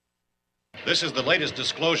This is the latest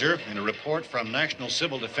disclosure in a report from National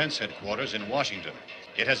Civil Defense Headquarters in Washington.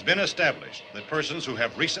 It has been established that persons who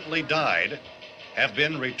have recently died have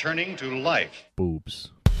been returning to life. Boobs.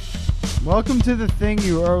 Welcome to the thing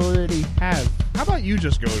you already have. How about you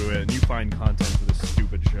just go to it and you find content for this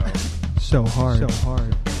stupid show? So hard. So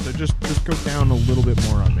just go down a little bit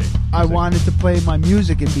more on me. I wanted to play my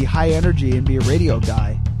music and be high energy and be a radio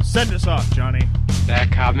guy. Send us off, Johnny. They're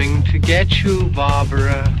coming to get you,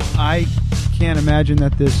 Barbara. I can't imagine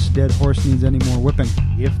that this dead horse needs any more whipping.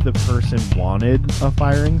 If the person wanted a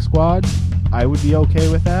firing squad, I would be okay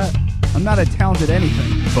with that. I'm not a talented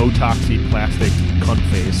anything. Botoxy plastic cunt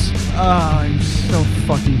face. Oh, I'm so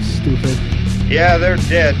fucking stupid. Yeah, they're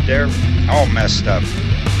dead. They're all messed up.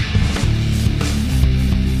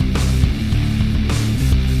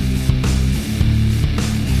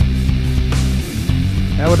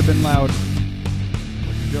 That would have been loud.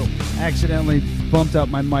 What'd you do? Accidentally bumped up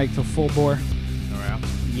my mic to full bore. Oh,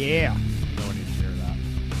 Yeah. no one needs to hear that.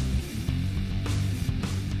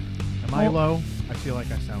 Am I low? I feel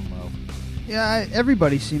like I sound low. Yeah,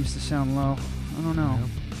 everybody seems to sound low. I don't know. Yeah.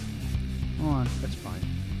 Hold on. That's fine.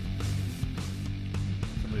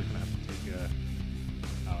 Somebody's going to have to take a...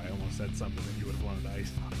 Oh, I almost said something that you would have wanted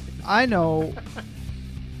ice. I know.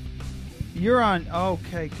 You're on...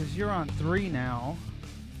 Okay, because you're on 3 now.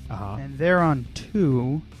 Uh-huh. And they're on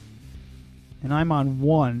 2. And I'm on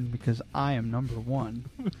 1 because I am number 1.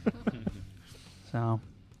 So...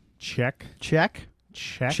 Check. Check.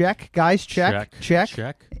 Check. Check. Guys, check. Check.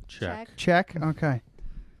 Check. Check. Okay.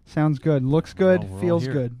 Sounds good. Looks good. Well, we're all Feels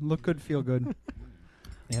here. good. Look good. Feel good.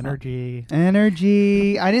 Energy.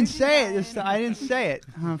 Energy. I didn't say it. I didn't say it.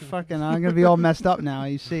 I'm gonna be all messed up now.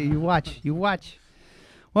 You see. You watch.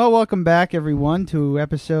 Well, welcome back, everyone, to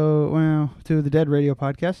to the Dead Radio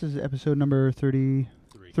Podcast. This is episode number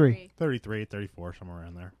 33. 33, 34, somewhere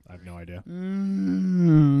around there. I have no idea.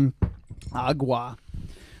 Agua.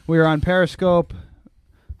 We're on Periscope.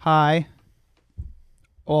 Hi,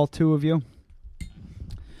 all 2 of you.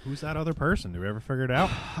 Who's that other person? Do we ever figure it out?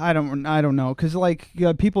 I don't know, because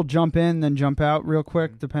people jump in, then jump out real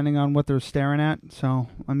quick, depending on what they're staring at. So,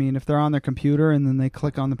 I mean, if they're on their computer and then they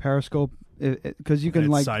click on the Periscope, because you can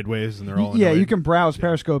and it's sideways and they're all yeah, annoyed. you can browse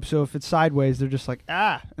Periscope. So if it's sideways, they're just like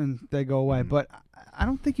and they go away. But I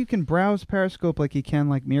don't think you can browse Periscope like you can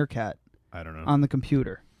like Meerkat. I don't know. On the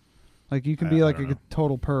computer, like you can be like a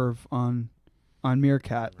total perv on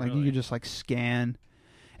Meerkat. Like you could just like scan,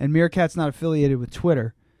 and Meerkat's not affiliated with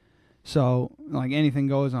Twitter. So, like, anything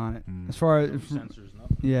goes on it. As far as... Censors,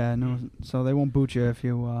 nothing. Yeah, no. So they won't boot you if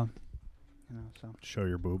you, so... Show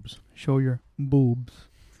your boobs. Show your boobs.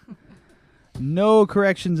 No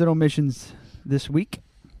corrections and omissions this week,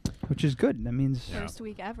 which is good. That means... First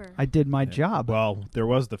week ever. I did my job. Well, there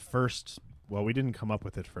was the first... Well, we didn't come up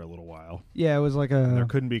with it for a little while. Yeah, it was like a... There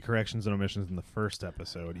couldn't be corrections and omissions in the first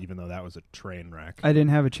episode, even though that was a train wreck. I didn't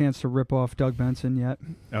have a chance to rip off Doug Benson yet.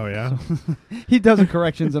 Oh, yeah? So he does a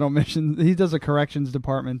corrections and omissions. He does a corrections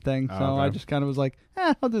department thing. So okay. I just kind of was like,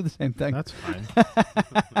 I'll do the same thing. That's fine.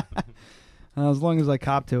 As long as I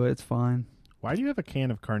cop to it, it's fine. Why do you have a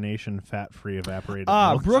can of Carnation fat-free evaporated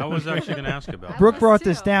milk? Brooke, I was actually going to ask about Brooke brought too.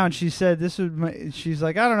 this down. She said she's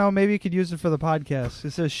like, I don't know, maybe you could use it for the podcast.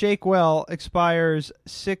 It says Shake Well expires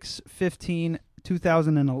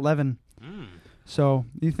 6/15/2011. So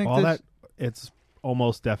you think it's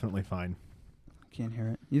almost definitely fine. Can't hear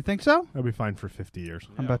it. You think so? It'll be fine for 50 years.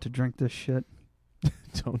 I'm about to drink this shit.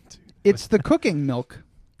 Don't do It's the cooking milk,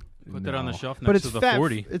 Put that on the shelf but next it's to the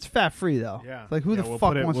 40. It's fat free though. Yeah. Like who the we'll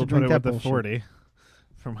fuck put it, wants we'll to drink put that it with bullshit? the 40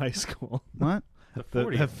 from high school. What? The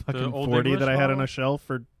 40. That fucking The Old 40 English that I had on bottle? a shelf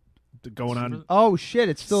for going on Oh shit!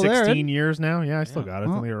 It's still 16 there. years now. Yeah, I still got it.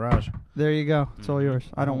 It's in the garage. There you go. It's all yours.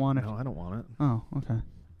 I don't want it. No, I don't want it. Oh, okay.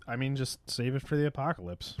 I mean, just save it for the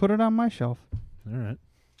apocalypse. Put it on my shelf. All right.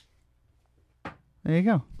 There you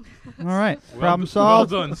go. All right. Well Problem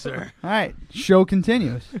solved. Well done, sir. All right. Show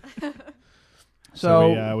continues.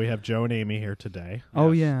 So we have Joe and Amy here today.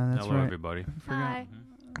 Oh, Yes. yeah, that's Hello, right. everybody. Hi.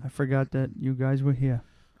 I forgot that you guys were here.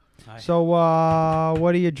 Hi. So,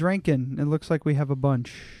 what are you drinking? It looks like we have a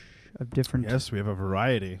bunch of different... Yes, we have a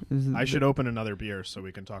variety. Is it I should open another beer so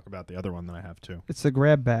we can talk about the other one that I have too. It's the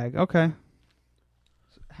grab bag. Okay.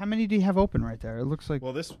 How many do you have open right there? It looks like...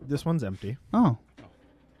 Well, this one's empty. Oh.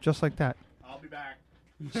 Just like that. I'll be back.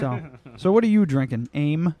 So what are you drinking?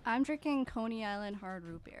 Aime? I'm drinking Coney Island hard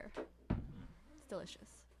root beer. It's delicious.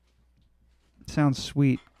 Sounds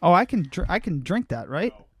sweet. Oh, I can drink that,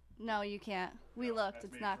 right? No, you can't. We looked.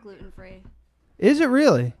 It's not gluten free. Is it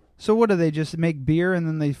really? So what do they just make beer and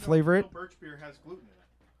then they flavor it? Birch beer has gluten in it.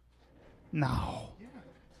 No.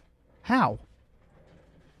 How?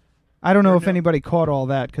 I don't know if no. anybody caught all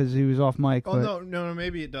that because he was off mic. Oh but no,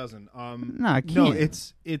 maybe it doesn't. Nah, it no, can't.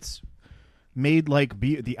 it's made like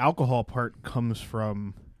beer. The alcohol part comes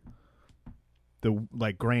from the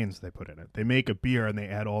like grains they put in it. They make a beer and they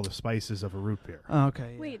add all the spices of a root beer. Oh,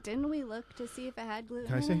 okay. Yeah. Wait, didn't we look to see if it had gluten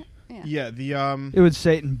Can I in see? it? Yeah. Yeah, the It would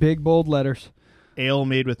say it in big bold letters. ale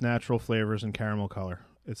made with natural flavors and caramel color.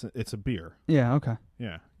 It's a beer. Yeah. Okay.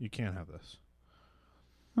 Yeah, you can't have this.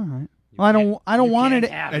 All right. Well, I don't want it.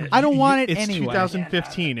 And I don't want it it's anyway.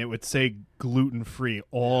 2015. It would say gluten free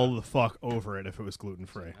all the fuck over it if it was gluten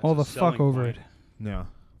free. All the fuck over it. Yeah.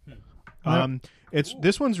 Hmm.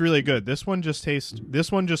 This one's really good. This one just tastes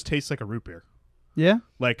like a root beer. Yeah.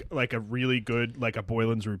 Like a really good like a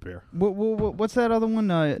Boylan's root beer. What's that other one?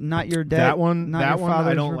 Not your dad. That one Not your I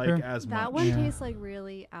father's don't root like beer? as much. That one Yeah. tastes like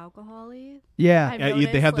really alcohol-y. Yeah. I've They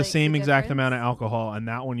noticed, have the like, same exact difference. amount of alcohol, and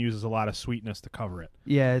that one uses a lot of sweetness to cover it.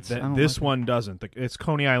 Yeah. It's I don't This like one doesn't. It's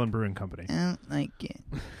Coney Island Brewing Company. it. I don't like it.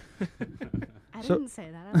 I So- didn't say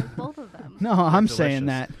that. I like both of them. No, I'm delicious. saying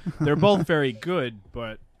that. They're both very good,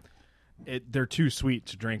 but they're too sweet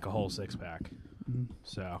to drink a whole 6-pack.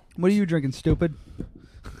 So What are you drinking, stupid?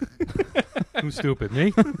 Who's stupid?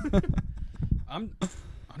 Me? I don't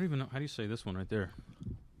even know. How do you say this one right there?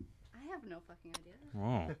 I have no fucking idea.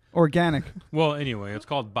 Oh. Organic. Well, anyway, it's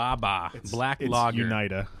called Baba Black it's Lager.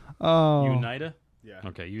 Unita. Oh. Unita? Yeah.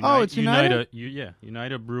 Okay. It's Unita?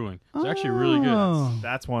 Unita Brewing. It's actually really good. Oh.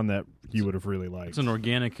 That's one that you would have really liked. It's an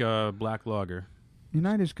organic black lager.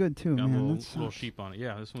 Unita's good too, Got a man. little, That's little sheep on it.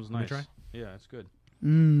 Yeah, this one's me nice. try? Yeah, it's good.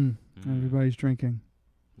 Everybody's drinking.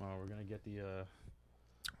 Well, we're gonna get the.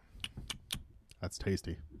 That's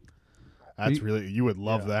tasty. That's really you would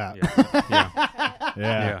love that. Yeah, yeah, Yeah.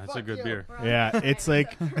 yeah. It's a good beer. Yeah, it's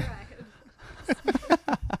like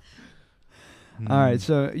All right,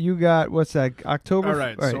 so you got what's that? October. all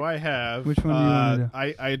right. So I have Which one do you wanna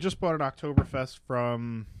do? I just bought an Oktoberfest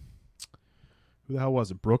from who the hell was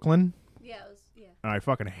it? Brooklyn? Yeah, it was, yeah. And I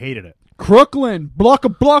fucking hated it. Crooklyn,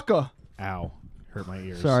 Blocka. Ow. Hurt my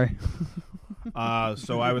ears. Sorry.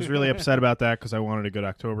 So I was really upset about that because I wanted a good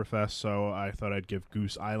Oktoberfest, so I thought I'd give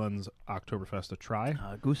Goose Island's Oktoberfest a try.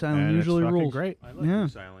 Goose Island And usually it's fucking rules. great. I like Yeah.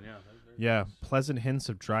 Goose Island. Yeah. Yeah, pleasant hints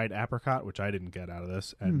of dried apricot, which I didn't get out of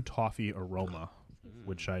this, and toffee aroma,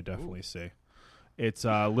 which I definitely see. It's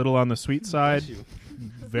a little on the sweet side,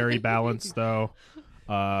 very balanced though.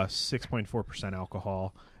 6.4%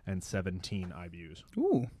 alcohol and 17 IBUs.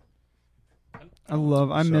 Ooh. I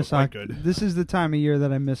So, miss quite good. This is the time of year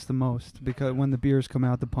that I miss the most because when the beers come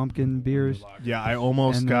out, the pumpkin beers. Yeah, I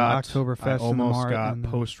almost And, got Oktoberfest I and the almost Mart got and the-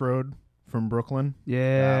 Post Road from Brooklyn.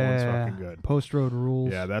 Yeah. That one's fucking good. Post Road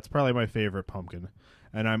rules. Yeah, that's probably my favorite pumpkin.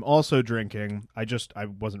 And I'm also drinking. I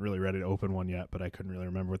wasn't really ready to open one yet, but I couldn't really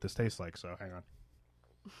remember what this tastes like. So hang on.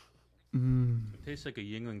 It tastes like a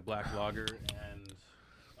Yingling Black Lager and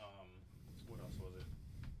what else was it?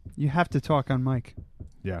 You have to talk on mic.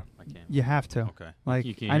 Yeah. I can't. You have to. Okay. Like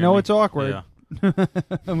You can't I hear know me? it's awkward Yeah.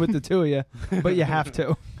 with the two of you, but you have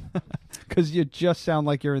to because you just sound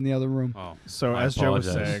like you're in the other room. Oh. So I as Joe was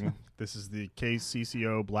apologize. saying, this is the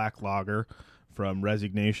KCCO Black Lager from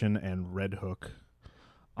Resignation and Red Hook.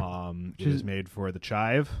 It is made for the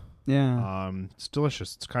chive. Yeah. It's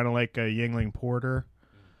delicious. It's kind of like a Yingling Porter,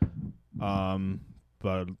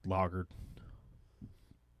 but lagered.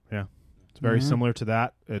 Yeah, it's very Yeah. similar to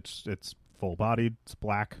that. It's full bodied. It's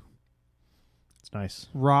black. It's nice.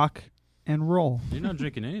 Rock and roll. You're not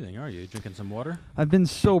drinking anything, are you? Drinking some water? I've been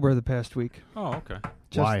sober the past week. Oh, okay.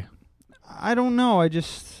 Just- Why? I don't know. I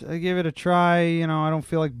gave it a try. You know, I don't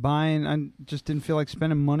feel like buying. I just didn't feel like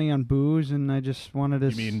spending money on booze, and I just wanted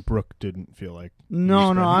to. You mean Brooke didn't feel like?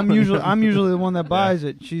 No. I'm usually the one that buys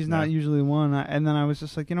it. She's not Yeah. usually the one. And then I was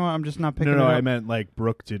just like, you know what? I'm just not picking No, it up. I meant like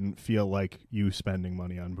Brooke didn't feel like you spending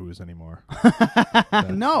money on booze anymore.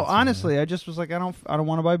 No, honestly, I just was like, I don't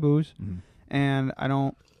want to buy booze, and I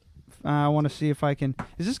don't. I want to see if I can.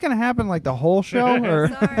 Is this going to happen like the whole show, or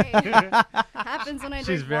Sorry. Happens when I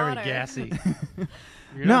drink water. gassy.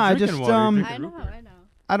 You're No, not I drinking just, water, you're um, drinking I know, root beer. I know.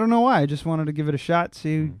 I don't know why. I just wanted to give it a shot,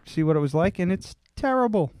 see what it was like, and it's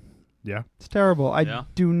terrible. Yeah. It's terrible. I Yeah.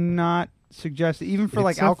 do not suggest it, even for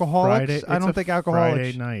like It's a alcoholics. Friday- I it's don't a think alcoholics.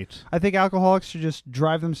 Friday night. I think alcoholics should just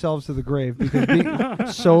drive themselves to the grave because being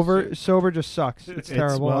sober just sucks. It's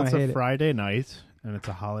terrible. Well, and it's I hate a it. Friday night, and it's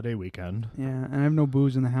a holiday weekend. Yeah, and I have no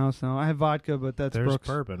booze in the house now. I have vodka, but that's There's Brooks.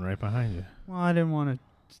 bourbon right behind you. Well, I didn't want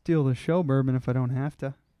to steal the show bourbon if I don't have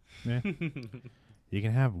to. Yeah. You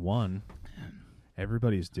can have one.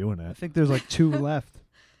 Everybody's doing I it. think there's like 2 left.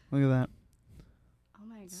 Look at that. Oh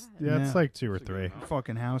my god. Yeah, it's Yeah. like 2 or That's a good 3. amount.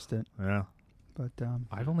 Fucking housed it. Yeah. But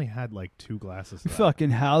I've only had like 2 glasses. Of that.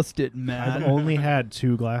 fucking housed it, man. I've only had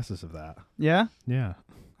 2 glasses of that. Yeah, Yeah.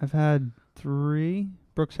 I've had 3.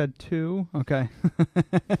 Brooks had 2. Okay,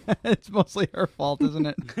 it's mostly her fault, isn't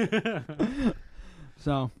it?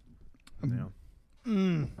 So,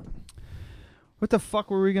 Yeah. What the fuck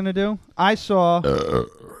were we gonna do? I saw.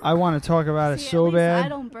 I want to talk about it See, so at least bad. I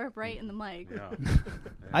don't burp right in the mic. Yeah.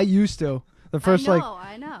 I used to. The first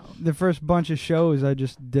I know. the first bunch of shows, I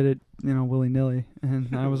just did it, willy nilly,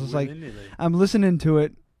 and I was just like, I'm listening to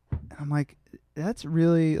it. I'm like, that's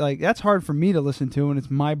really that's hard for me to listen to, and it's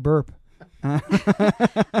my burp. I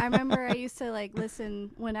remember I used to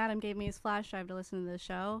listen when Adam gave me his flash drive to listen to the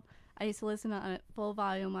show. I used to listen on it full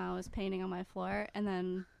volume while I was painting on my floor, and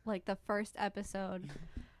then the first episode,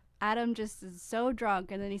 Adam just is so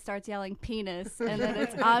drunk, and then he starts yelling penis, and then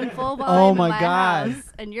it's on full volume my in my God. house,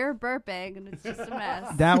 and you're burping, and it's just a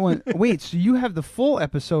mess. That one. Wait, so you have the full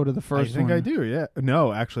episode of the first I think one? I do. Yeah.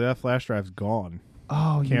 No, actually, that flash drive's gone.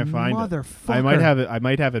 Oh, Can't you find motherfucker! it. I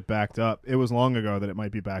might have it backed up. It was long ago that it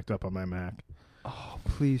might be backed up on my Mac. Oh,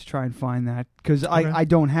 please try and find that, because Okay. I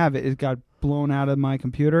don't have it. It got blown out of my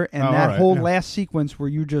computer, and that alright, whole yeah. last sequence where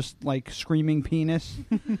you just screaming penis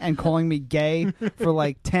and calling me gay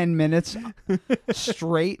for 10 minutes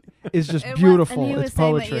straight is just beautiful. And he was It's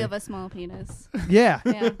saying poetry. that you have a small penis. Yeah.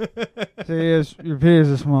 Yeah. So he is, your penis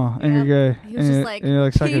is small, and Yep. you're gay. He was and just you're, and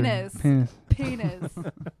you're sucking penis. penis. Penis.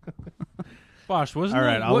 Bosh, wasn't All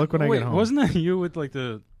that, right, I'll look when I get home. Wasn't that you with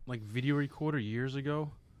the video recorder years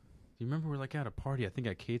ago? Do you remember we were at a party, I think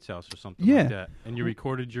at Kate's house or something Yeah. like that, and you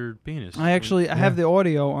recorded your penis? I have the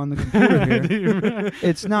audio on the computer here.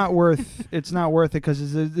 It's not worth it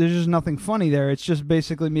because there's just nothing funny there. It's just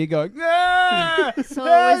basically me going, "Ah! So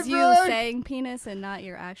Hey, it was you Brooke!" saying penis and not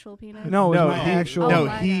your actual penis? No, it was No, my he- actual. Oh no,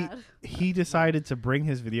 my he God. he decided to bring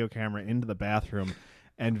his video camera into the bathroom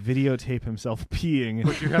and videotape himself peeing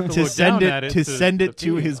But you have to to look send down it at it to to- send to it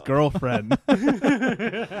to pee. his girlfriend.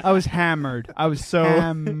 I was hammered. I was So-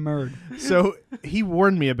 hammered. So he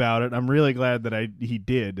warned me about it. I'm really glad that he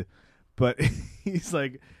did. But he's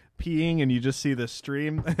peeing and you just see the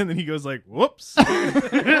stream and then he goes whoops. So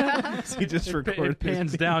he just recorded It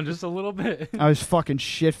pans his down just a little bit. I was fucking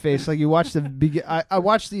shit faced. You watched the I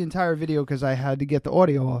watched the entire video because I had to get the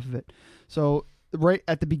audio off of it. So right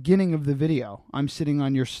at the beginning of the video, I'm sitting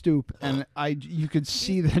on your stoop, and you could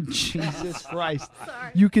see the Jesus Christ.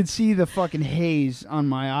 Sorry. You could see the fucking haze on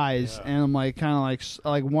my eyes, and I'm kind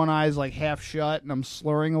of one eye's half shut, and I'm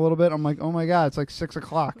slurring a little bit. I'm like, oh my God, it's 6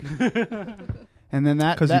 o'clock. And then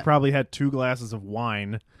because you probably had 2 glasses of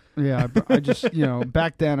wine. yeah, I just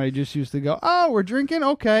back then I just used to go, oh, we're drinking,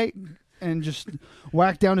 okay, and just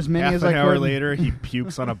whack down as many Half as an I hour could. later, he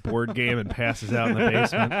pukes on a board game and passes out in the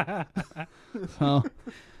basement. So,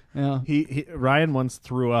 yeah. Ryan once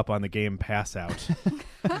threw up on the game Pass Out.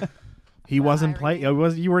 He wasn't playing.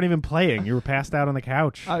 You weren't even playing. You were passed out on the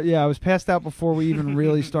couch. Yeah, I was passed out before we even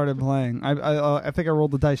really started playing. I think I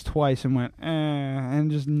rolled the dice twice and went, and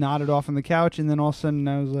just nodded off on the couch. And then all of a sudden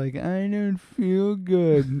I was like, I don't feel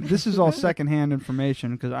good. This is all secondhand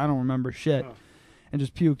information because I don't remember shit. And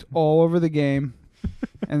just puked all over the game.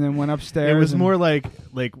 And then went upstairs. It was and more like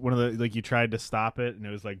one of the you tried to stop it and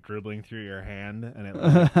it was dribbling through your hand and it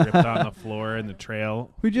ripped on the floor in the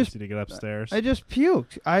trail. We just- to get upstairs. I just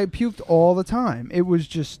puked. I puked all the time. It was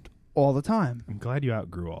just all the time. I'm glad you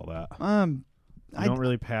outgrew all that. You I don't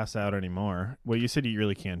really pass out anymore. Well, you said you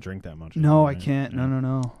really can't drink that much. No, anymore, I right? can't. Yeah.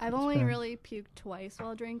 No. I've It's only bad. really puked twice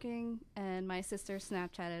while drinking, and my sister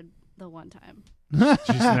Snapchatted the one time. She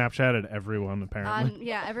Snapchatted everyone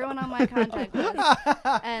apparently. Everyone on my contact list.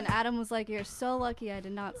 And Adam was like, "You're so lucky I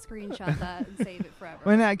did not screenshot that and save it forever."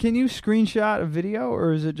 Wait, now, can you screenshot a video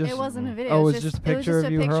or is it just? It wasn't a video. Oh, it it's was just a picture it was just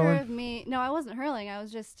of you a picture hurling? of me. No, I wasn't hurling. I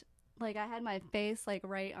was just I had my face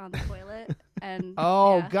right on the toilet, and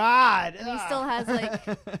Oh yeah. God! And he still has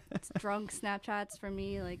drunk Snapchats from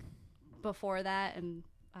me before that, and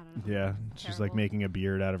I don't know. Yeah, she's Terrible. making a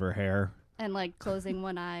beard out of her hair. And closing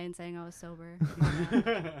one eye and saying I was sober.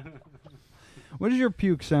 What does your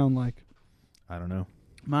puke sound like? I don't know.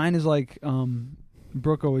 Mine is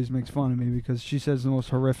Brooke always makes fun of me because she says the most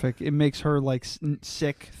horrific. It makes her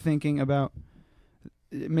sick thinking about.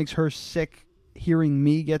 It makes her sick hearing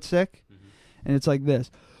me get sick, and it's like this.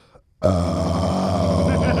 I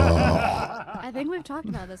think we've talked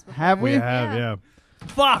about this before. Have we? We have, yeah.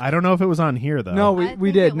 Fuck. I don't know if it was on here though. No, I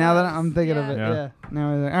we think did. it Now that was. I'm thinking of it, Yeah. yeah.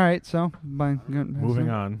 Now, all right. So, fine. Good. Moving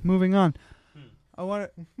So, on. Moving on. I want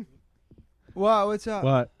to. Wow, what's up?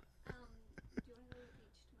 What?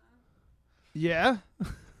 Yeah.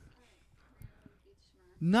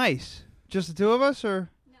 Nice. Just the two of us, or?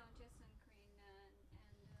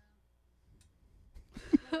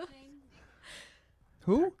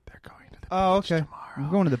 Who? They're going to the Oh, beach okay. tomorrow. I'm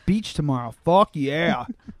going to the beach tomorrow. Fuck yeah.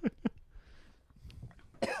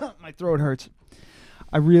 My throat hurts.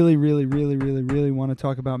 I really, really, really, really, really want to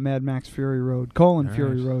talk about Mad Max Fury Road.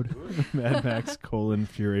 Fury Road. Mad Max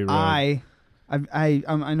Fury Road. I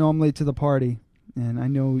know I'm late to the party, and I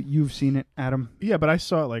know you've seen it, Adam. Yeah, but I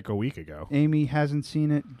saw it like a week ago. Amy hasn't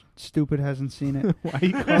seen it. Stupid hasn't seen it. Why are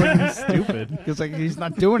you calling him stupid? Because like he's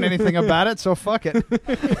not doing anything about it, so fuck it.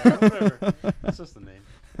 Whatever. That's just the name.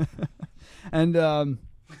 And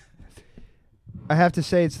I have to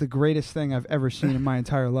say, it's the greatest thing I've ever seen in my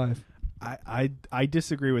entire life. I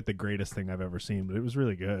disagree with the greatest thing I've ever seen, but it was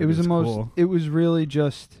really good. It was the most. Cool. It was really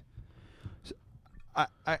just.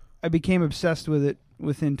 I became obsessed with it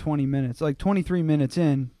within 20 minutes. Like 23 minutes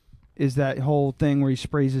in, is that whole thing where he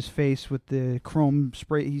sprays his face with the chrome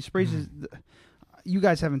spray. He sprays his. You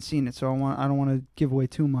guys haven't seen it, so I don't want to give away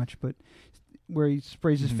too much, but where he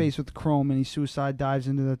sprays his face with the chrome and he suicide dives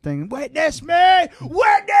into the thing. Witness me!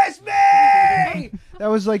 Witness me! That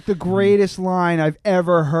was like the greatest line I've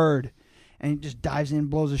ever heard. And he just dives in,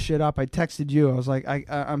 blows the shit up. I texted you. I was like,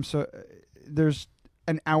 I'm so. There's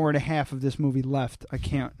an hour and a half of this movie left. I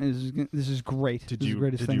can't. This is great. Did this is you the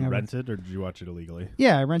greatest thing ever. rent it or did you watch it illegally?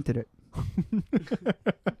 Yeah, I rented it.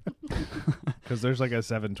 Because there's like a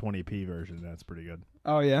 720p version. That's pretty good.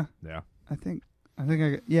 Oh yeah. Yeah. I think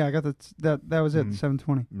I got that was it.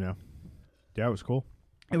 720. Yeah. Yeah, it was cool.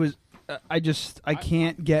 It was. I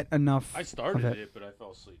can't get enough. I started of it, but I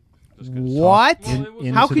fell asleep. What? Well, it was-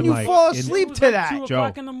 Into How the can you mic. fall In- asleep It was to like that? 2 Joe,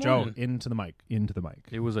 o'clock in the morning. into the mic. Into the mic.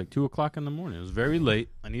 It was like 2 o'clock in the morning. It was very late.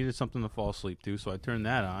 I needed something to fall asleep to, so I turned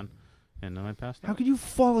that on, and then I passed How out. could you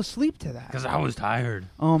fall asleep to that? Because I was tired.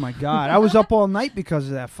 Oh my god, I was up all night because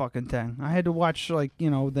of that fucking thing. I had to watch The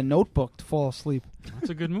Notebook to fall asleep. That's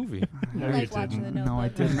a good movie. I like watching the Notebook. No, I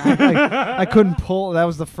didn't. I couldn't pull. That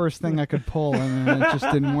was the first thing I could pull, and it just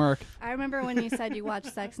didn't work. I remember when you said you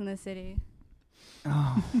watched Sex in the City.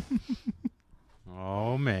 Oh.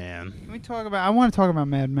 Oh, man. Let me talk about. I want to talk about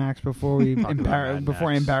Mad Max before we Talk about Mad before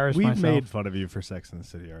I Max. embarrass We've myself. made fun of you for Sex in the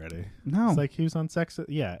City already. No. It's like he was on Sex.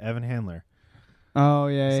 Yeah, Evan Handler. Oh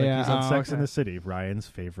yeah, It's like yeah. he's on Sex in okay. the City, Ryan's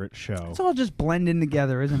favorite show. It's all just blending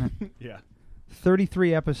together, isn't it? Yeah.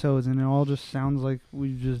 33 episodes, and it all just sounds like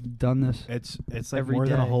we've just done this. It's like Every more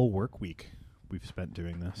than a day. whole work week we've spent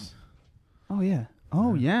doing this. Oh yeah.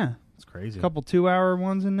 Oh yeah. It's crazy. A couple 2-hour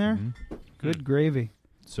ones in there. Mhm. Good gravy.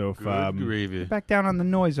 So if Good gravy. Back down on the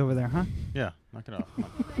noise over there, huh? Yeah, knock it off.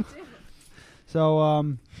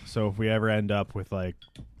 So so if we ever end up with like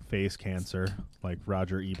face cancer, like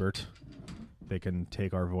Roger Ebert, they can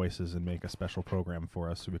take our voices and make a special program for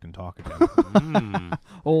us so we can talk again.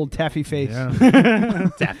 old taffy face. Yeah.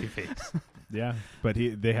 Taffy face. Yeah, but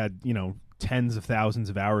they had tens of thousands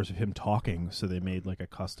of hours of him talking, so they made like a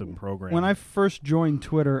custom program. When I first joined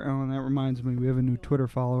Twitter, oh, and that reminds me, we have a new Twitter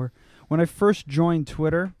follower. When I first joined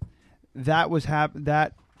Twitter, that was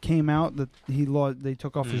that came out that they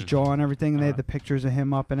took off his jaw and everything, and they had the pictures of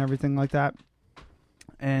him up and everything like that.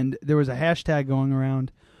 And there was a hashtag going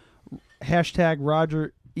around, hashtag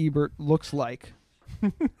Roger Ebert looks like.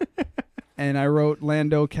 And I wrote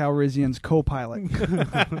Lando Calrissian's co-pilot.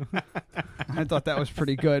 I thought that was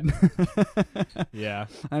pretty good. Yeah,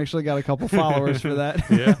 I actually got a couple followers for that.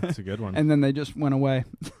 yeah, it's a good one. And then they just went away.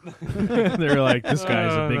 They were like, "This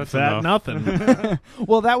guy's a big That's fat enough. nothing."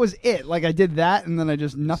 Well, that was it. Like I did that, and then I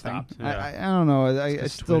just nothing. Stopped, yeah. I don't know. I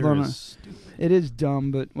still Twitter don't know. is stupid. It is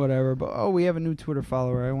dumb, but whatever. But we have a new Twitter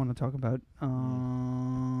follower I want to talk about.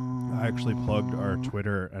 I actually plugged our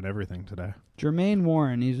Twitter and everything today. Jermaine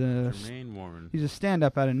Warren. He's a Jermaine Warren. he's a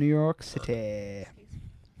stand-up out of New York City.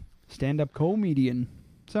 Stand-up comedian.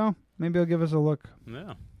 So maybe he'll give us a look.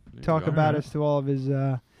 Yeah. Talk about us to all of his.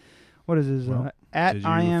 What is his? Well, At Did you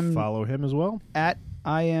I am follow him as well? at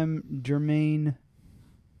I am Jermaine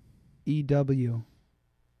EW.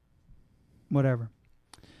 Whatever.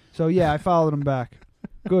 So yeah, I followed him back.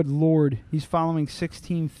 Good Lord, he's following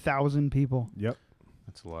 16,000 people. Yep.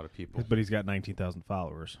 That's a lot of people. But he's got 19,000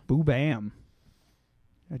 followers. Boo bam.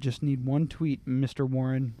 I just need one tweet, Mr.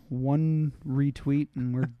 Warren. One retweet,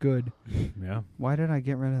 and we're Yeah. Why did I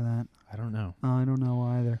get rid of that? I don't know. I don't know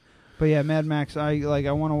either. But yeah, Mad Max. I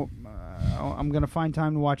want to. I'm gonna find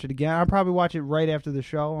time to watch it again. I'll probably watch it right after the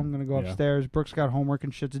show. I'm gonna go Yeah. upstairs. Brooke's got homework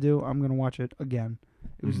and shit to do. I'm gonna watch it again.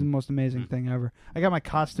 It was the most amazing thing ever. I got my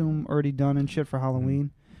costume already done and shit for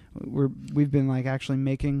Halloween. We've been like actually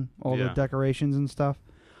making all the Yeah. decorations and stuff.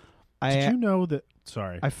 Did you know that?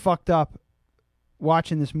 Sorry. I fucked up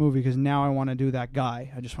watching this movie because now I want to do that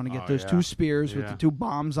guy. I just want to get Oh, those yeah. 2 spears with Yeah. the 2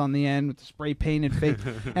 bombs on the end with the spray painted face.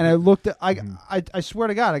 And I looked at, I swear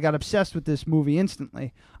to God, I got obsessed with this movie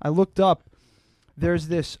instantly. I looked up there's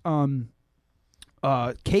this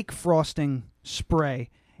cake frosting spray.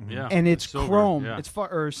 Yeah, And it's silver, chrome. yeah. It's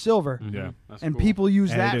or silver. Yeah. That's And cool. people use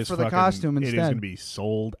And that it is for the fucking- costume It is instead. going to be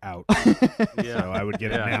sold out. Yeah. So I would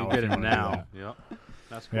get it Yeah, now. you if get you it wanna do now. that. Yep.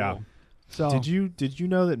 That's cool. Yeah. So Did you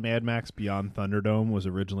know that Mad Max Beyond Thunderdome was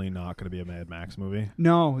originally not going to be a Mad Max movie?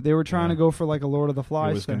 no, they were trying to Yeah. go for like a Lord of the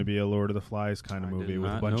Flies. It was going to thing. be a Lord of the Flies kind of I movie did with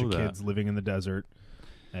a not bunch know of that. kids living in the desert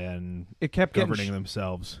and It kept getting governing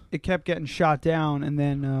themselves. it kept getting shot down, and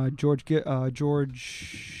then George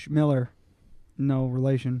Miller, no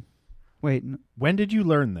relation. Wait, When did you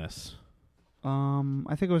learn this?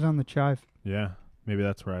 I think it was on the Chive. Yeah, maybe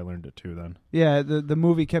that's where I learned it too. Then Yeah, the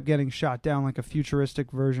movie kept getting shot down, like a futuristic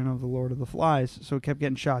version of the Lord of the Flies. So it kept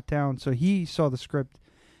getting shot down. So he saw the script,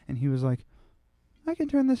 and he was like, "I can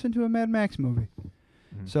turn this into a Mad Max movie."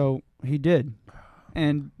 Mhm. So he did.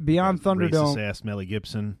 And Beyond Thunderdome, racist ass Melly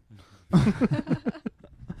Gibson.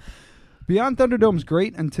 Beyond Thunderdome's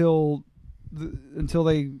great until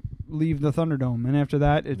they leave the Thunderdome, and after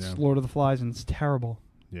that, it's Yeah. Lord of the Flies, and it's terrible.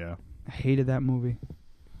 Yeah, I hated that movie.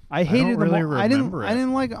 I hated don't them really all. I didn't. remember I it.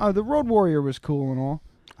 didn't like the Road Warrior was cool and all.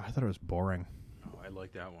 I thought it was boring. Oh, I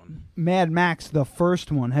like that one. Mad Max, the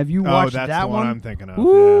first one. Have you watched that's that the one one? I'm thinking of.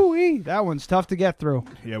 Ooh, that one's tough to get through.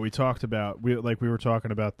 Yeah, we talked about we were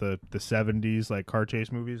talking about the 70s like car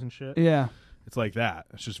chase movies and shit. Yeah, It's like that.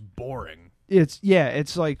 It's just boring. it's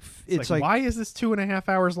like It's like why is this 2.5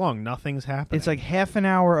 hours long? Nothing's happening. it's like half an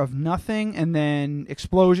hour of nothing, and then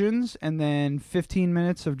explosions, and then 15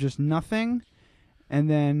 minutes of just nothing, and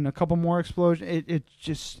then a couple more explosions.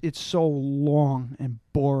 It's so long and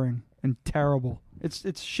boring and terrible. It's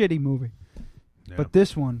a shitty movie. Yeah. But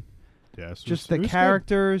this one, Yeah, it was- just it the was good.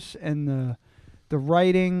 characters and the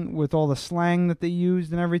writing with all the slang that they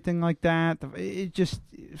used and everything like that. It's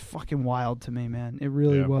fucking wild to me, man. It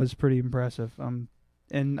really Yeah. was pretty impressive.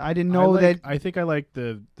 And I didn't know that. I think I like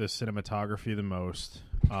the cinematography the most.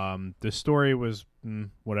 The story was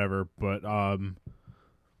whatever, but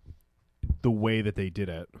the way that they did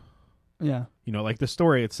it, Yeah, like the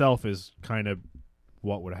story itself is kind of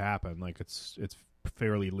what would happen. Like it's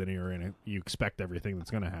fairly linear and you expect everything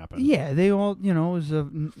that's going to happen. yeah. They all, it was a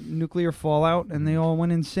nuclear fallout, and they all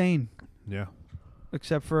went insane, Yeah.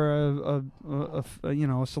 except for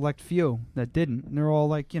a select few that didn't. And they're all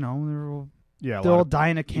like, they're all Yeah, they're all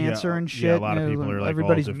dying of cancer and shit. Yeah, a lot of and people are like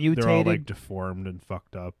everybody's all mutated. They're all like deformed and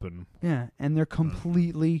fucked up, and Yeah, and they're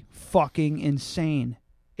completely fucking insane.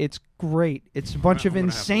 It's great. It's a bunch of I'm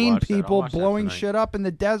gonna have to insane watch that. I'll people watch that blowing tonight. shit up in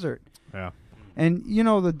the desert. yeah, And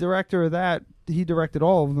the director of that, he directed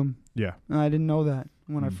all of them. yeah. And I didn't know that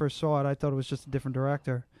when I Hmm. first saw it. I thought it was just a different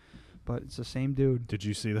director, but it's the same dude. Did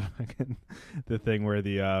you see the thing where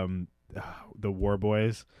the War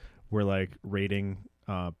Boys were like rating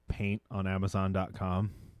paint on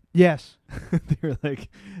Amazon.com? Yes.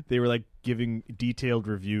 they were like giving detailed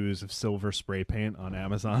reviews of silver spray paint on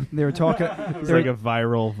Amazon. They were talking. It's like a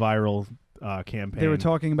viral campaign. They were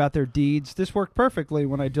talking about their deeds. This worked perfectly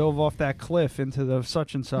when I dove off that cliff into the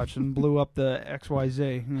such and such and blew up the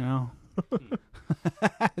XYZ.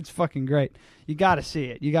 It's fucking great. You got to see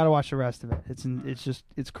it. You got to watch the rest of it.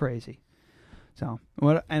 It's crazy. So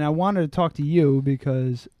and I wanted to talk to you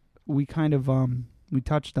because we kind of we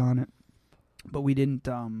touched on it, but we didn't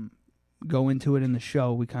go into it in the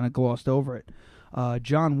show. We kind of glossed over it.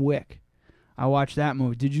 John Wick. I watched that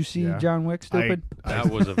movie. Did you see Yeah. John Wick? Stupid. That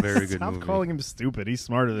was a very good Stop movie. calling him stupid. He's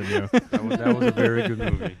smarter than you. That was a very good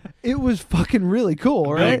movie. It was fucking really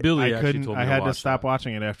cool, right? Billy I actually couldn't. told me I had to watch stop that.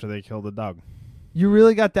 watching it after they killed the dog. You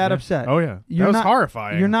really got that Yeah. upset? Oh yeah, You're that was not-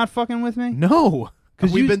 horrifying. You're not fucking with me? No,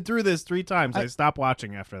 'Cause we've you- been through this 3 times. I stopped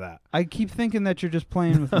watching after that. I keep thinking that you're just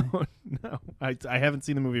playing with me. No, I haven't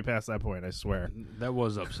seen the movie past that point. I swear. That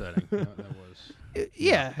was upsetting. that was.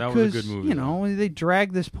 Yeah, that was a 'cause, good movie, they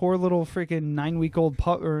dragged this poor little freaking 9-week-old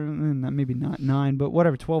pup, or maybe not 9, but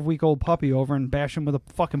whatever, 12-week-old puppy over and bash him with a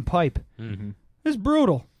fucking pipe. Mm-hmm. It's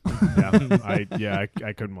brutal. I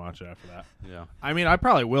couldn't watch it after that. Yeah. I mean, I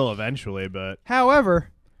probably will eventually, but However,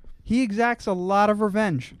 he exacts a lot of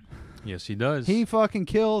revenge. Yes, he does. He fucking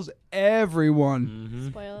kills everyone. Mm-hmm.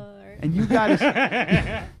 Spoiler alert. And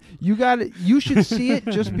you should see it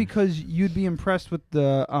just because you'd be impressed with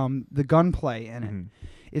the gunplay in it. Mhm.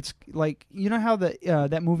 It's like, you know how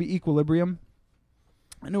that movie Equilibrium?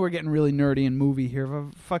 I know we're getting really nerdy in movie here,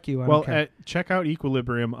 but fuck you. I don't care. check out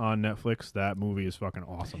Equilibrium on Netflix. That movie is fucking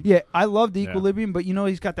awesome. Yeah, I loved Yeah. Equilibrium, but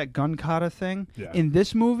he's got that gun kata thing. Yeah. In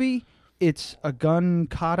this movie, it's a gun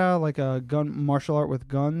kata, like a gun martial art with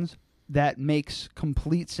guns, that makes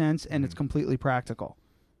complete sense, and it's completely practical.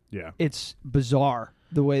 Yeah. It's bizarre.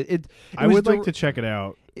 the way it I was would like to check it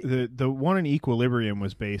out. The one in Equilibrium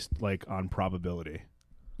was based like on probability.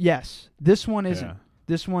 Yes, this one isn't. Yeah.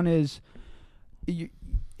 This one is.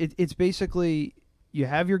 It's basically you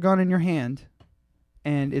have your gun in your hand,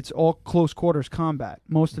 and it's all close quarters combat.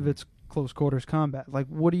 Most of it's close quarters combat. Like,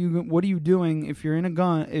 what are you doing if you're in a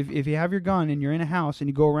gun? If you have your gun and you're in a house and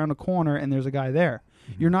you go around a corner and there's a guy there,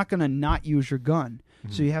 you're not gonna not use your gun.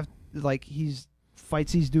 So you have he's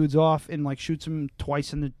fights these dudes off and like shoots them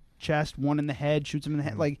twice in the chest, one in the head, shoots him in the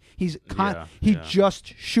head. Like he just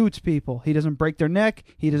shoots people. He doesn't break their neck.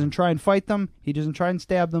 He doesn't try and fight them. He doesn't try and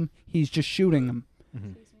stab them. He's just shooting them,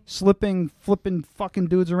 flipping fucking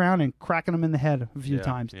dudes around and cracking them in the head a few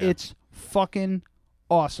times. Yeah. It's fucking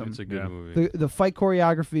awesome. It's a good movie. The fight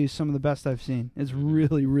choreography is some of the best I've seen. It's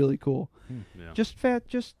really, really cool. Yeah.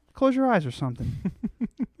 Just close your eyes or something.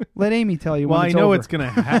 Let Amy tell you. Well, when I it's know over. it's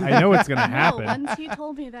gonna. I know it's gonna happen. No, once he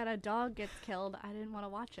told me that a dog gets killed, I didn't want to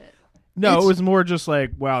watch it. No, it was more just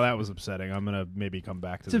like, wow, that was upsetting. I'm gonna maybe come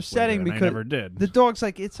back to It's this upsetting later, and because I never did. the dog's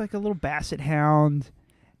it's like a little basset hound,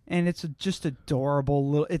 and it's just adorable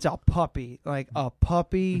little. It's a puppy, like a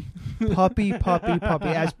puppy,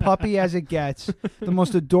 as puppy as it gets. The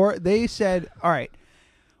most They said, all right,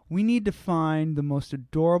 we need to find the most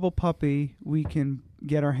adorable puppy we can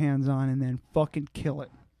get our hands on, and then fucking kill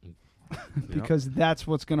it. Because that's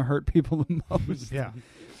what's going to hurt people the most. Yeah.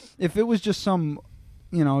 If it was just some,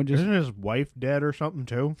 just Isn't his wife dead or something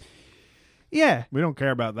too? yeah, We don't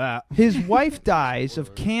care about that. his wife dies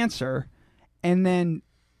of cancer, and then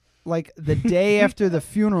like the day after the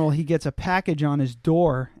funeral, he gets a package on his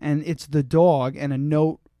door, and it's the dog and a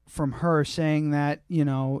note from her saying that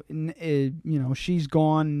she's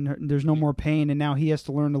gone, and there's no more pain, and now he has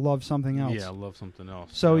to learn to love something else. Yeah, I love something else.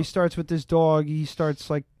 So he starts with this dog. He starts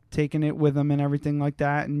like taking it with him and everything like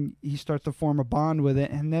that, and he starts to form a bond with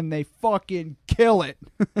it, and then they fucking kill it,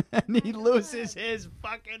 and he loses his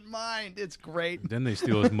fucking mind. It's great. Then they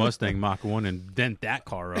steal his Mustang Mach 1 and dent that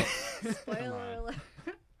car up. Spoiler alert.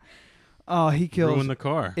 Oh, he kills. Ruin the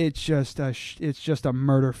car. It's just a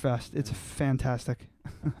murder fest. It's fantastic.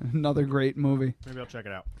 Another great movie. Maybe I'll check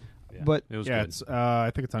it out. Yeah, But it was Yeah, good. it's.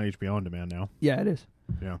 I think it's on HBO on demand now. yeah, it is.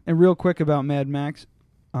 Yeah. And real quick about Mad Max,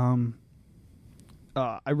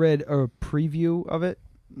 I read a preview of it.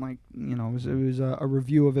 Like, it was a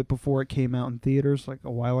review of it before it came out in theaters like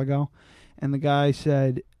a while ago, and the guy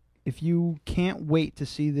said, if you can't wait to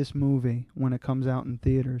see this movie when it comes out in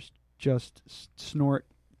theaters, just snort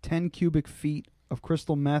 10 cubic feet of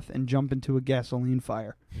crystal meth and jump into a gasoline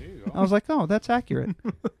fire. There you go. I was like, oh, that's accurate.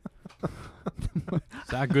 It's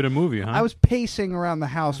that good a movie, huh? I was pacing around the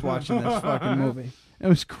house watching this fucking movie. It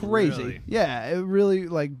was crazy. Really? Yeah, it really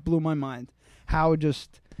blew my mind. How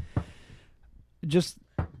just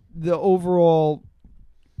the overall,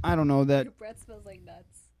 I don't know that. Your breath smells like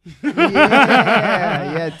nuts.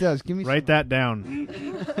 Yeah, it does. Give me Write that down.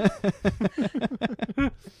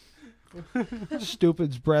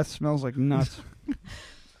 Stupid's breath smells like nuts.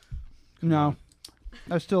 No,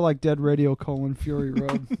 I still like Dead Radio : Fury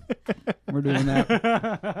Road. We're doing that.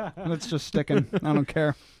 That's just sticking. I don't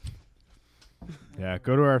care. Yeah,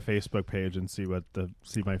 go to our Facebook page and see my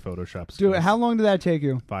Photoshop. Dude, skills. how long did that take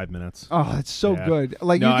you? 5 minutes. Oh, it's so Yeah. good.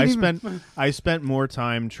 Like, No, you can even... I spent more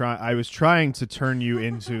time I was trying to turn you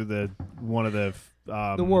into one of the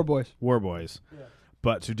the War Boys. War Boys,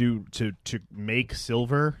 but to make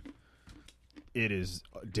silver, it is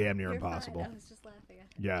damn near You're impossible. fine. I was just laughing at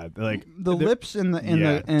you. Yeah, like The lips and the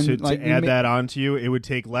to add that onto you, it would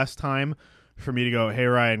take less time for me to go, hey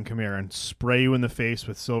Ryan, come here, and spray you in the face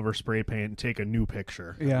with silver spray paint and take a new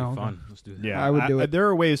picture. Yeah, okay. Fun. Let's do that. Yeah, I would do it. There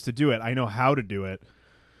are ways to do it. I know how to do it,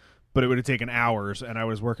 but it would have taken hours, and I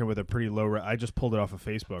was working with a pretty low. I just pulled it off of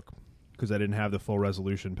Facebook because I didn't have the full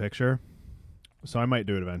resolution picture. So I might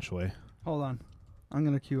do it eventually. Hold on. I'm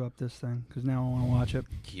going to queue up this thing because now I want to watch it,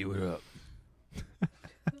 Cue it up.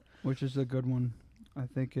 which is a good one. I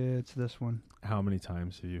think it's this one. How many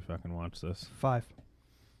times have you fucking watched this? 5.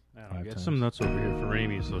 I don't know, 5 get times. some nuts over here for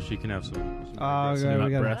Amy so she can have some. Oh, some okay, nut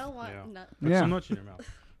we got breath. I don't want Yeah. nuts. Put Yeah. some nuts in your mouth.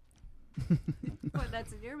 Put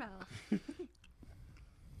nuts in your mouth. The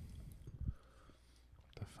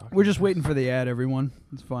fuck We're is just this? waiting for the ad, everyone.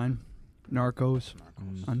 It's fine. Narcos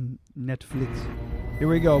on Netflix. Here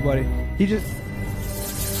we go, buddy. He just...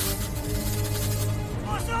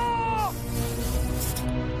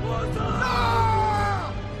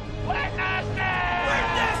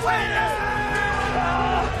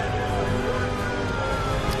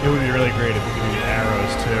 It would be really great if we could use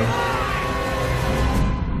arrows too.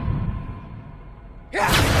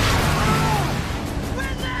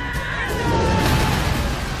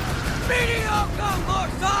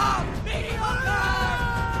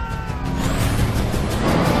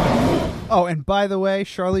 Oh, and by the way,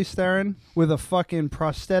 Charlize Theron with a fucking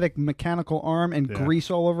prosthetic mechanical arm and grease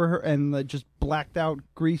all over her and just blacked out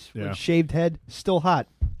grease with shaved head, still hot.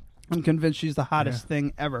 I'm convinced she's the hottest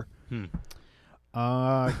thing ever.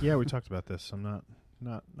 Yeah, we talked about this. I'm not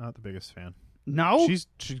the biggest fan. No? She's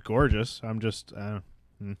gorgeous. I'm just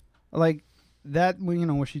like that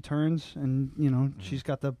when when she turns and she's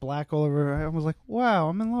got the black all over her. I was like, wow,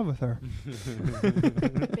 I'm in love with her.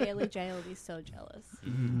 Bailey J will be so jealous.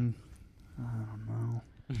 I don't know.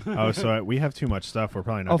 Oh, so we have too much stuff. We're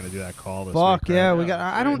probably not going to do that call this week. Fuck right? yeah, we got.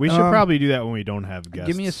 I don't. We should probably do that when we don't have guests.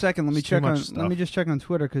 Give me a second. Let me It's check too on. much stuff. Let me just check on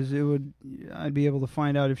Twitter because I'd be able to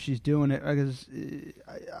find out if she's doing it because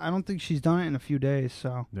I don't think she's done it in a few days.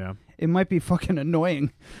 So yeah, it might be fucking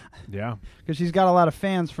annoying. Yeah, because she's got a lot of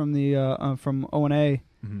fans from the from O&A,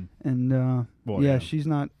 and she's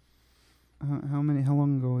not. How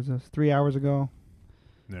long ago was this? 3 hours ago.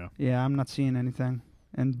 Yeah, I'm not seeing anything,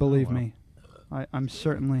 and believe me, I'm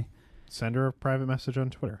certainly. Send her a private message on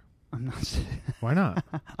Twitter. I'm not. Why not?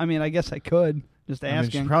 I mean, I guess I could just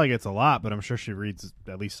asking. She probably gets a lot, but I'm sure she reads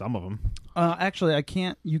at least some of them. Actually, I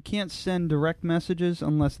can't. You can't send direct messages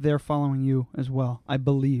unless they're following you as well. I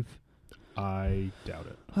believe. I doubt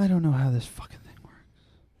it. I don't know how this fucking thing works.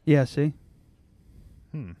 Yeah. See.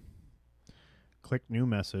 Click new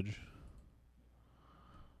message.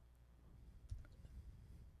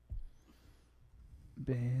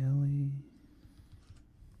 Bailey.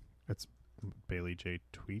 It's Bailey J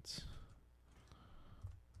tweets.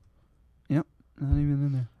 Yep, not even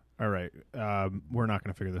in there. All right, we're not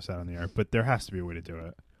going to figure this out on the air, but there has to be a way to do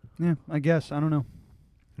it. Yeah, I guess. I don't know.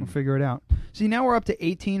 We'll figure it out. See, now we're up to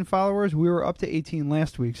 18 followers. We were up to 18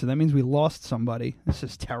 last week, so that means we lost somebody. This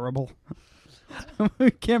is terrible.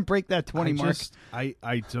 We can't break that 20 mark.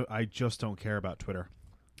 I just don't care about Twitter.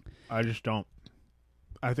 I just don't.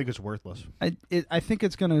 I think it's worthless. I think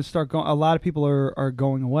it's going to start going. A lot of people are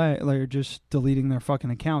going away. They're just deleting their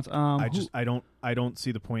fucking accounts. I don't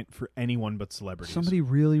see the point for anyone but celebrities.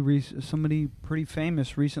 Somebody pretty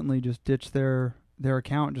famous recently just ditched their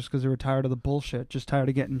account just because they were tired of the bullshit. Just tired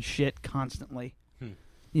of getting shit constantly.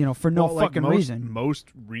 For no fucking reason. Most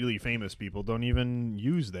really famous people don't even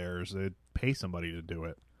use theirs. They pay somebody to do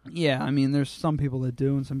it. Yeah, I mean, there's some people that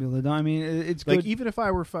do and some people that don't. I mean, it's like good. Even if I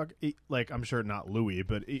were I'm sure not Louis,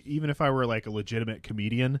 but even if I were like a legitimate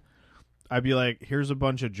comedian, I'd be like, here's a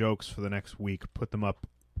bunch of jokes for the next week. Put them up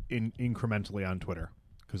incrementally on Twitter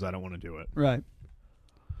because I don't want to do it. Right.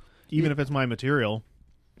 Even if it's my material.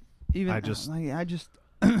 I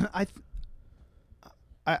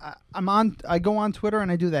go on Twitter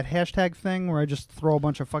and I do that hashtag thing where I just throw a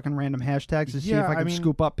bunch of fucking random hashtags to see if I can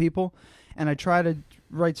scoop up people, and I try to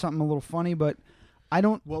write something a little funny, but I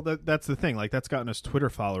don't. Well, that's the thing. Like, that's gotten us Twitter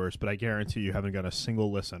followers, but I guarantee you haven't got a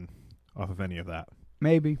single listen off of any of that.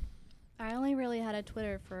 Maybe. I only really had a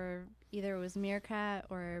Twitter for either it was Meerkat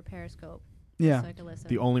or Periscope. Yeah. So I could listen.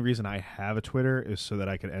 The only reason I have a Twitter is so that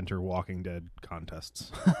I could enter Walking Dead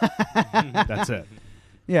contests. That's it.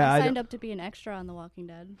 Yeah, I signed up to be an extra on The Walking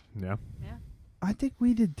Dead. Yeah. Yeah. I think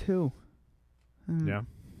we did too. Yeah.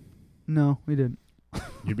 No, we didn't.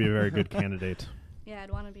 You'd be a very good candidate. Yeah,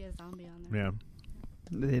 I'd want to be a zombie on there. Yeah.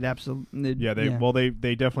 They'd absolutely.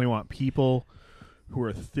 They definitely want people who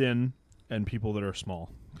are thin and people that are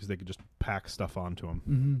small because they could just pack stuff onto them.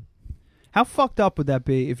 Mm-hmm. How fucked up would that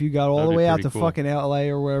be if you got all the way out to fucking L.A.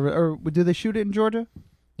 or wherever? Or do they shoot it in Georgia?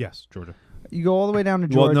 Yes, Georgia. You go all the way down to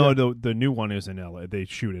Georgia. Well, no, the new one is in L.A. They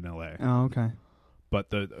shoot in L.A. Oh, okay. But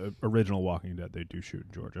the original Walking Dead, they do shoot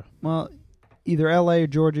in Georgia. Well, either L.A. or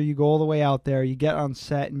Georgia, you go all the way out there, you get on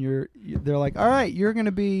set, and they're like, all right, you're going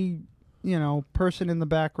to be, person in the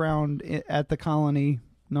background at the colony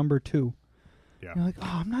number 2. Yeah. You're like,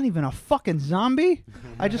 oh, I'm not even a fucking zombie.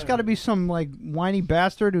 I just got to be some like whiny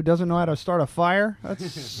bastard who doesn't know how to start a fire. That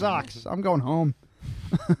sucks. I'm going home.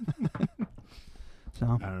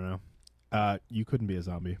 So I don't know. You couldn't be a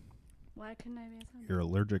zombie. Why couldn't I be a zombie? You're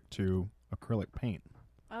allergic to acrylic paint.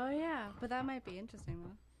 Oh yeah, but that might be interesting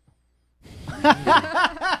though.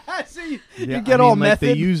 So you get all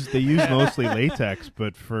method. They use mostly latex,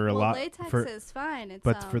 but for a lot latex is fine. It's,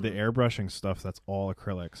 but for the airbrushing stuff, that's all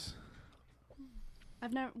acrylics.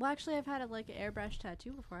 I've had an airbrush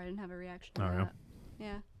tattoo before. I didn't have a reaction to that.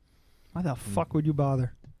 Yeah. Why the fuck would you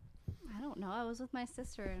bother? I don't know. I was with my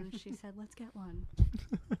sister and she said, "Let's get one."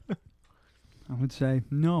 I would say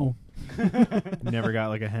no. Never got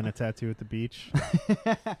like a henna tattoo at the beach.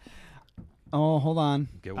 Oh, hold on.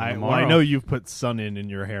 Get one I tomorrow. know you've put sun in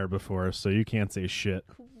your hair before, so you can't say shit.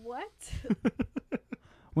 What?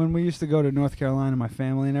 When we used to go to North Carolina, my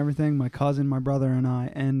family and everything, my cousin, my brother, and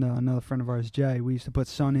I, and another friend of ours, Jay, we used to put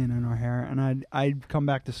sun in our hair, and I'd come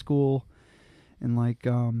back to school, and like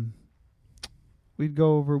we'd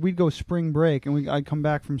go spring break, and I'd come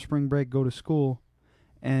back from spring break, go to school,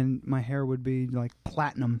 and my hair would be like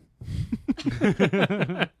platinum.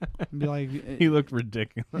 Be like, He looked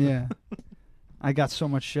ridiculous. yeah. I got so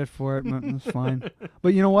much shit for it, but it's fine.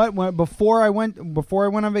 But you know what? Before I went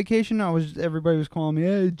on vacation, everybody was calling me,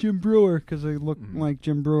 "Hey, Jim Brewer," because I looked like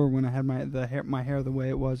Jim Brewer when I had my hair the way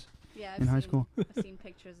it was in high school. I've seen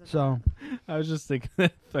pictures of So I was just thinking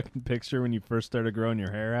that fucking picture when you first started growing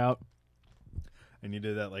your hair out, and you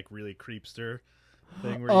did that like really creepster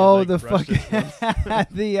thing. Where you, like, the brushed fucking it once.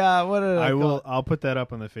 what did I call it? I'll put that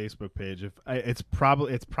up on the Facebook page. It's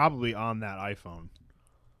probably on that iPhone.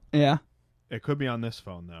 Yeah. It could be on this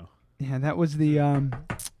phone though. Yeah, that was the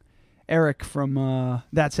Eric from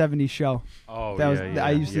That 70s Show. Oh, That was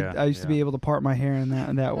yeah. I used to be able to part my hair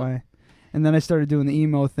in that way. And then I started doing the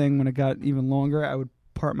emo thing when it got even longer. I would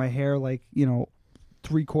part my hair like,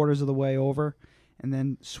 3/4 of the way over, and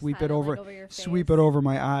then sweep Tie it it, over, like, over your sweep face. it over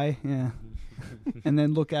my eye, yeah. And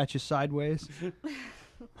then look at you sideways.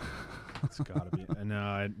 It's gotta be.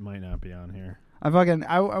 No, it might not be on here. I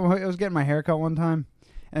was getting my hair cut one time,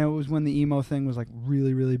 and it was when the emo thing was like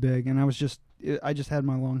really, really big, and I just had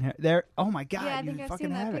my long hair there. Oh my god! Yeah, I you think I've fucking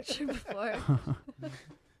seen that have it. picture before.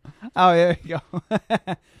 Oh, there you go.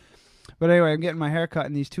 But anyway, I'm getting my hair cut,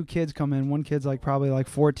 and these two kids come in. One kid's like probably like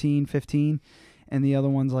 14, 15, and the other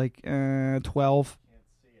one's like 12.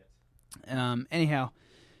 Anyhow,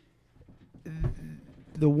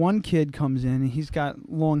 the one kid comes in, and he's got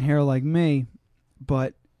long hair like me,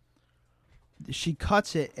 but she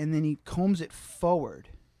cuts it, and then he combs it forward.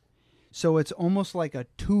 So it's almost like a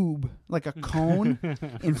tube, like a cone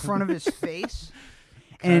in front of his face.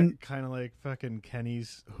 And kind of like fucking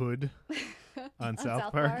Kenny's hood on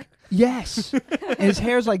South Park. Yes. And his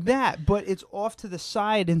hair's like that, but it's off to the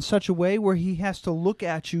side in such a way where he has to look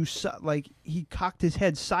at you, like he cocked his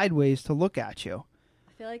head sideways to look at you.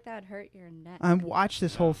 I feel like that would hurt your neck. I watched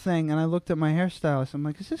this whole thing, and I looked at my hairstylist. I'm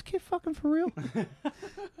like, is this kid fucking for real?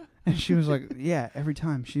 And she was like, yeah, every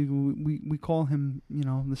time. We call him,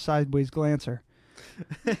 the sideways glancer.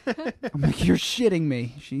 I'm like, you're shitting me.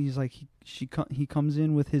 He's like, he comes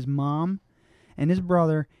in with his mom and his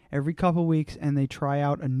brother every couple weeks, and they try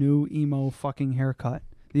out a new emo fucking haircut.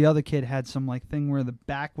 The other kid had some like thing where the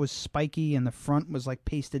back was spiky and the front was like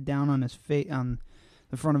pasted down on his face, on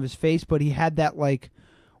the front of his face, but he had that like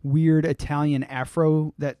weird Italian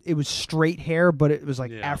afro that it was straight hair, but it was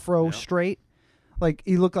like afro straight. Like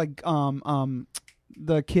he looked like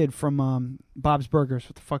the kid from Bob's Burgers.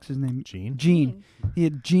 What the fuck's his name? Gene. He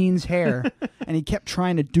had Gene's hair, and he kept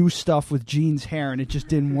trying to do stuff with Gene's hair, and it just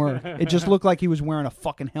didn't work. It just looked like he was wearing a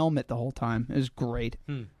fucking helmet the whole time. It was great.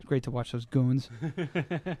 It's great to watch those goons.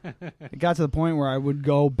 It got to the point where I would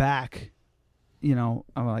go back. I'm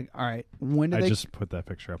like, all right, when did I they... just put that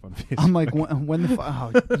picture up on Facebook. I'm like, when the...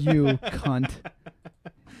 Oh, you cunt.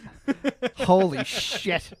 Holy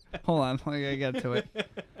shit. Hold on, I gotta get to it.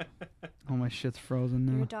 Oh, my shit's frozen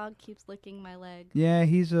now. Your dog keeps licking my leg. Yeah,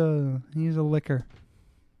 he's a licker.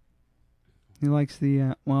 He likes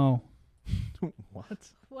the whoa. What?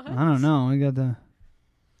 I don't know. I got the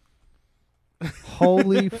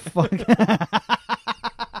holy fuck.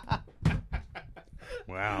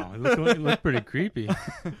 Wow, it looked pretty creepy.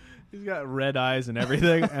 He's got red eyes and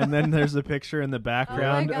everything, and then there's a picture in the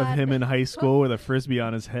background of God. him in high school with a frisbee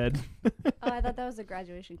on his head. Oh, I thought that was a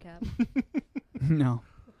graduation cap. No.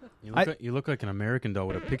 You look like an American doll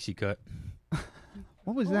with a pixie cut.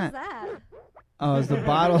 What was What that? was that? Oh, it was the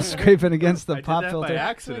bottle scraping against the I pop did that filter. by That's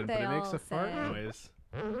accident, what but it they makes all a fart say. noise.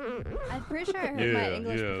 I'm pretty sure I heard my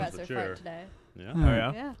English professor fart today. Yeah. Oh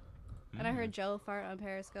yeah. Yeah. And I heard Joe fart on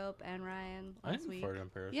Periscope and Ryan I last didn't week. fart on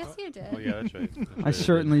Periscope. Yes, you did. Oh yeah, that's right. I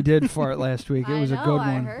certainly did fart last week. It I was a know, good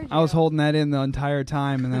I one. heard I was you. holding that in the entire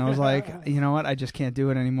time, and then I was like, you know what? I just can't do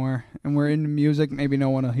it anymore. And we're into music. Maybe no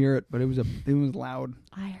one will hear it, but it was loud.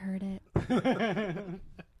 I heard it.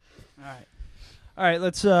 All right.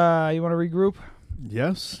 Let's. You want to regroup?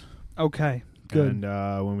 Yes. Okay. Good.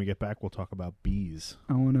 And when we get back, we'll talk about bees.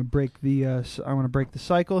 I want to break the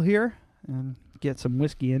cycle here and get some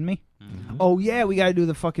whiskey in me. Mm-hmm. Oh yeah, we got to do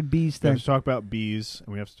the fucking bees We have thing. to talk about bees,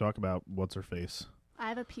 and we have to talk about what's her face. I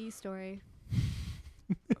have a pee story.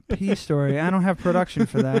 Pee story. I don't have production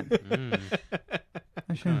for that.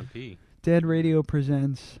 I should. Kind of pee. Dead Radio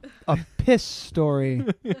presents a piss story.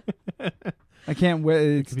 I can't wait.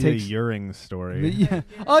 It It could be takes a urine story. yeah,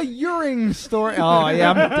 a urine story. Oh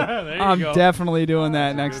yeah, There you I'm go. definitely doing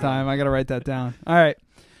that next time. I got to write that down. All right.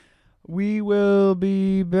 We will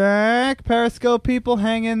be back. Periscope people,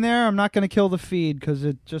 hang in there. I'm not going to kill the feed because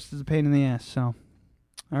it just is a pain in the ass. So,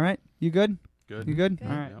 all right. You good? Good. You good? Good.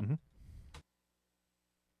 All right. Yeah. Mhm.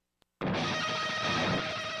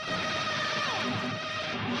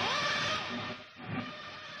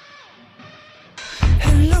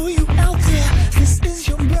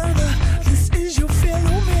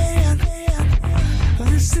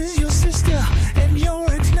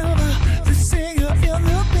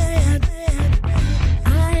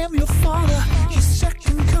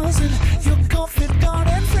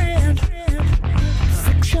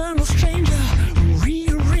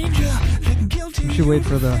 wait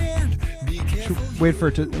for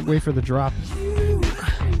the drop.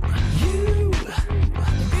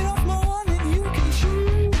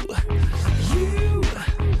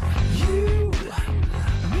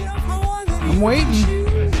 I'm waiting.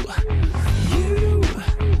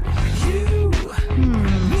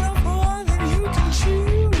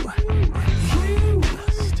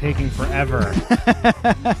 It's taking forever.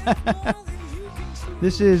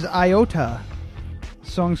 This is Iota.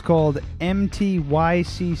 The song's called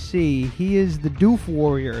MTYCC. He is the Doof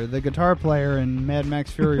Warrior, the guitar player in Mad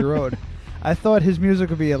Max Fury Road. I thought his music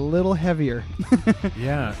would be a little heavier.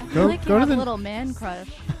 Yeah. I feel like you have a little man crush.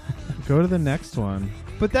 Go to the next one.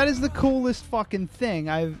 But that is the coolest fucking thing.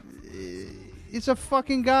 It's a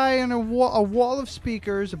fucking guy on a wall of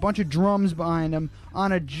speakers, a bunch of drums behind him,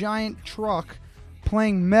 on a giant truck,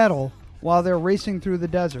 playing metal while they're racing through the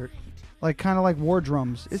desert, kind of like war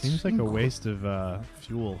drums. It seems like a waste of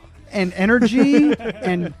fuel and energy,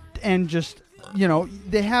 and just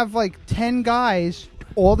they have 10 guys.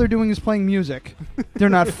 All they're doing is playing music. They're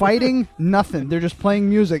not fighting, nothing. They're just playing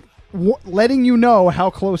music, letting you know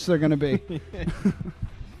how close they're going to be.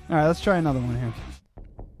 All right, let's try another one here.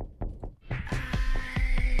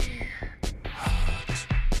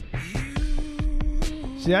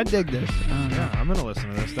 See, I dig this. Yeah, I'm going to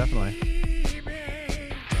listen to this, definitely.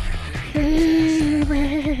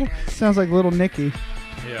 Sounds like Little Nicky.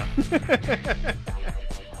 Yeah.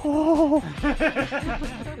 Oh.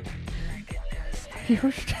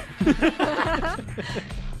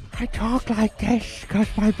 I talk like this because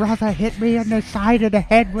my brother hit me on the side of the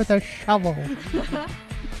head with a shovel.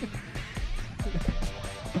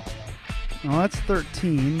 Well, that's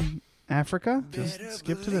 13. Africa? Just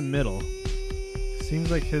skip to the middle. Seems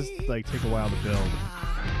like his take a while to build.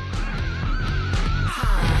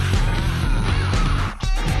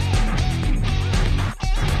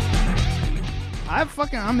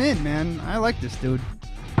 I'm in, man. I like this dude.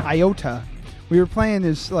 Iota. We were playing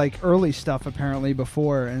his early stuff apparently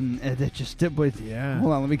before, and it just did with. Yeah.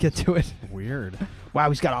 Hold on, let me get to it. Weird. Wow,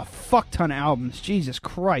 he's got a fuck ton of albums. Jesus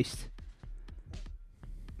Christ.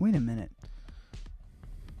 Wait a minute.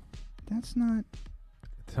 That's not.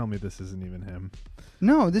 Tell me this isn't even him.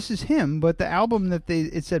 No, this is him. But the album that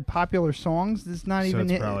it said popular songs. It's not even.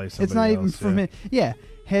 It's probably it's not somebody even else, from him. Yeah,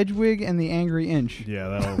 Hedwig and the Angry Inch. Yeah,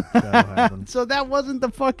 that'll happen. So that wasn't the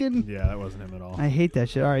fucking. Yeah, that wasn't him at all. I hate that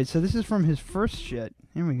shit. All right, so this is from his first shit.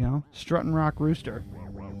 Here we go. Struttin' Rock Rooster.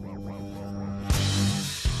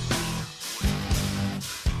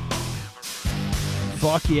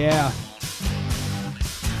 Fuck yeah.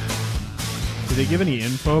 Did they give any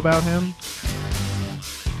info about him?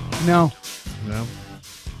 No. No.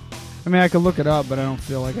 I mean, I could look it up, but I don't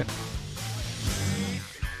feel like it.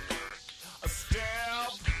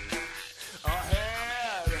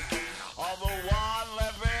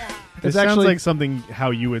 It sounds like something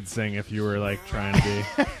how you would sing if you were trying to be.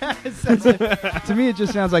 To me, it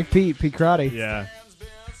just sounds like Pete Crotty. Yeah.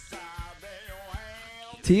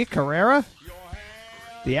 Tia Carrera?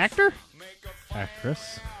 The actor?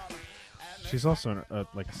 Actress. She's also a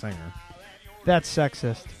singer. That's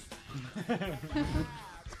sexist.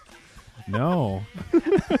 No.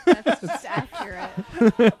 That's just accurate.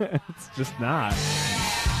 It's just not.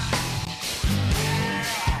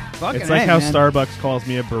 Fucking it's like A, how man. Starbucks calls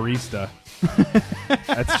me a barista.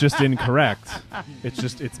 That's just incorrect.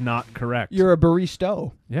 It's not correct. You're a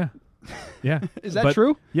baristo. Yeah. Yeah. Is that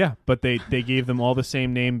true? Yeah, but they gave them all the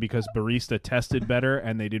same name because barista tested better,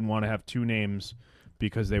 and they didn't want to have two names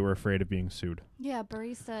because they were afraid of being sued. Yeah,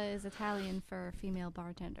 barista is Italian for female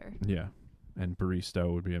bartender. Yeah, and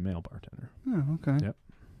baristo would be a male bartender. Oh, okay. Yep.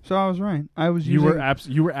 So I was right. I was You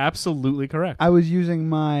using. you were absolutely correct. I was using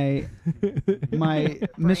my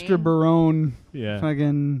Mr. Barone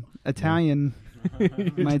fucking Italian.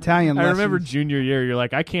 My Italian I lessons. remember junior year, you're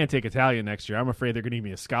like, I can't take Italian next year. I'm afraid they're going to give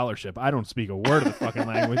me a scholarship. I don't speak a word of the fucking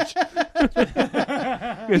language.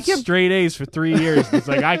 It's straight A's for 3 years. It's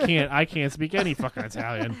like, I can't speak any fucking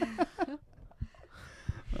Italian.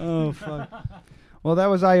 Oh, fuck. Well, that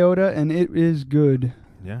was Iota, and it is good.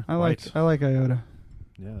 Yeah, I like Iota.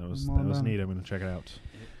 Yeah, that was down. neat. I'm going to check it out.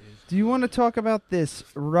 Do you want to talk about this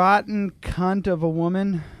rotten cunt of a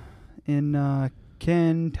woman in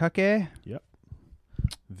Kentucky? Yep.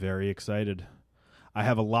 Very excited. I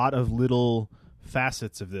have a lot of little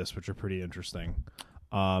facets of this which are pretty interesting.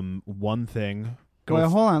 One thing. Well,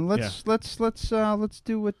 hold on. Let's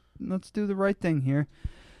do the right thing here.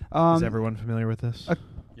 Is everyone familiar with this?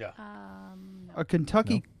 Yeah. A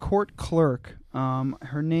Kentucky court clerk.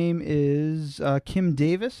 Her name is Kim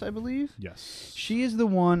Davis, I believe. Yes. She is the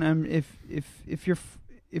one. If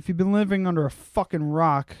you've been living under a fucking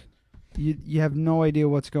rock, you have no idea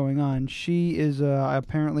what's going on. She is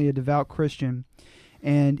apparently a devout Christian,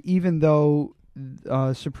 and even though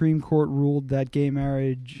Supreme Court ruled that gay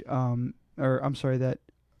marriage, that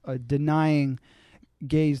denying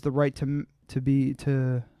gays the right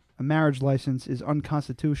to a marriage license is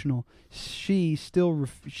unconstitutional, she's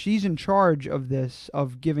in charge of this,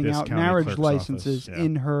 of giving This out county marriage clerk's licenses office, yeah.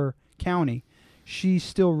 in her county. She's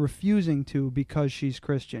still refusing to because she's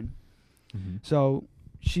Christian. Mm-hmm. So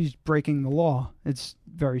she's breaking the law. It's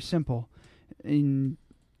very simple.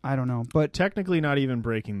 I don't know, but Technically not even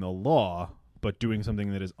breaking the law, but doing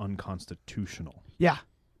something that is unconstitutional. yeah,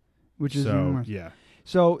 which is even So, worse. yeah.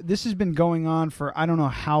 So this has been going on for I don't know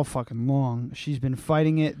how fucking long. She's been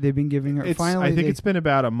fighting it. They've been giving her. I think it's been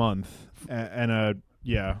about a month, I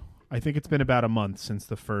think it's been about a month since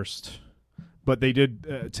the first. But they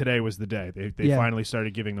did. Today was the day they finally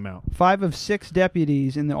started giving them out. 5 of 6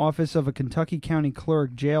 deputies in the office of a Kentucky county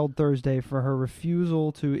clerk jailed Thursday for her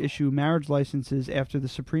refusal to issue marriage licenses after the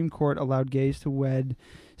Supreme Court allowed gays to wed.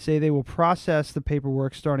 Say they will process the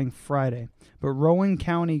paperwork starting Friday. But Rowan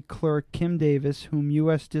County Clerk Kim Davis, whom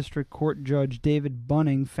U.S. District Court Judge David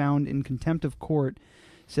Bunning found in contempt of court,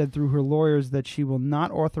 said through her lawyers that she will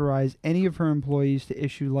not authorize any of her employees to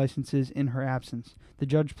issue licenses in her absence. The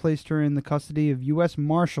judge placed her in the custody of U.S.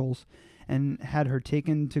 Marshals and had her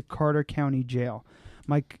taken to Carter County Jail.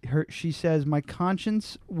 She says, "My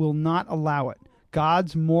conscience will not allow it.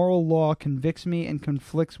 God's moral law convicts me and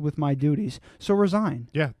conflicts with my duties. So resign."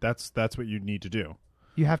 Yeah, that's what you need to do.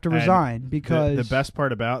 You have to And resign because the best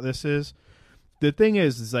part about this is the thing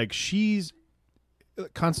is like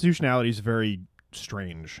constitutionality is very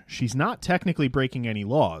strange. She's not technically breaking any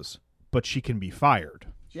laws, but she can be fired.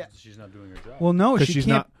 Yeah. She's not doing her job. Well, no, Because she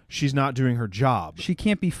can't. she's not doing her job. She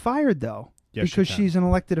can't be fired though, Yes, she because can. she's an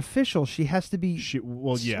elected official. She has to be she can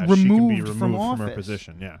removed be removed from her office.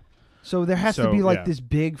 position. Yeah. So there has to So, be like yeah. this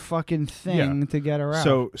big fucking thing to get her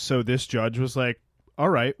out. So this judge was like, "All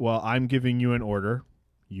right, well, I'm giving you an order.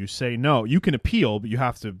 You say no. You can appeal, but you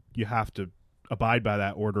have to abide by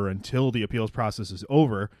that order until the appeals process is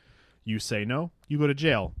over. You say no, you go to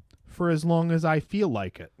jail for as long as I feel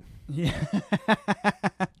like it." Yeah.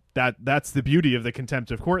 That's the beauty of the contempt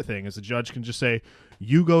of court thing, is the judge can just say,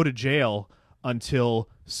 "You go to jail until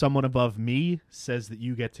someone above me says that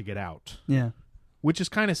you get to get out." Yeah. Which is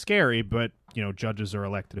kind of scary, but judges are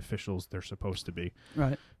elected officials. They're supposed to be,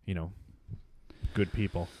 Right. good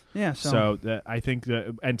people. Yeah. So, I think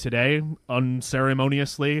that, and today,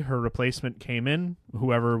 unceremoniously, her replacement came in,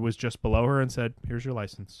 whoever was just below her, and said, "Here's your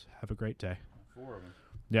license. Have a great day." 4 of them.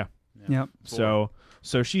 Yeah. Yep.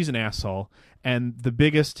 So she's an asshole. And the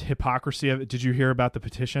biggest hypocrisy of it, did you hear about the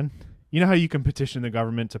petition? You know how you can petition the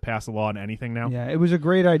government to pass a law on anything now? Yeah, it was a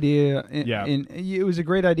great idea. Yeah. It was a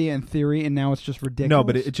great idea in theory, and now it's just ridiculous. No,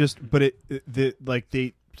 but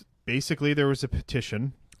they basically there was a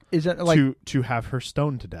petition is that like to have her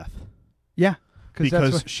stoned to death. Yeah,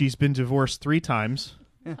 because she's been divorced 3 times.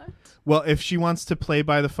 Yeah. Well, if she wants to play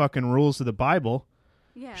by the fucking rules of the Bible,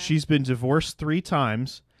 she's been divorced 3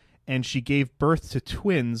 times, and she gave birth to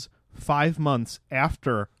twins 5 months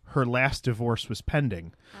after her last divorce was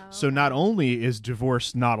pending. So not only is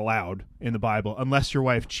divorce not allowed in the Bible, unless your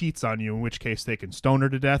wife cheats on you, in which case they can stone her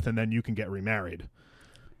to death and then you can get remarried.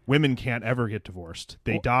 Women can't ever get divorced.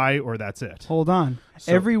 They die or that's it. Hold on.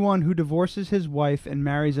 So, everyone who divorces his wife and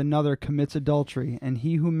marries another commits adultery, and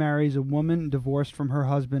he who marries a woman divorced from her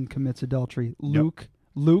husband commits adultery. Luke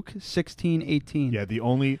 16:18. Yeah, the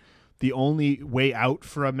only way out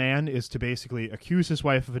for a man is to basically accuse his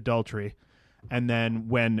wife of adultery, and then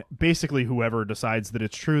when basically whoever decides that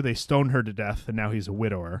it's true, they stone her to death, and now he's a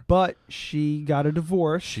widower. But she got a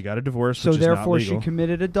divorce. So which therefore is not legal. she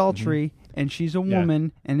committed adultery, and she's a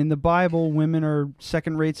woman, and in the Bible, women are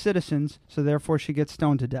second-rate citizens, so therefore she gets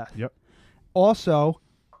stoned to death. Yep. Also,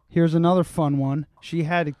 here's another fun one. She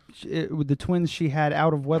had with the twins she had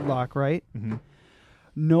out of wedlock, right? Mm-hmm.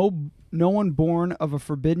 No one born of a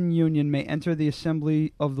forbidden union may enter the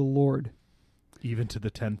assembly of the Lord. Even to the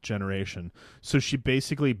 10th generation. So she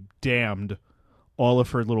basically damned all of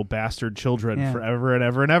her little bastard children forever and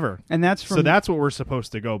ever and ever. And that's so that's what we're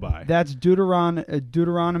supposed to go by. That's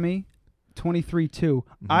Deuteronomy 23:2.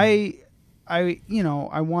 Mm-hmm.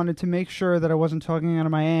 I wanted to make sure that I wasn't talking out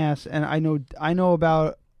of my ass, and I know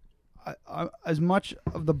about as much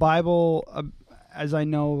of the Bible as I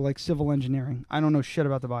know, like civil engineering. I don't know shit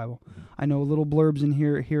about the Bible. I know little blurbs in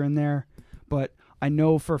here and there, but I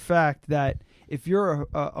know for a fact that if you're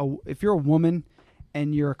a woman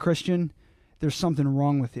and you're a Christian, there's something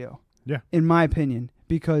wrong with you. Yeah. In my opinion,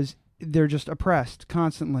 because they're just oppressed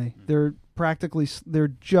constantly. They're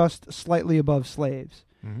just slightly above slaves.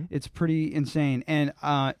 It's pretty insane. And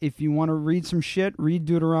if you want to read some shit, read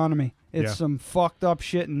Deuteronomy. It's some fucked up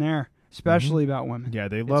shit in there, especially about women. Yeah,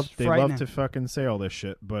 they It's love frightening. to fucking say all this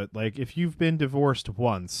shit, but like if you've been divorced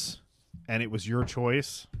once and it was your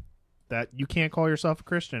choice, that you can't call yourself a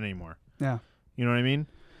Christian anymore. Yeah. You know what I mean?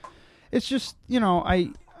 It's just,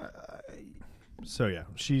 So yeah,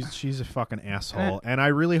 she's a fucking asshole, and I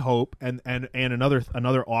really hope and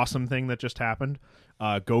another awesome thing that just happened,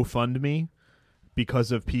 GoFundMe,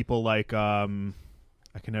 because of people like I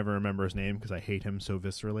can never remember his name because I hate him so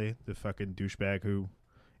viscerally, the fucking douchebag who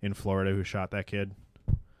in Florida who shot that kid.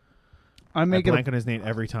 I blank on his name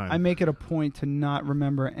every time. I make it a point to not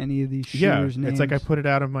remember any of these shooters' names. It's like I put it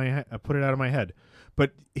out of my head.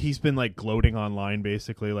 But he's been like gloating online,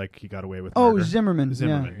 basically, like he got away with murder. Oh, Zimmerman.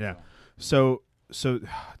 Yeah. So did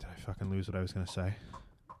I fucking lose what I was gonna say?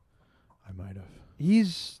 I might have.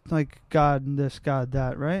 He's like God this, God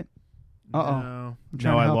that, right? No,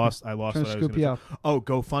 I lost what I was scoop you gonna up. say. Oh,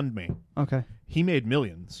 GoFundMe. Okay. He made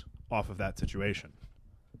millions off of that situation.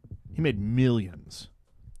 He made millions.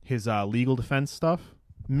 His legal defense stuff,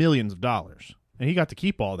 millions of dollars. And he got to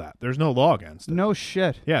keep all that. There's no law against it. No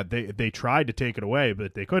shit. Yeah, they tried to take it away,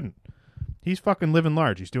 but they couldn't. He's fucking living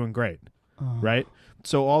large. He's doing great. Right?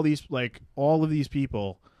 So all of these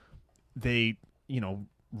people, they,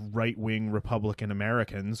 right-wing Republican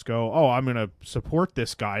Americans go, "Oh, I'm going to support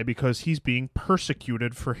this guy because he's being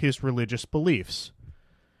persecuted for his religious beliefs."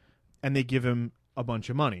 And they give him a bunch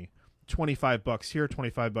of money. $25 here,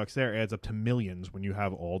 $25 there adds up to millions when you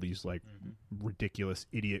have all these ridiculous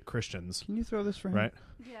idiot Christians. Can you throw this for him? Right?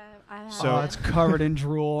 Yeah, I have. So it's covered in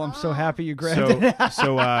drool. I'm so happy you grabbed it.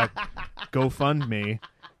 So GoFundMe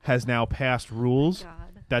has now passed rules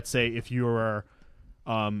that say if you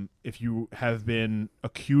have been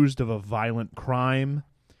accused of a violent crime,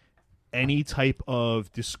 any type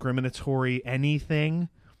of discriminatory anything,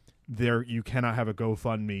 you cannot have a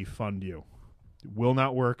GoFundMe fund you. It will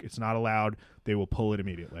not work. It's not allowed. They will pull it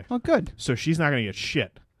immediately. Oh, good. So she's not going to get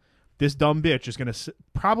shit. This dumb bitch is going to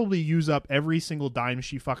probably use up every single dime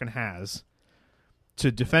she fucking has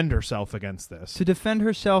to defend herself against this. To defend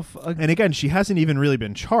herself. And again, she hasn't even really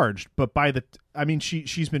been charged, but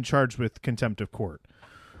she's been charged with contempt of court.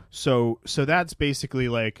 So that's basically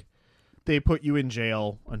like they put you in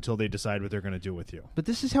jail until they decide what they're going to do with you. But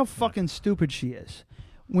this is how fucking stupid she is.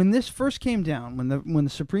 When this first came down, when the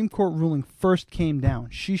Supreme Court ruling first came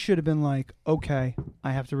down, she should have been like, "Okay,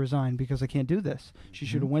 I have to resign because I can't do this." She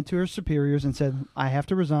should have went to her superiors and said, "I have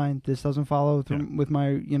to resign. This doesn't follow with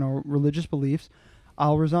my religious beliefs.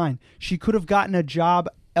 I'll resign." She could have gotten a job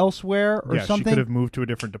elsewhere or something. She could have moved to a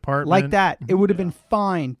different department. Like that. It would have been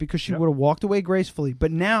fine because she would have walked away gracefully. But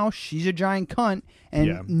now she's a giant cunt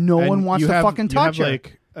and no one wants to fucking touch her.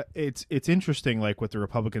 It's interesting like what the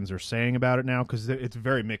Republicans are saying about it now because it's a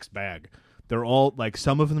very mixed bag. They're all like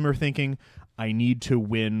some of them are thinking, I need to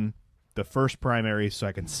win the first primary so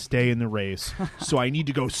I can stay in the race. So I need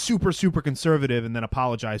to go super, super conservative and then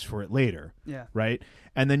apologize for it later. Yeah. Right?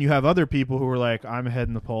 And then you have other people who are like, I'm ahead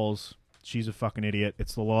in the polls. She's a fucking idiot.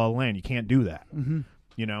 It's the law of the land. You can't do that.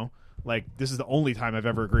 Mm-hmm. Like this is the only time I've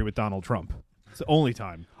ever agreed with Donald Trump. It's the only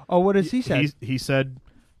time. Oh, what does he say? He said,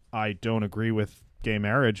 I don't agree with gay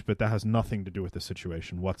marriage, but that has nothing to do with the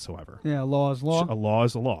situation whatsoever. Yeah, law is law. A law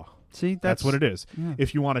is a law. See, that's what it is. Yeah.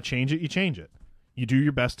 If you want to change it, you change it. You do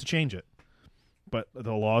your best to change it. But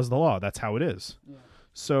the law is the law. That's how it is. Yeah.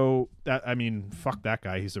 So fuck that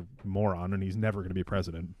guy. He's a moron and he's never going to be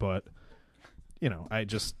president. But I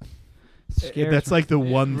just that's like the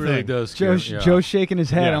one really thing. Does Joe's shaking his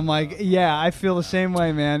head. Yeah. I'm like, yeah, I feel the same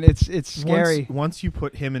way, man. It's scary. Once you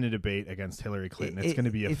put him in a debate against Hillary Clinton, it's going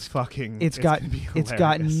to be It's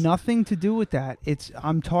got nothing to do with that.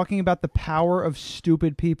 I'm talking about the power of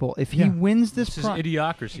stupid people. If he wins this, is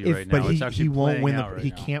idiocracy right now. But he won't win.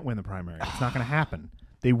 He can't win the primary. It's not going to happen.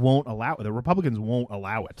 They won't allow it. The Republicans won't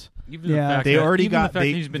allow it. Even the fact they already got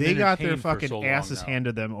they got their fucking so asses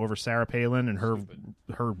handed them over Sarah Palin and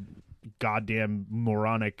her goddamn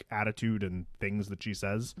moronic attitude and things that she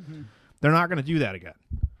says. Mm-hmm. They're not going to do that again.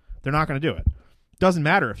 They're not going to do it. Doesn't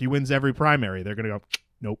matter if he wins every primary. They're going to go,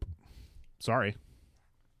 nope. Sorry.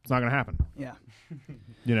 It's not going to happen.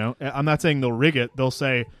 Yeah. I'm not saying they'll rig it. They'll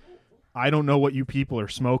say, I don't know what you people are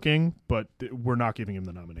smoking, but we're not giving him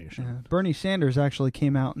the nomination. Yeah. Bernie Sanders actually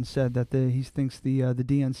came out and said that he thinks the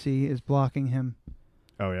DNC is blocking him.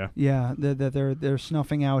 Oh yeah. Yeah, that they're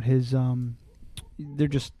snuffing out his.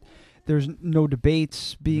 There's no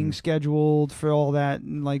debates being scheduled for all that,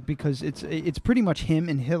 because it's pretty much him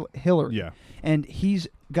and Hillary. Yeah. And he's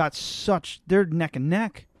got they're neck and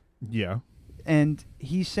neck. Yeah. and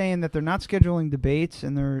he's saying that they're not scheduling debates,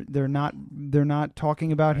 and they're not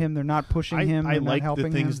talking about him. They're not pushing him. I they're like not helping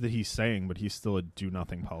the things him. that he's saying, but he's still a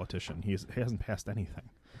do-nothing politician. He hasn't passed anything.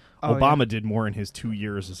 Oh, Obama yeah. did more in his 2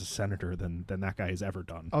 years as a senator than that guy has ever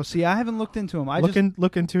done. Oh, see, I haven't looked into him.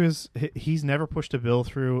 Look into his. He's never pushed a bill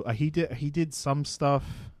through. He did some stuff.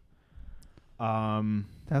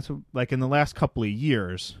 That's what. Like in the last couple of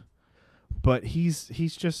years, but he's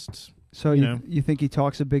just. So you think he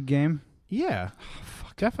talks a big game? Yeah,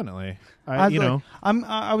 definitely.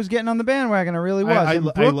 I was getting on the bandwagon. I really was. I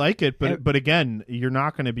Brooke, like it, but again, you're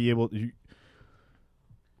not going to be able to.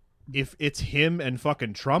 If it's him and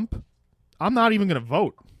fucking Trump, I'm not even going to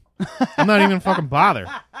vote. I'm not even going to fucking bother.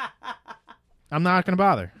 I'm not going to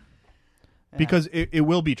bother. Yeah. Because it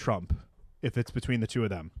will be Trump if it's between the two of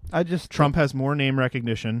them. Trump has more name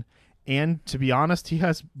recognition, and to be honest, he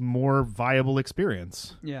has more viable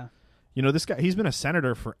experience. Yeah. This guy, he's been a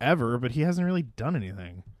senator forever, but he hasn't really done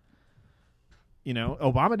anything.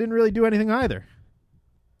 Obama didn't really do anything either.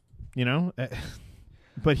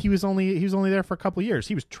 But he was only there for a couple of years.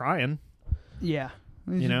 He was trying. Yeah.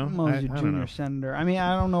 He's a I don't junior know. senator. I mean,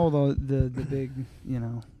 I don't know the big,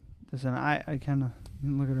 listen, I kind of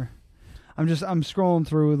look at her. I'm scrolling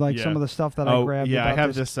through some of the stuff that I grabbed. Yeah, about I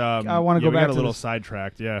have this. I want to go we back got to a little this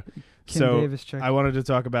sidetracked. Yeah. Kim Davis chick. I wanted to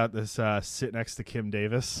talk about this sit next to Kim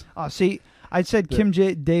Davis. Oh, see, I said Kim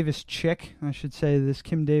Davis chick. I should say this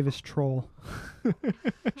Kim Davis troll.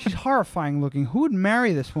 She's horrifying looking. Who would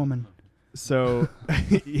marry this woman? So,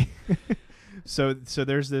 so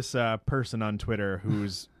there's this person on Twitter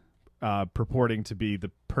who's purporting to be the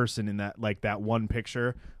person in that one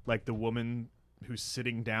picture, like the woman who's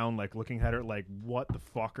sitting down, like looking at her, like, what the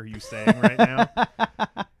fuck are you saying right now?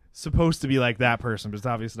 Supposed to be like that person, but it's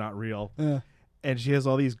obviously not real. Yeah. And she has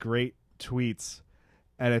all these great tweets,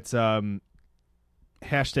 and it's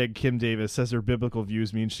hashtag Kim Davis says her biblical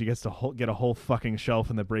views mean she gets to get a whole fucking shelf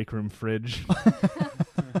in the break room fridge.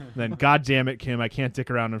 Then, God damn it, Kim, I can't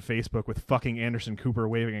dick around on Facebook with fucking Anderson Cooper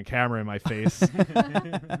waving a camera in my face.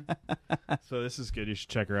 So this is good. You should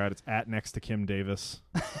check her out. It's at next to Kim Davis.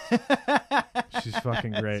 She's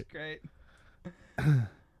fucking great. That's great.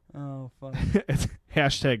 Oh, fuck. It's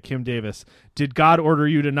hashtag Kim Davis. Did God order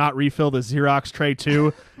you to not refill the Xerox tray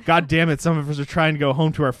too? God damn it, some of us are trying to go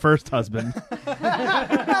home to our first husband.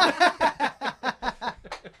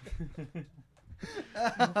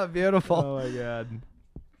 Beautiful. Oh my God.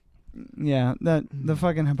 Yeah, the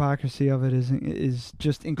fucking hypocrisy of it is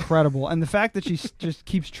just incredible, and the fact that she just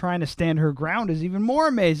keeps trying to stand her ground is even more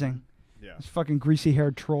amazing. Yeah, this fucking greasy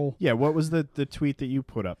haired troll. Yeah, what was the tweet that you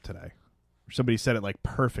put up today? Somebody said it like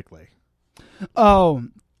perfectly. Oh,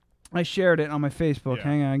 I shared it on my Facebook. Yeah.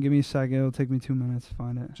 Hang on, give me a second. It'll take me 2 minutes to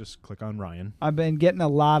find it. Just click on Ryan. I've been getting a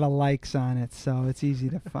lot of likes on it, so it's easy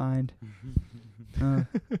to find. Hold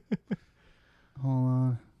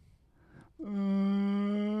on.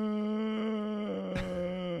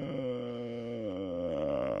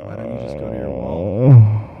 Why don't you just go to your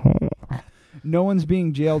wall? No one's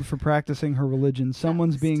being jailed for practicing her religion.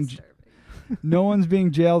 No one's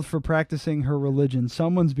being jailed for practicing her religion.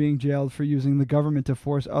 Someone's being jailed for using the government to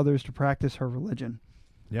force others to practice her religion.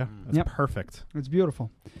 Yeah, that's perfect. It's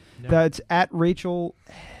beautiful. Yeah. That's at Rachel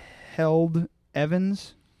Held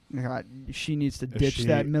Evans. God, she needs to ditch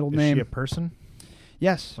that middle name. Is she a person?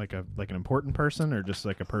 Yes. Like an important person, or just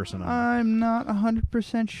like a person? I'm not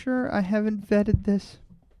 100% sure. I haven't vetted this.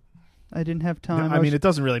 I didn't have time. I mean, it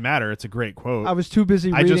doesn't really matter. It's a great quote. I was too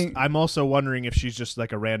busy reading. I'm also wondering if she's just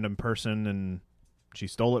like a random person and she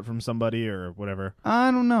stole it from somebody or whatever.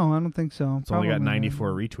 I don't know. I don't think so. It's only got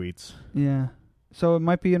 94 retweets. Yeah. So it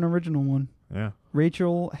might be an original one. Yeah.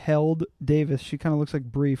 Rachel Held Davis. She kind of looks like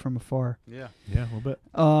Brie from afar. Yeah. Yeah, a little bit.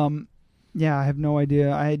 Yeah, I have no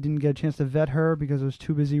idea. I didn't get a chance to vet her because I was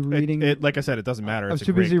too busy reading. Like I said, it doesn't matter. I was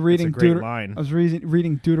too busy reading. It's a great line. I was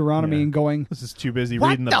reading Deuteronomy and going, "This is too busy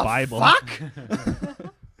what reading the Bible." Fuck?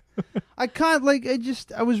 I can't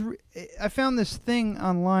I found this thing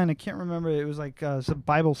online. I can't remember. It was like some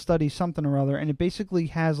Bible study something or other, and it basically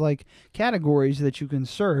has like categories that you can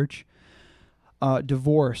search: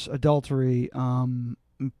 divorce, adultery,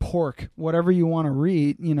 pork, whatever you want to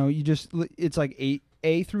read. It's like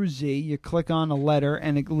A through Z. You click on a letter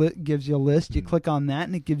and it gives you a list. You click on that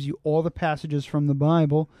and it gives you all the passages from the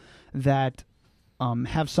Bible that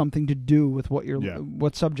have something to do with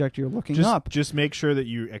what subject you're looking up. Just make sure that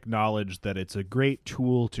you acknowledge that it's a great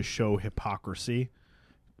tool to show hypocrisy,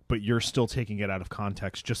 but you're still taking it out of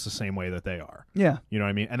context just the same way that they are. Yeah. You know what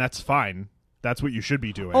I mean? And that's fine. That's what you should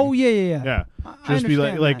be doing. Oh, yeah. Yeah. Just be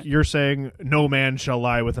like you're saying no man shall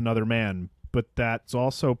lie with another man. But that's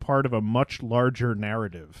also part of a much larger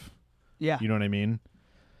narrative. Yeah. You know what I mean?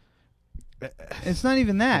 It's not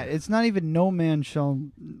even that. It's not even no man shall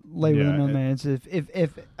lay with Yeah, another man. It's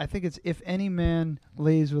if I think it's if any man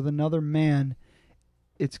lays with another man,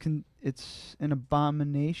 it's an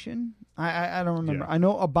abomination. I don't remember. Yeah. I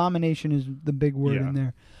know abomination is the big word Yeah. in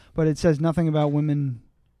there, but it says nothing about women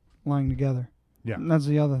lying together. Yeah. And that's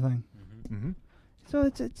the other thing. Mm-hmm. So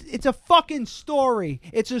it's a fucking story.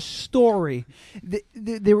 It's a story.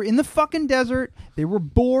 They were in the fucking desert. They were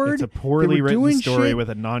bored. It's a They poorly were written doing story shit. with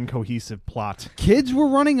a non-cohesive plot. Kids were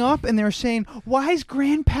running up and they were saying, "Why is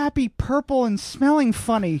Grandpappy purple and smelling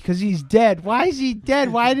funny? Because he's dead. Why is he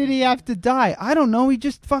dead? Why did he have to die? I don't know. He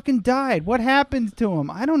just fucking died. What happened to him?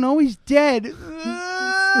 I don't know. He's dead."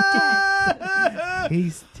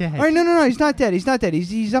 He's dead. All right, no, he's not dead. He's not dead.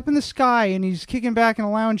 He's up in the sky and he's kicking back in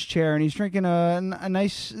a lounge chair and he's drinking a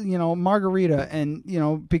nice margarita and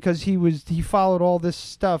because he followed all this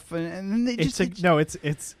stuff and they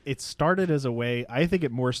It started as a way. I think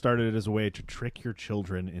it more started as a way to trick your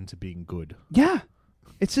children into being good. Yeah.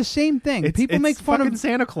 It's the same thing. People it's make fun fucking of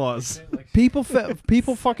Santa Claus. people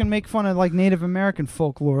fucking make fun of like Native American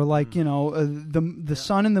folklore, like the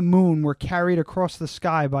sun and the moon were carried across the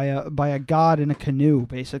sky by a god in a canoe.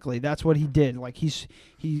 Basically, that's what he did. Like he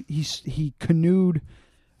canoed.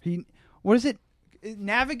 What is it?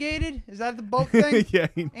 Navigated? Is that the boat thing? Yeah,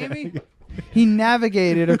 Amy. He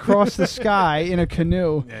navigated across the sky in a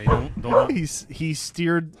canoe. Yeah, you don't he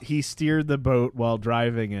steered the boat while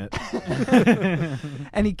driving it.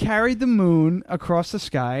 And he carried the moon across the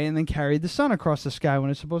sky and then carried the sun across the sky when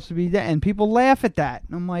it's supposed to be dead. And people laugh at that.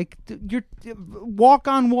 And I'm like, you're walk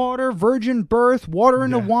on water, virgin birth, water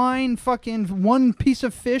into wine, fucking one piece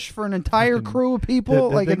of fish for an entire crew of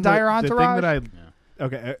people, like entire entourage.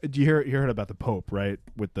 Okay, you heard about the Pope, right?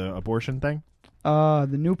 With the abortion thing? The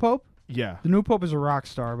new Pope? Yeah. The new Pope is a rock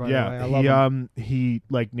star, by the way. I love him. He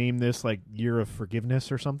like named this like Year of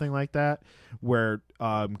Forgiveness or something like that, where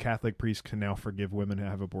Catholic priests can now forgive women who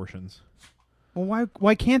have abortions. Well,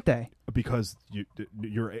 why can't they? Because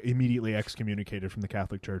you're immediately excommunicated from the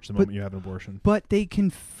Catholic Church the moment you have an abortion. But they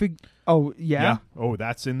can Oh, yeah? Oh,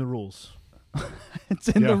 that's in the rules. It's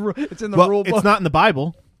in the rule book. It's not in the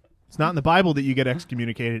Bible. It's not in the Bible that you get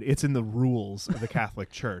excommunicated. It's in the rules of the Catholic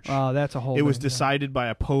Church. Oh, that's a whole It was thing, decided by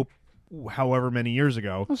a pope however many years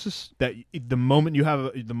ago that the moment you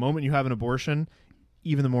have an abortion,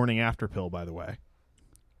 even the morning after pill, by the way,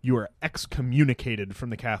 you are excommunicated from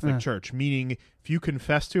the Catholic Church, meaning if you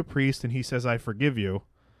confess to a priest and he says I forgive you,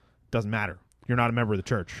 doesn't matter. You're not a member of the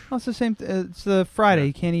church. Well, it's the same. It's the Friday.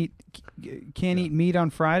 You can't eat meat on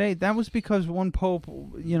Friday. That was because one pope,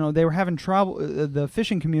 they were having trouble. The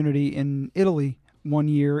fishing community in Italy one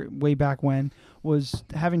year, way back when, was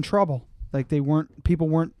having trouble. Like people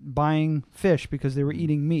weren't buying fish because they were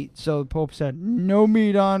eating meat. So the Pope said, "No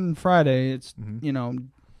meat on Friday." It's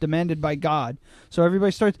demanded by God. So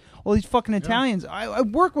everybody starts. All these fucking Italians. I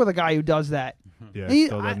work with a guy who does that. Yeah,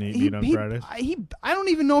 still doesn't eat meat on Fridays. I don't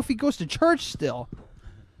even know if he goes to church still.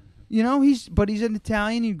 He's an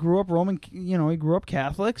Italian. He grew up Roman. He grew up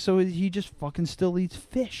Catholic, so he just fucking still eats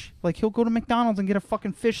fish. Like he'll go to McDonald's and get a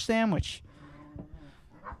fucking fish sandwich.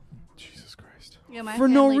 Jesus Christ! Yeah, my for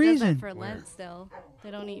no family does reason. that for Lent still. They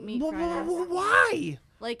don't eat meat Fridays. Why?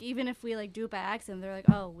 Like even if we do it by accident, they're like,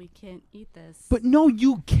 "Oh, we can't eat this." But no,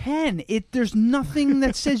 you can. There's nothing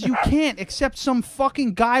that says you can't except some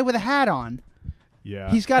fucking guy with a hat on.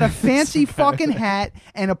 Yeah. He's got a fancy fucking hat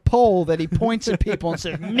and a pole that he points at people and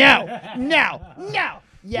says, "No, no, no,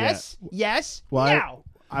 yes, yes, well,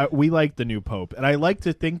 no." We like the new Pope, and I like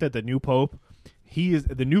to think that the new Pope,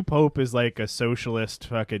 the new Pope is like a socialist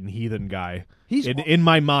fucking heathen guy. In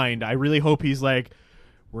my mind, I really hope he's like,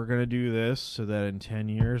 we're gonna do this so that in 10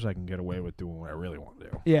 years I can get away with doing what I really want to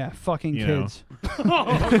do. Yeah, fucking kids.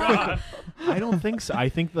 I don't think so. I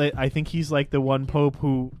think he's like the one Pope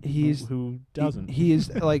who doesn't. He is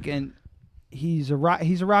like he's a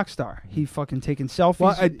rock star. He fucking taking selfies.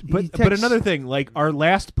 Well, but another thing, like our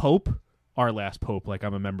last Pope, like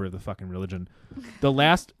I'm a member of the fucking religion, the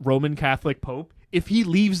last Roman Catholic Pope, if he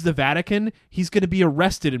leaves the Vatican, he's going to be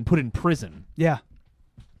arrested and put in prison. Yeah.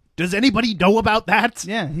 Does anybody know about that?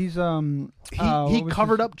 Yeah, he's he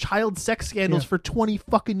covered up child sex scandals for 20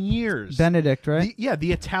 fucking years. Benedict, right?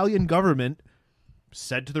 The Italian government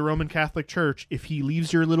said to the Roman Catholic Church, if he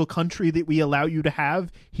leaves your little country that we allow you to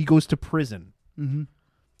have, he goes to prison. Mm-hmm.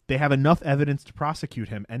 They have enough evidence to prosecute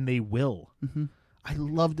him, and they will. Mm-hmm. I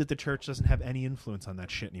love that the church doesn't have any influence on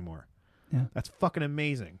that shit anymore. Yeah, that's fucking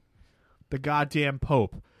amazing. The goddamn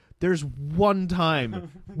Pope. There's one time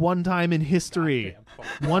in history,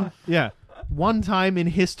 one time in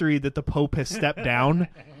history that the Pope has stepped down,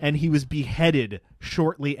 and he was beheaded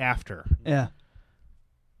shortly after. Yeah.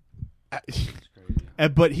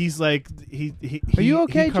 But he's like, he Are you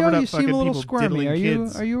okay, he covered Joe? up You seem fucking a little people squirmy. diddling Are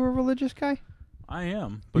kids. you a religious guy? I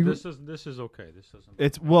am, but this is okay. This doesn't.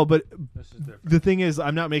 It's but This is different. the thing is,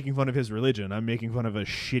 I'm not making fun of his religion. I'm making fun of a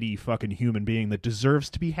shitty fucking human being that deserves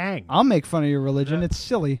to be hanged. I'll make fun of your religion. It's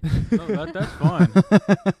silly. No, that's fine.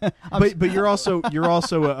 But you're also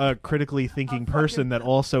a critically thinking person that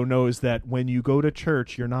also knows that when you go to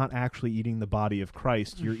church, you're not actually eating the body of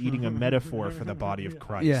Christ. You're eating a metaphor for the body of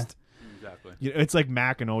Christ. Yeah. Exactly. You know, it's like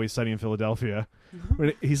Mac and Always Sunny in Philadelphia.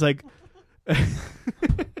 When he's like,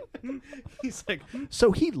 he's like,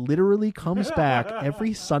 so he literally comes back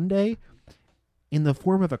every Sunday in the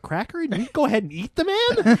form of a cracker, and you go ahead and eat the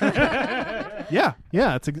man. yeah,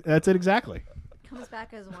 that's it exactly. Comes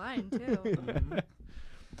back as wine too.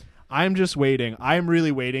 I'm just waiting. I'm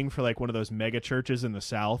really waiting for like one of those mega churches in the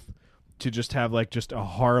South to just have like just a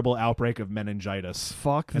horrible outbreak of meningitis.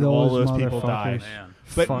 Fuck and those all those people die. motherfuckers. Man.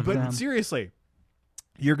 But Fuck them. seriously,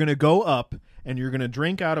 you're gonna go up and you're gonna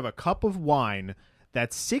drink out of a cup of wine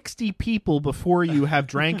that 60 people before you have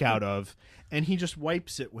drank out of, and he just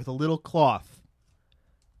wipes it with a little cloth.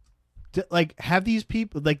 Like, have these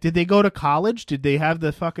people, like, did they go to college? Did they have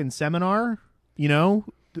the fucking seminar? You know,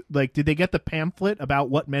 like, did they get the pamphlet about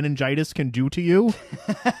what meningitis can do to you?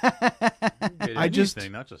 I just-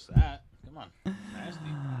 not just that. Come on, nasty.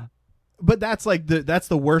 But that's like that's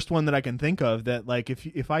the worst one that I can think of. That like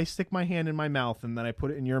if I stick my hand in my mouth and then I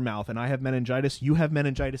put it in your mouth and I have meningitis, you have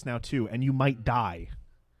meningitis now too, and you might die.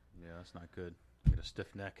 Yeah, that's not good. Get a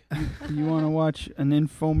stiff neck. You want to watch an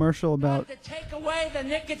infomercial about? To take away the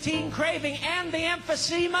nicotine craving and the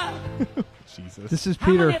emphysema. Jesus. This is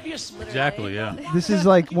How many Peter. of you Exactly. Yeah. This is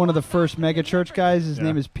like one of the first mega church guys. His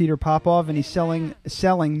name is Peter Popov, and he's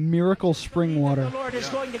selling Miracle Spring The Water. Lord is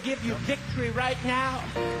going to give you victory right now.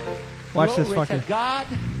 Watch this Glory to fucker. God.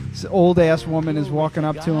 This old ass woman is walking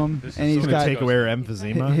up to him, This and is he's so got Take away her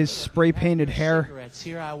emphysema. his spray painted hair Cigarettes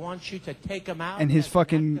here. I want you to take them out and his as an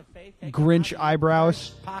fucking act of faith. Take 'em Grinch out of your eyebrows.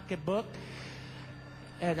 pocketbook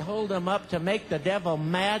and hold them up to make the devil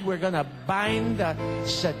mad. We're going to bind the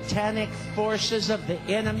satanic forces of the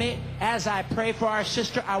enemy. As I pray for our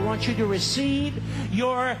sister, I want you to receive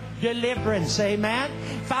your deliverance. Amen.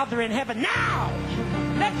 Father in heaven, now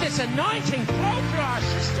let this anointing flow through our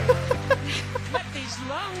sister. Let these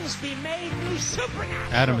lungs be made new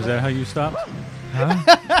supernaturally. Adam, is that how you stopped?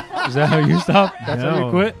 Huh? Is that how you stopped? That's how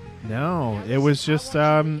you quit? No, it was just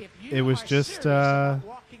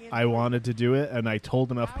I wanted to do it, and I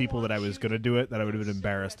told enough people that I was going to do it that I would have been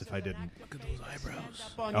embarrassed if I didn't. Look at those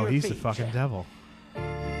eyebrows. Oh, he's the fucking devil.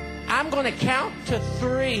 I'm going to count to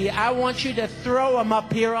 3. I want you to throw them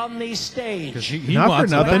up here on the Because stage. he Not for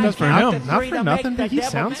wants it. nothing. That's for Not, him. not Three for to nothing, make but the he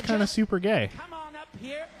devil sounds mad. kind of super gay. Come on up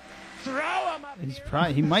here. Throw them up He's here.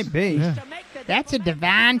 probably he might be. To make the That's a devil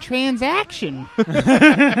divine transaction.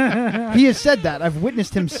 He has said that. I've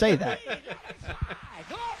witnessed him say that. mad.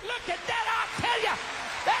 Look at that. I'll tell you.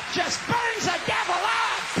 That just burns the devil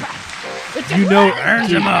up. You know,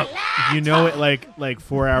 earns him up. You know it like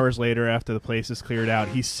 4 hours later after the place is cleared out,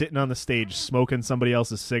 he's sitting on the stage smoking somebody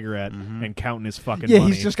else's cigarette and counting his fucking Yeah,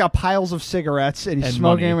 money. he's just got piles of cigarettes and he's And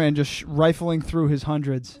smoking money. them and just rifling through his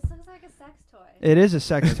hundreds. This looks like a sex toy. It is a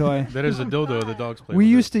sex toy. That is a dildo the dogs play We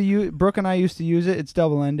with. used to use Brooke and I used to use it. It's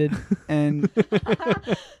double ended, and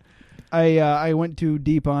I went too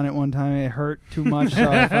deep on it one time. It hurt too much, so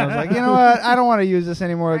I was like, you know what? I don't want to use this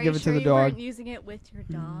anymore. Are I'll give you it sure to the you weren't dog. using it with your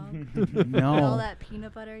dog? And all No. that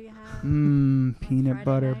peanut butter you have. Mmm, on peanut Friday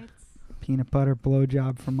butter. nights? Peanut butter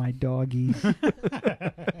blowjob for my doggies.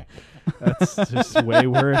 That's just way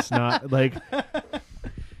worse. Not like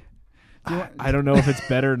I don't know if it's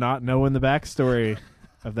better not knowing the backstory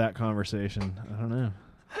of that conversation. I don't know.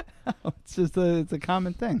 It's just it's a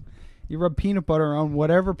common thing. You rub peanut butter on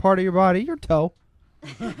whatever part of your body, your toe.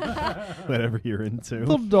 Whatever you're into.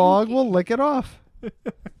 Little dog will lick it off.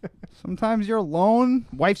 Sometimes you're alone.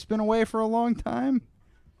 Wife's been away for a long time.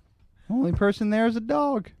 Only person there is a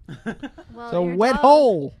dog. Well, It's a your wet dog-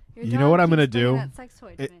 hole. your You know dog what I'm keeps gonna bringing do? that sex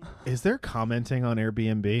toy to me. Is there commenting on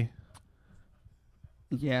Airbnb?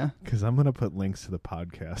 Yeah. Because I'm gonna put links to the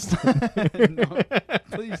podcast. No,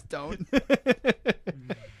 please don't.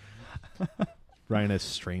 Ryan has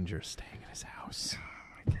strangers staying in his house.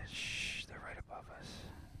 Shh, they're right above us.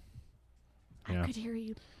 Yeah. I could hear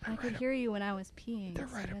you. I could hear you when I was peeing. They're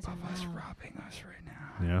so right you guys above are us, loud. robbing us right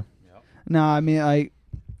now. Yeah. No, I mean,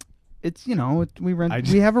 It's we rent. I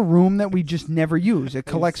We have a room that we just never use. It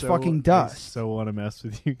collects I fucking dust. I so want to mess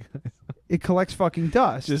with you guys. It collects fucking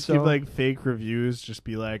dust. Just so. give like fake reviews. Just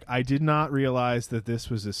be like, I did not realize that this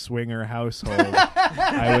was a swinger household.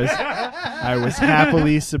 I was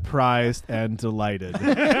happily surprised and delighted.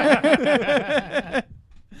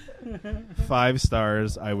 5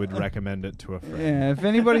 stars. I would recommend it to a friend. Yeah, if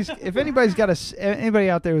anybody's got anybody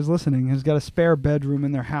out there who's listening has got a spare bedroom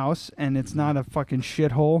in their house and it's not a fucking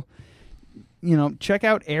shithole, check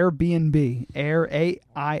out Airbnb,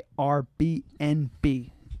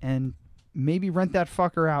 AIRBNB, and maybe rent that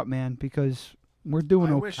fucker out, man, because we're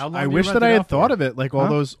doing okay. I wish that I had thought of it, like all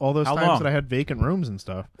those How times long? that I had vacant rooms and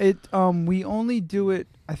stuff. We only do it.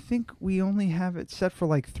 I think we only have it set for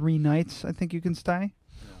like 3 nights. I think you can stay.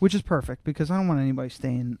 Which is perfect because I don't want anybody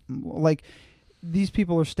staying. Like, these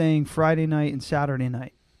people are staying Friday night and Saturday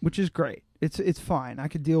night, which is great. It's fine. I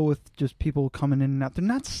could deal with just people coming in and out.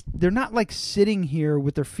 They're not like sitting here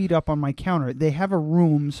with their feet up on my counter. They have a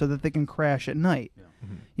room so that they can crash at night.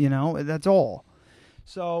 Yeah. That's all.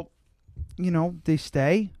 So, they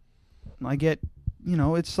stay. I get,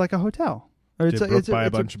 it's like a hotel. Or Did Brooke buy a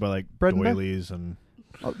bunch of like bread and doilies and.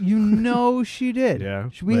 Oh, she did. Yeah,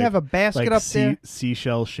 We have a basket up there.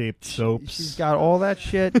 Seashell-shaped soaps. She's got all that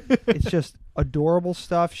shit. It's just adorable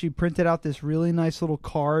stuff. She printed out this really nice little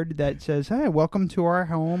card that says, "Hey, welcome to our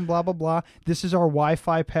home, blah, blah, blah. This is our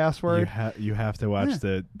Wi-Fi password." You have to watch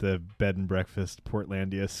the bed and breakfast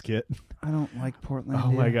Portlandia skit. I don't like Portlandia.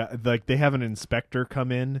 Oh, my God. Like, they have an inspector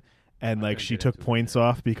come in, and, like, she took points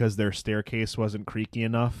off because their staircase wasn't creaky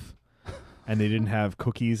enough, and they didn't have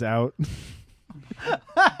cookies out.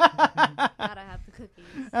 Gotta have the cookies.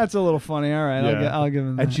 That's a little funny. All right, Yeah. I'll give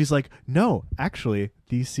him that. And she's like, no, actually,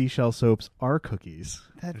 these seashell soaps are cookies.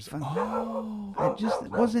 That's fun. I just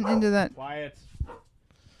wasn't into that. Quiet.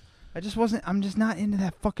 I'm just not into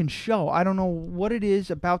that fucking show. I don't know what it is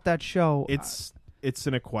about that show. It's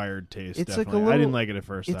an acquired taste. It's definitely. like a little, I didn't like it at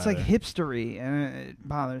first. It's either. like hipstery, and it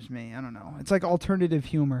bothers me. I don't know. It's like alternative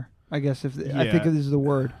humor, I guess. I think this is the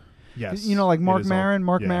word. Yes. Like Mark it is Maron.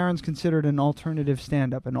 Mark yeah. Maron's considered an alternative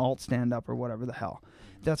stand-up, an alt stand-up, or whatever the hell.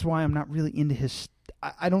 That's why I'm not really into his.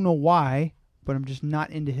 I don't know why, but I'm just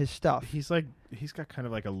not into his stuff. He's got kind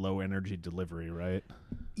of like a low energy delivery, right?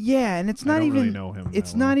 Yeah, and it's I not don't even. really know him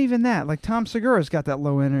It's that not well. even that. Like Tom Segura's got that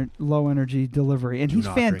low energy delivery, and Do he's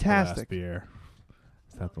not drink the last fantastic. beer.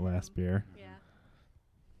 Is that the last beer? Yeah.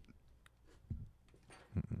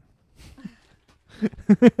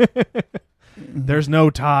 There's no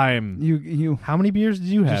time. You. How many beers did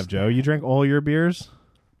you have, Joe? You drank all your beers?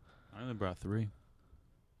 I only brought 3.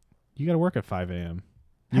 You got to work at 5 a.m.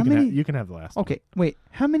 How many? You can have the last. Okay, wait.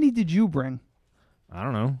 How many did you bring? I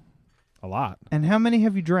don't know. A lot. And how many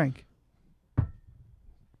have you drank?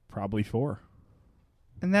 Probably 4.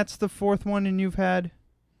 And that's the 4th one, and you've had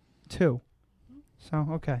 2. So,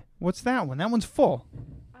 okay. What's that one? That one's full.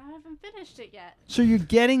 I haven't finished it yet. So you're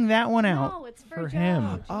getting that one out. No, it's For Joe. him.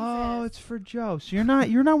 Jesus. Oh, it's for Joe. So you're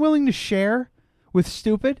not willing to share with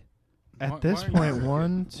stupid? At this point,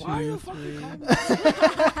 1, 2, 3.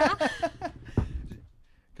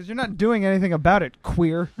 Because you're not doing anything about it,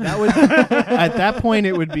 queer. That would at that point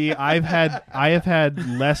it would be I have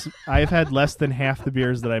had less than half the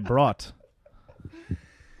beers that I brought.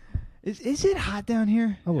 Is it hot down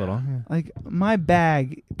here? A little. Yeah. Like my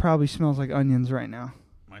bag probably smells like onions right now.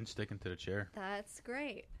 Mine's sticking to the chair. That's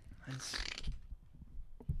great.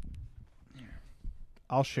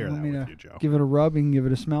 I'll share Want that me with to you, Joe. Give it a rub. You can give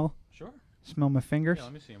it a smell. Sure. Smell my fingers. Yeah,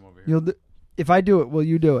 let me see him over here. You'll if I do it, will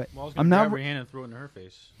you do it? Well, I was I'm gonna not. grab her hand and throw it in her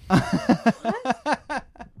face. That's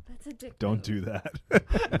addictive. Don't do that.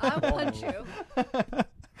 I want you.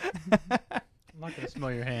 I'm not gonna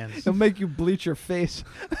smell your hands. It'll make you bleach your face.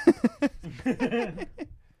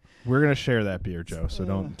 We're gonna share that beer, Joe. So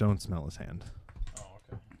don't smell his hand. Oh,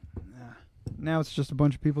 okay. Now it's just a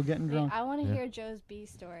bunch of people getting Wait, drunk. I want to hear Joe's B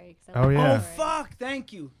story. 'Cause I Oh, want yeah. Oh the story. fuck!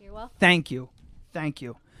 Thank you. You're welcome. Thank you.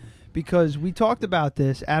 Because we talked about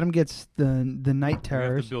this. Adam gets the night We have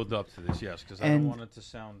terrors. to build up to this, yes, because I And- don't want it to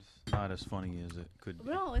sound not as funny as it could be.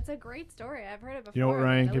 No, it's a great story. I've heard it before. You know what, but it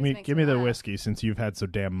Ryan? always makes Give me the laugh. whiskey since you've had so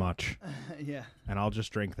damn much, Yeah. and I'll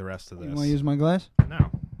just drink the rest of You this. want to use my glass? No,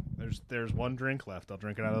 there's one drink left. I'll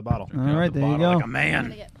drink it out of the bottle. All right, the there you bottle go. like a I'm man.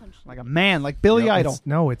 gonna get punched. Like a man, like Billy No,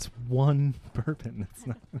 Idol. it's one bourbon. It's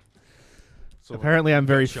not. So Apparently, I'm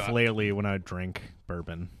very shot. flaily when I drink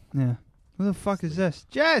bourbon. Yeah. Who the fuck is this?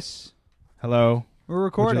 Jess. Hello. We're Would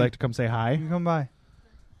recording. you like to come say hi? You can come by.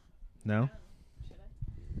 No.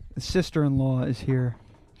 The sister-in-law is here.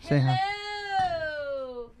 Say hi.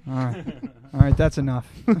 Hello. All right. All right, that's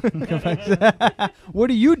enough. What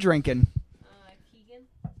are you drinking? Keegan.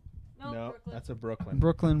 That's a Brooklyn.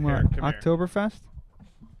 Brooklyn Here, what? come here. Oktoberfest?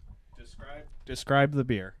 Describe the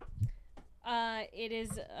beer. It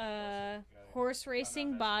is a horse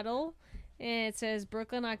racing bottle, and it says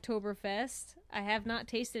Brooklyn Oktoberfest. I have not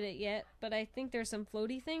tasted it yet, but I think there's some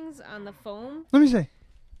floaty things on the foam. Let me see. I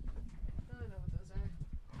don't know what those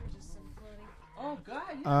are. They're just some floating. Oh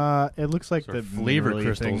God. It looks like Sort the of flavor minerally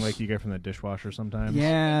crystals. thing like you get from the dishwasher sometimes.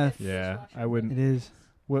 Yeah. Yeah, I wouldn't. It is.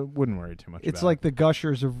 Wouldn't worry too much. It's about like it. the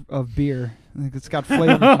gushers of beer. Like it's got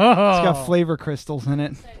flavor. It's got flavor crystals in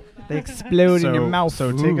it. They explode in your mouth.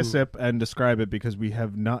 So take a sip and describe it because we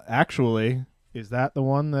have not actually. Is that the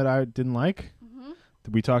one that I didn't like? Mm-hmm.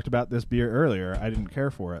 We talked about this beer earlier. I didn't care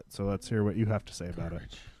for it, so let's hear what you have to say about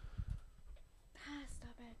it.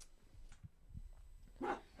 Stop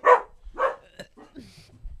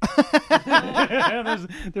it.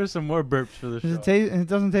 there's some more burps for the show. It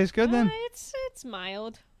doesn't taste good then? It's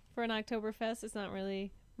mild for an Oktoberfest. It's not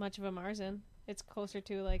really much of a Marzen. It's closer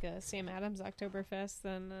to like a Sam Adams Oktoberfest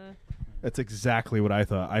than. That's exactly what I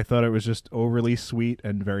thought. I thought it was just overly sweet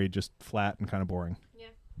and very just flat and kind of boring. Yeah.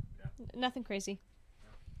 Nothing crazy.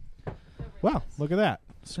 Wow, look at that.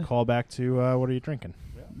 It's a call back to what are you drinking?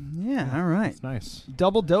 Yeah, all right. It's nice.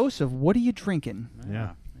 Double dose of what are you drinking?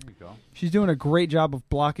 Yeah. There you go. She's doing a great job of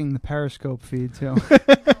blocking the Periscope feed, too.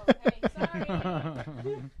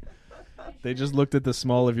 They just looked at the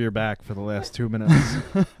small of your back for the last 2 minutes.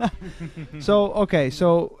 So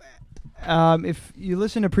if you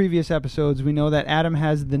listen to previous episodes, we know that Adam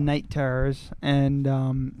has the night terrors, and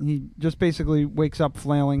he just basically wakes up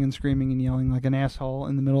flailing and screaming and yelling like an asshole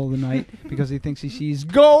in the middle of the night because he thinks he sees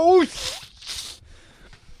ghosts.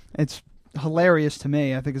 It's hilarious to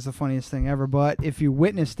me. I think it's the funniest thing ever. But if you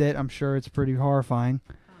witnessed it, I'm sure it's pretty horrifying.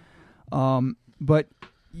 But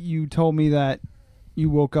you told me that you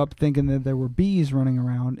woke up thinking that there were bees running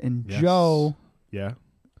around, and Yes. Joe, Yeah.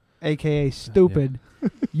 a.k.a. Stupid,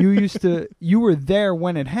 you were there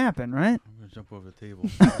when it happened, right? I'm gonna jump over the table.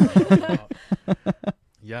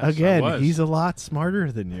 Yes, Again, I was. he's a lot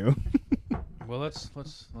smarter than you. Well, let's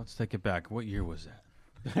take it back. What year was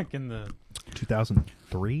that? Back in the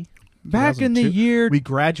 2003? Back in the 2002? year... We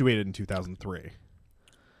graduated in 2003.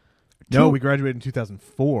 No, we graduated in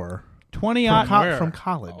 2004. 20 from, Where? from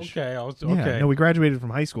college. Okay, I was Yeah, okay. no, we graduated from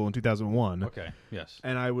high school in 2001. Okay, yes.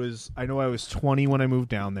 And I know I was 20 when I moved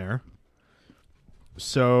down there.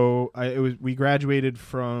 So we graduated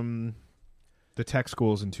from the tech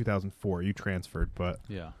schools in 2004. You transferred, but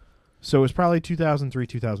Yeah. so it was probably 2003,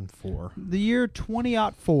 2004. The year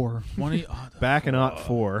 2004. 20 Back in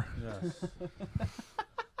 04. Yes.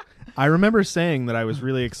 I remember saying that I was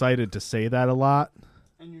really excited to say that a lot,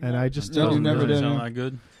 and I just No, you don't never really did. Sound that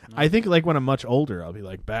good? I think like when I'm much older, I'll be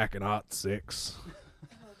like back in 06.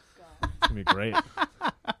 It's gonna be great.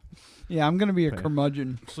 Yeah, I'm going to be a Okay.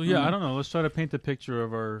 curmudgeon. So yeah, I don't know. Let's try to paint the picture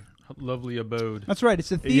of our lovely abode. That's right. It's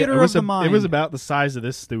the Yeah, theater it was of the mind. It was about the size of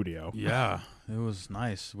this studio. Yeah, it was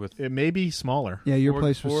nice. With It may be smaller. Yeah, your four-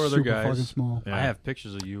 place was four other super guys. fucking small. Yeah. I have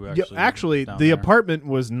pictures of you Yeah, actually. actually, down the there. apartment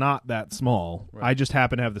was not that small. Right. I just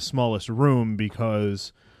happened to have the smallest room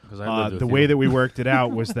because 'Cause I lived with the you. way that we worked it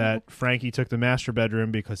out was that Frankie took the master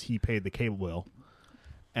bedroom because he paid the cable bill,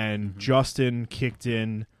 and Justin kicked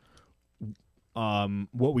in.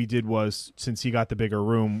 What we did was, since he got the bigger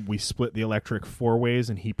room, we split the electric 4 ways,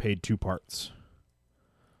 and he paid 2 parts.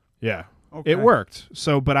 Yeah. Okay. It worked.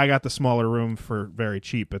 So, but I got the smaller room for very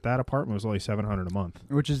cheap. But that apartment was only $700 a month.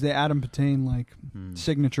 Which is the Adam Patane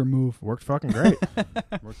signature move. Worked fucking great.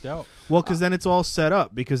 Worked out. Well, because then it's all set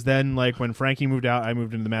up. Because then, like when Frankie moved out, I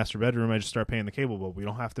moved into the master bedroom. I just start paying the cable bill. We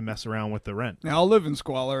don't have to mess around with the rent. Yeah, I'll live in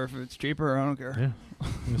squalor if it's cheaper. I don't care. Yeah,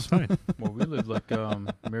 it's fine. Well, we lived like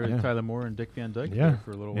Mary Yeah. Tyler Moore and Dick Van Dyke Yeah, there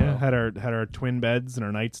for a little yeah. while. Had our twin beds and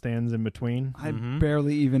our nightstands in between. I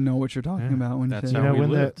barely even know what you're talking Yeah. about when That's you say how You know, we when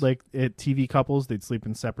lived. like at TV couples, they'd sleep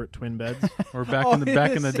in separate twin beds. Or back Oh, in the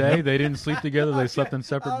day, they didn't sleep together. They slept in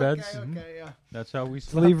separate beds. Okay, yeah. That's how we To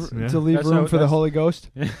slept. leave, Yeah. to leave That's room how- for the that's- Holy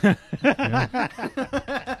Ghost.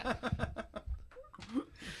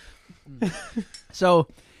 So,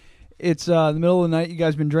 it's the middle of the night. You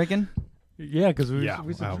guys been drinking? Yeah, because we, Yeah,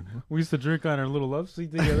 wow. we used to drink on our little love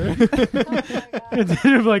seat together. And then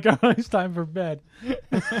it'd be like, oh, it's time for bed.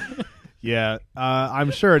 Yeah,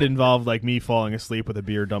 I'm sure it involved like me falling asleep with a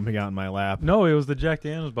beer dumping out in my lap. No, it was the Jack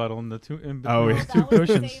Daniels bottle and the two in between Oh, yeah. those two That was the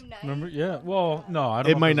cushions. same night? Remember? Yeah. Well, no, I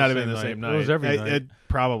don't. It know might if not was have been the same night. It was every night. It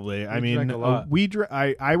probably. I mean, drank a lot.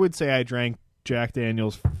 I would say I drank Jack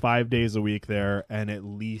Daniels 5 days a week there, and at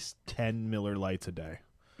least 10 Miller Lights a day.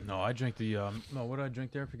 No, I drank the no. What did I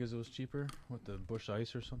drink there because it was cheaper? What, the Bush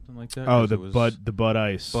Ice or something like that? Oh, 'Cause the it was Bud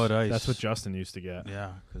Ice. Bud Ice. That's what Justin used to get.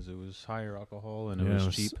 Yeah, because it was higher alcohol and it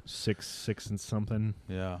was cheap. Six and something.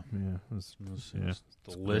 Yeah, It was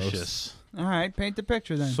delicious. All right, paint the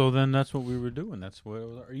picture then. So then that's what we were doing. That's what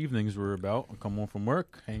our evenings were about. I'd come home from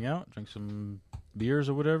work, hang out, drink some beers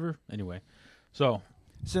or whatever. Anyway, so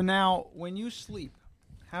now, when you sleep,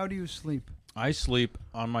 how do you sleep? I sleep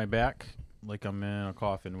on my back like I'm in a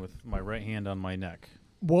coffin with my right hand on my neck.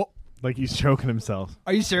 What? Like he's choking himself.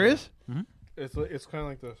 Are you serious? Mm-hmm. It's kind of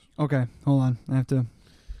like this. Okay, hold on. I have to.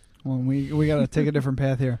 Well, we got to take a different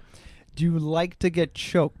path here. Do you like to get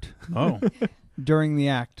choked? Oh. During the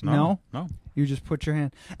act? No. You just put your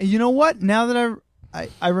hand. And you know what? Now that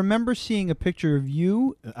I remember seeing a picture of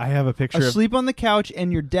you. I have a picture asleep on the couch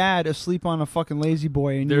and your dad asleep on a fucking lazy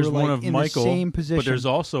boy, and there's you were one like of in Michael, the same position. but there's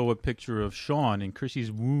also a picture of Sean in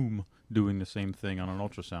Chrissy's womb doing the same thing on an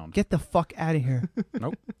ultrasound. Get the fuck out of here.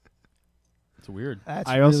 Nope. It's weird.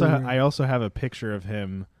 I also have a picture of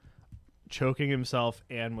him choking himself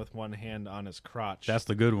and with one hand on his crotch. That's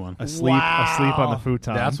the good one. Asleep on the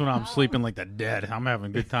futon. That's when I'm sleeping like the dead. I'm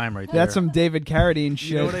having a good time right there. That's some David Carradine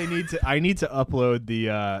shit. You know what I need to? I need to upload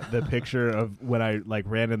the picture of when I like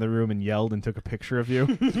ran in the room and yelled and took a picture of you.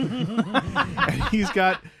 And he's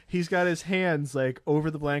got his hands like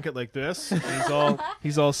over the blanket like this. And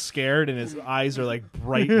he's all scared and his eyes are like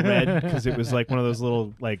bright red because it was like one of those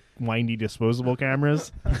little like windy disposable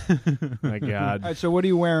cameras. My God. All right, so what are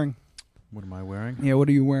you wearing? What am I wearing? Yeah, what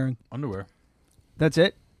are you wearing? Underwear. That's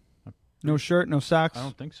it? No shirt, no socks? I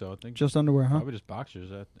don't think so. I think just underwear, huh? Probably just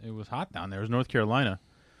boxers. It was hot down there. It was North Carolina,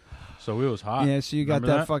 so it was hot. Yeah, so you got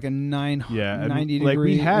that fucking 90 degree. Like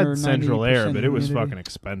we had central air, but it was humidity. fucking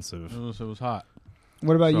expensive. It was hot.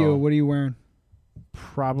 What about you? What are you wearing?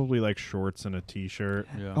 Probably like shorts and a t-shirt.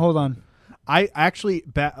 Yeah. Hold on. I actually,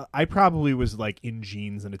 I probably was like in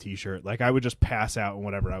jeans and a t-shirt. Like I would just pass out in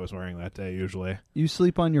whatever I was wearing that day. Usually, you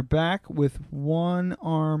sleep on your back with one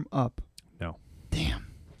arm up. No, damn.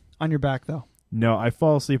 On your back though. No, I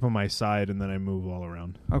fall asleep on my side and then I move all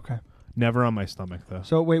around. Okay. Never on my stomach though.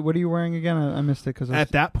 So wait, what are you wearing again? I missed it because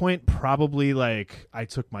at that point, probably like I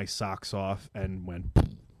took my socks off and went.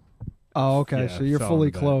 Oh, okay. Yeah, so you're fell fully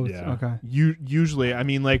into bed. clothed. Yeah. Okay. Usually, I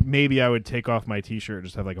mean, like maybe I would take off my t-shirt and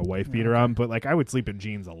just have like a wife beater on, but like I would sleep in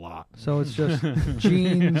jeans a lot. So it's just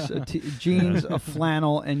jeans, jeans, a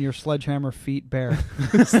flannel, and your sledgehammer feet bare.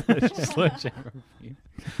 Sledgehammer feet.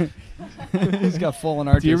 He's got full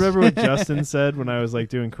arches. Do you remember what Justin said when I was like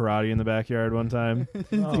doing karate in the backyard one time?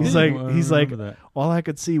 He's like, that. All I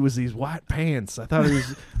could see was these white pants. I thought he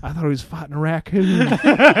was fighting a raccoon.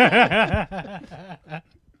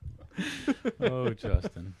 Oh,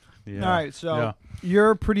 Justin. Yeah. All right, so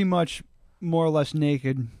you're pretty much more or less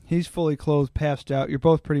naked. He's fully clothed, passed out. You're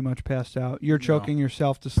both pretty much passed out. You're choking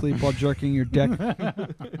yourself to sleep while jerking your dick.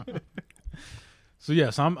 So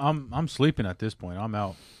yes, I'm sleeping at this point. I'm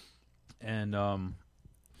out, and I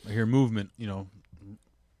hear movement.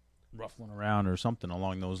 Ruffling around or something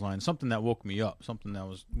along those lines. Something that woke me up. Something that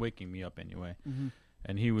was waking me up anyway. Mm-hmm.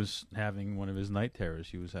 And he was having one of his night terrors.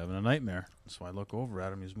 He was having a nightmare. So I look over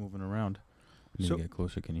at him. He's moving around. Need to get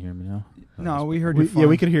closer. Can you hear me now? No, we heard you. Yeah,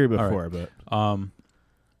 we could hear you before, right. but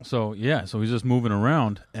so he's just moving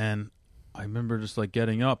around, and I remember just like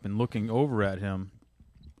getting up and looking over at him,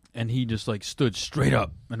 and he just like stood straight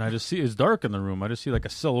up, and I just see it's dark in the room. I just see like a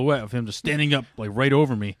silhouette of him just standing up like right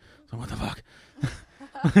over me. So what the fuck?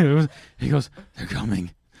 He goes, they're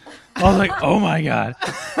coming. I was like, oh my God.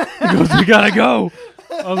 He goes, we gotta go.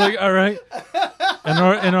 I was like, all right.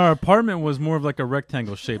 And our apartment was more of like a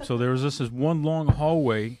rectangle shape. So there was this one long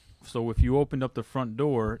hallway. So if you opened up the front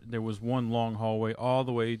door, there was one long hallway all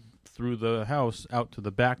the way through the house out to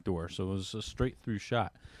the back door. So it was a straight through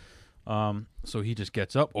shot. So he just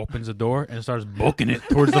gets up, opens the door, and starts booking it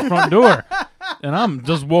towards the front door. And I'm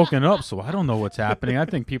just woken up, so I don't know what's happening. I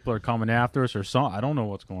think people are coming after us or something. I don't know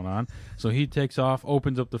what's going on. So he takes off,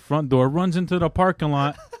 opens up the front door, runs into the parking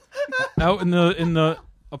lot out in the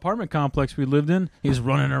apartment complex we lived in. He's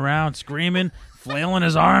running around, screaming, flailing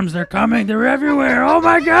his arms. They're coming. They're everywhere. Oh,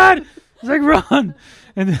 my God. He's like, run.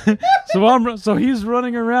 And then, so he's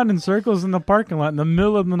running around in circles in the parking lot in the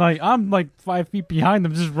middle of the night. I'm like 5 feet behind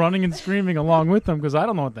him, just running and screaming along with him because I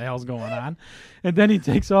don't know what the hell's going on. And then he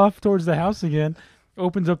takes off towards the house again,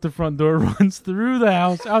 opens up the front door, runs through the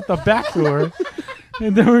house, out the back door.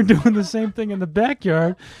 And then we're doing the same thing in the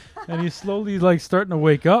backyard. And he's slowly like starting to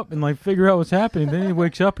wake up and like figure out what's happening. Then he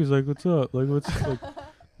wakes up. He's like, what's up? Like,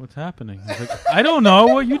 what's happening? He's like, I don't know.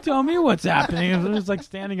 Well, you tell me what's happening. And we're just like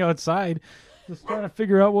standing outside, just trying to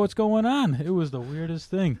figure out what's going on. It was the weirdest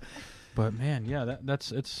thing. But man, yeah,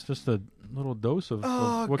 it's just a little dose of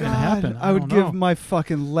Oh, what God. can happen. I would don't give know. my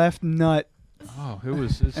fucking left nut. Oh, it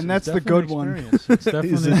was, And that's the good one. It's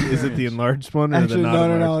definitely Is an it the experience. enlarged one or Actually, the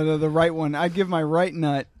not enlarged? no, the right one. I'd give my right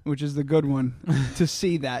nut, which is the good one, to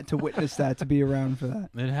see that, to witness that, to be around for that.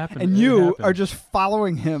 It happened. And it you happened. are just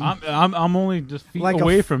following him I'm only just feet like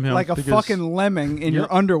away from him, like a because fucking lemming in your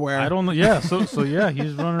Yep. underwear. I don't know. Yeah, so yeah,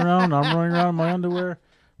 he's running around. I'm running around in my underwear,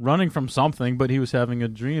 running from something. But he was having a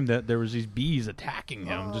dream that there was these bees attacking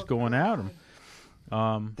him, just going at him.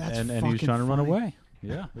 That's and he was fucking trying to run funny. away.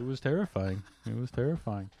 Yeah, it was terrifying. It was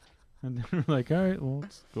terrifying. And they were like, "All right, well,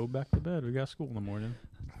 let's go back to bed. We got school in the morning."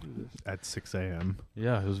 Let's do this. At 6 a.m.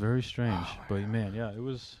 Yeah, it was very strange, but man, yeah, it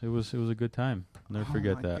was a good time. I'll never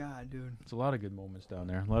forget my that. God, dude. It's a lot of good moments down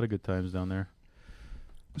there. A lot of good times down there.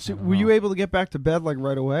 So, I don't were you know. able to get back to bed like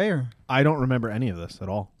right away, or? I don't remember any of this at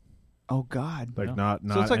all. Oh God! Like No. not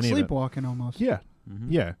So it's like any of it. sleepwalking almost. Yeah, Mhm.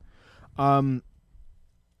 yeah.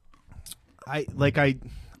 I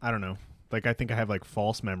don't know. Like I think I have like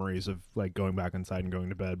false memories of like going back inside and going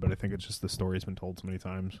to bed, but I think it's just the story's been told so many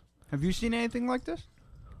times. Have you seen anything like this?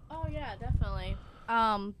 Oh yeah, definitely.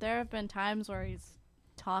 There have been times where he's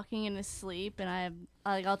talking in his sleep, and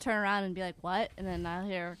I'll turn around and be like, "What?" and then I'll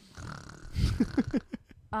hear.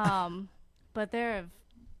 But there have.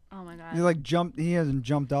 Oh my God. He like jumped. He hasn't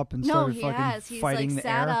jumped up and No, started he fucking has. He's fighting like the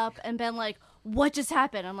sat air. up and been like, "What just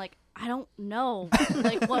happened?" I'm like, "I don't know.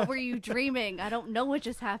 Like, what were you dreaming? I don't know what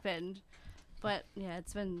just happened." But yeah,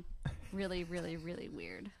 it's been really, really, really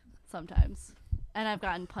weird sometimes. And I've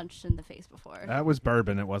gotten punched in the face before. That was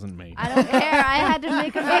bourbon. It wasn't me. I don't care. I had to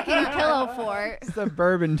make a fucking pillow fort. It's the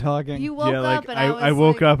bourbon talking. You woke yeah, like up and I was I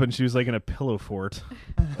woke like, up and she was like in a pillow fort.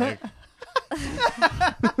 Like,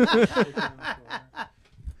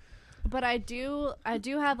 But I do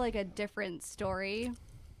have like a different story,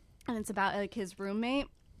 and it's about like his roommate.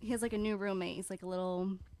 He has like a new roommate. He's like a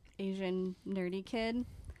little Asian nerdy kid,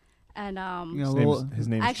 and You got his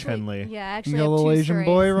name's actually, Chen Li. yeah, You actually, got I a have little two Asian stories.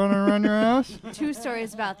 boy running around your house. Two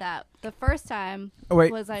stories about that. The first time Oh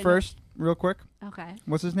wait, was I first, real quick. okay.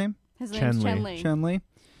 What's his name? His Chen name's Li. Chen Li. Chen Li.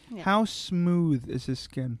 Yeah. How smooth is his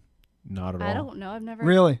skin? Not at all. I don't know. I've never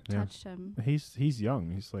Really? Yeah. touched him. He's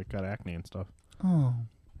young. He's like got acne and stuff. Oh,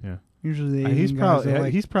 Yeah. usually the Asian He's guys probably are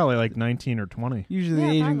like. he's probably like 19 or 20. Usually Yeah,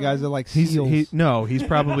 the Asian probably. guys are like seals. He's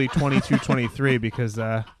probably 22, 23 because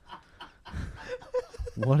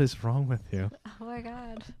what is wrong with you? Oh my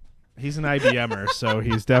God. He's an IBMer, so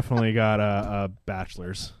he's definitely got a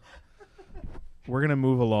bachelor's. We're gonna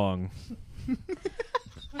move along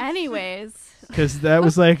Anyways, because that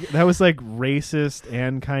was like racist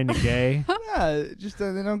and kind of gay. yeah, just they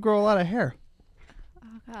don't grow a lot of hair oh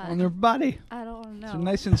God. on their body. I don't want to know. So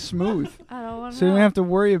nice and smooth. I don't want to So you know. don't have to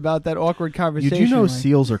worry about that awkward You conversation. do know like-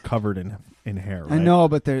 seals are covered in hair, right? I know,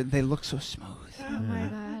 but they look so smooth. Oh my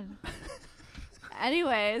God.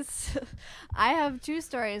 Anyways, I have two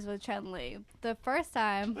stories with Chen Li. The first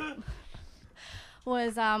time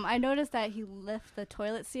was I noticed that he lifted the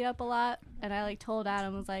toilet seat up a lot, and I like told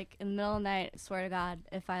Adam, was like, in the middle of the night, I swear to God,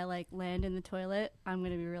 if I like land in the toilet, I'm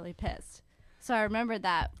gonna be really pissed. So I remembered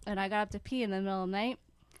that, and I got up to pee in the middle of the night,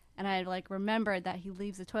 and I like remembered that he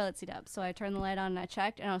leaves the toilet seat up. So I turned the light on and I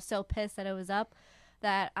checked, and I was so pissed that it was up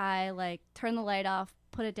that I like turned the light off,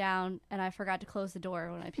 put it down, and I forgot to close the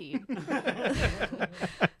door when I peed.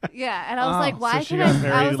 Yeah, and I was like, why so she can got I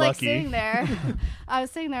very was like lucky. sitting there. I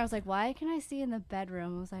was sitting there, I was like, why can I see in the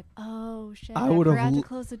bedroom? I was like, oh shit, I would have forgot to l-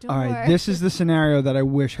 close the door. All right, this is the scenario that I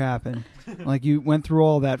wish happened. Like you went through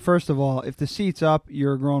all that. First of all, if the seat's up,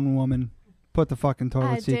 you're a grown woman. Put the fucking toilet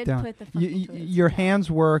I seat did down. put the fucking toilet seat Your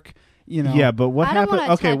hands work. You know. Yeah, but what I don't happens?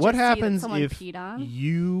 wanna Okay, touch what a seat that happens someone if peed on.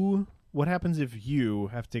 you? What happens if you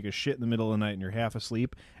have to take a shit in the middle of the night and you're half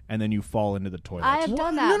asleep and then you fall into the toilet? I have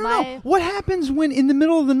done that. No. What happens when in the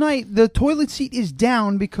middle of the night the toilet seat is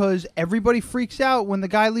down because everybody freaks out when the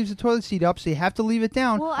guy leaves the toilet seat up, so you have to leave it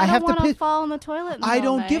down. Well, I I have don't to want piss. to fall in the toilet. In the I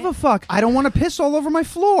middle don't of give the a night. fuck. I don't want to piss all over my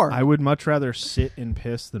floor. I would much rather sit and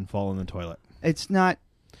piss than fall in the toilet. It's not.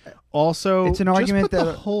 Also, It's an just argument put the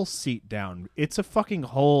that- whole seat down. It's a fucking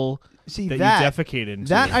hole See that that you defecate into.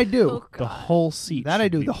 that I do. Oh, the God. whole seat. That I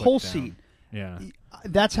should do. be The put whole down. seat. Yeah.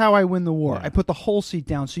 That's how I win the war. Yeah. I put the whole seat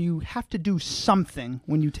down. So you have to do something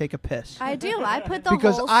when you take a piss. I do. I put the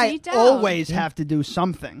because whole I seat down. always have to do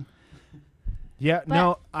something. Yeah. But-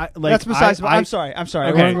 No. I like. That's besides. I, I'm sorry. I'm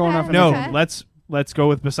sorry. Okay. I'm going off on a No. tangent. Let's go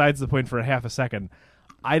with besides the point for a half a second.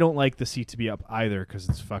 I don't like the seat to be up either because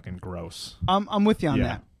it's fucking gross. I'm with you on Yeah.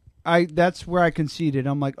 that. That's where I conceded.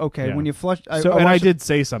 I'm like, okay, Yeah. when you flush. I watched- did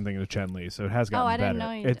say something to Chen Li, so it has gotten I better. didn't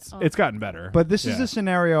know you it's did. Oh. it's gotten better. But this is Yeah. the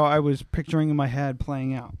scenario I was picturing in my head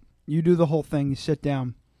playing out. You do the whole thing. You sit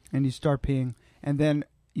down. and you start peeing, and then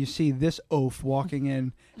you see this oaf walking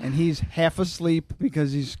in, and he's half asleep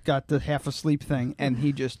because he's got the half asleep thing, and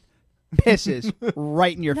he just pisses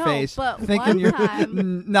right in your No, face, but thinking one you're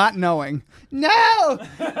time- not knowing. No,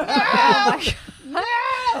 no.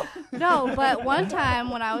 No, but one time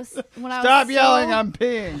when I was Stop yelling! I'm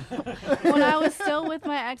peeing. When I was still with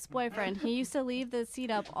my ex-boyfriend, he used to leave the seat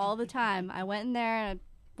up all the time. I went in there and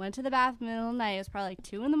I went to the bathroom in the middle of the night. It was probably like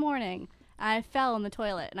 2 a.m. And I fell in the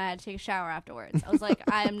toilet and I had to take a shower afterwards. I was like,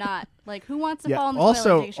 I am not like, who wants to fall in the toilet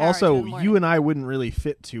and take a shower at 2 in the morning? you and I wouldn't really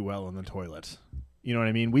fit too well in the toilet. You know what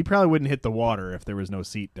I mean? We probably wouldn't hit the water if there was no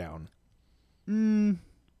seat down.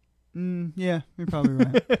 Yeah, you're probably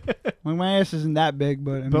right. Well, my ass isn't that big,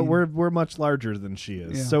 but I But mean, we're much larger than she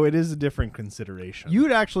is, Yeah. so it is a different consideration. you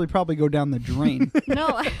would actually probably go down the drain.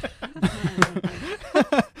 No,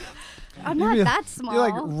 I'm not You're- that small. You're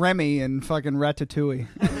like Remy and fucking Ratatouille.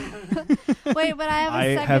 Wait, but I have a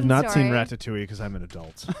I second have not story. seen Ratatouille because I'm an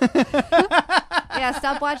adult. Yeah,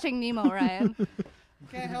 stop watching Nemo, Ryan.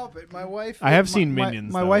 Can't help it. My wife. I have seen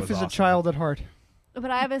Minions, My though. wife It was is awesome. a child at heart.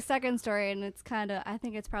 But I have a second story, and it's kind of, I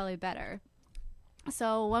think it's probably better.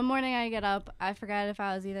 So one morning I get up, I forgot if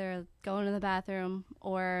I was either going to the bathroom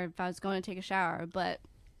or if I was going to take a shower, but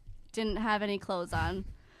didn't have any clothes on.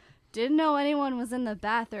 Didn't know anyone was in the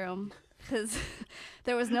bathroom because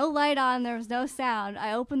there was no light on, there was no sound.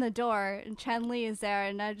 I open the door, and Chen Li is there,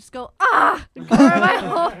 and I just go, ah! And cover my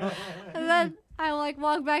hole. And then I like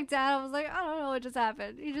walk back down. I was like, I don't know what just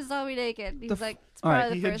happened. He just saw me naked. He was like, it's All right,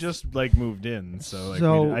 probably He the had first. just like moved in, so like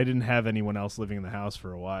So- I didn't have anyone else living in the house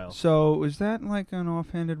for a while. So was that like an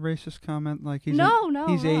offhanded racist comment? Like he's No,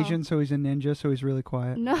 he's no. Asian, so he's a ninja, so he's really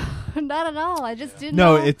quiet. No, not at all. I just didn't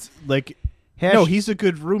No, know. it's like Hash- no, he's a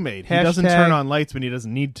good roommate. He doesn't Hashtag- turn on lights when he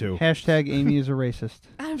doesn't need to. Hashtag Amy is a racist.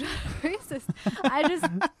 I'm not racist. I just.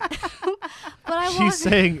 But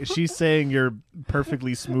I She's saying you're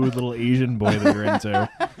perfectly smooth little Asian boy that you're into.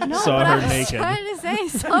 no, saw but her I was naked. trying to say he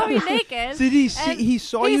saw me naked. Did he see? and He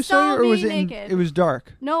saw he you, saw or was me it? naked. It was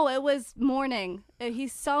dark. No, it was morning. He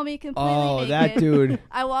saw me completely Oh, naked. that dude.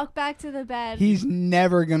 I walked back to the bed. He's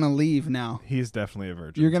never gonna leave now. He's definitely a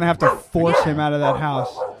virgin. You're gonna have to force him out of that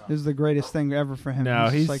house. This is the greatest thing ever for him. No,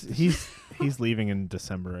 just like, he's leaving in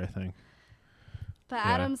December, I think. But Yeah.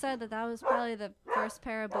 Adam said that was probably the first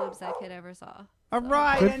pair of boobs that kid ever saw. all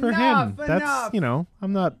right, Good for enough, him. That's enough.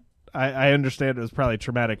 I'm not. I understand it was probably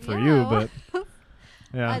traumatic for Yeah. you, but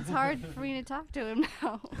yeah, It's hard for me to talk to him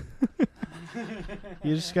now.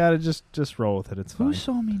 you just gotta just roll with it. It's Who fine.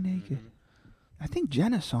 saw me naked? I think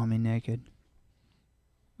Jenna saw me naked.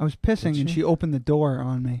 I was pissing Did and she? she opened the door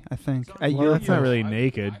on me, I think. At Well, your that's not place. really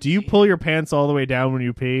naked. Do you pull your pants all the way down when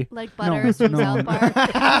you pee? Like Butters from South Park.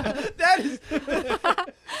 That is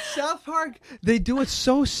South Park. They do it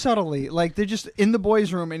so subtly. Like they're just in the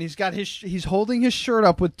boys' room, and he's holding his shirt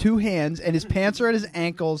up with two hands, and his pants are at his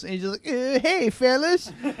ankles, and he's just like, "Hey,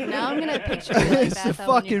 fellas." Now I'm gonna picture you like It's that. the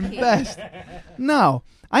though, when you fucking pee. best. No,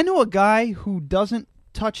 I know a guy who doesn't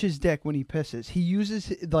touch his dick when he pisses. He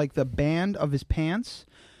uses like the band of his pants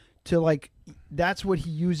to like. That's what he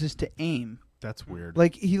uses to aim. That's weird.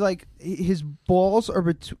 Like his balls are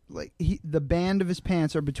the band of his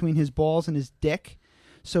pants are between his balls and his dick,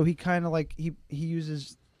 so he kind of like he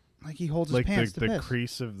uses like he holds like his pants the to piss.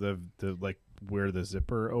 crease of the like where the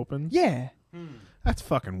zipper opens. Yeah, That's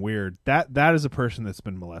fucking weird. That is a person that's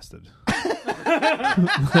been molested.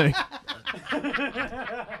 Like,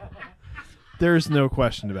 there's no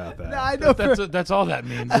question about that. No, I know. That's all that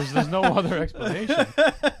means. There's no other explanation.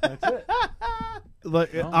 That's it.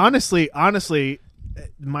 Like, honestly,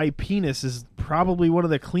 my penis is probably one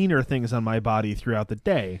of the cleaner things on my body throughout the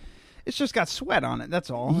day. It's just got sweat on it.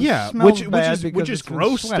 That's all. It Yeah, smells which bad is because it's been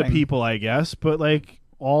gross to sweating. people, I guess. But like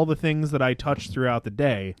all the things that I touch throughout the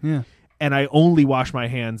day, Yeah. and I only wash my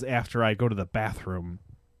hands after I go to the bathroom.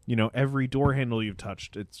 You know, every door handle you've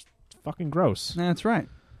touched, it's fucking gross. That's right.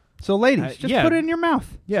 So, ladies, just yeah. put it in your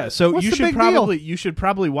mouth. Yeah, so What's you the should big probably deal? you should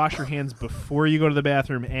probably wash your hands before you go to the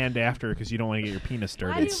bathroom and after because you don't want to get your penis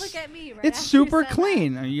dirty. Why do you look at me? Right It's after you super said that?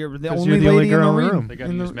 clean. You're the 'Cause only you're the only lady girl in in the the room. They got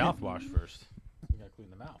to use mouthwash first. You got to clean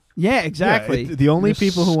the mouth. Yeah, exactly. Yeah, the only You're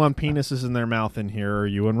people who want penises in their mouth in here are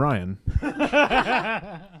you and Ryan.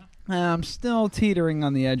 I'm still teetering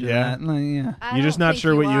on the edge Yeah? of that. Like, yeah. I You're just don't not think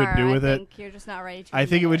sure you what you would are. do with I it. think you're just not ready to. I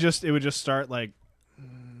think it admit would just start like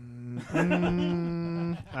I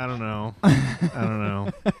don't know. I don't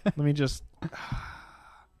know. Let me just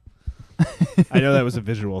I know that was a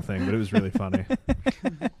visual thing, but it was really funny.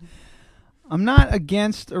 I'm not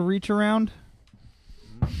against a reach around.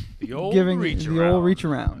 The old Giving reach the around. old reach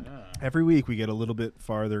around. Every week we get a little bit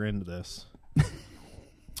farther into this.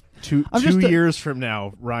 Two years from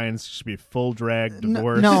now, Ryan's should be full drag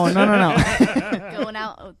divorced. No. Going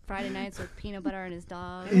out Friday nights with peanut butter and his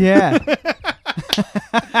dog. Yeah.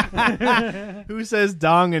 Who says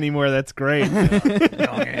dong anymore? That's great.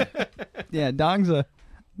 Yeah, dong's a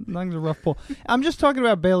rough pull. I'm just talking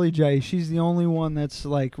about Bailey J. She's the only one that's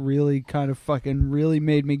like really kind of fucking really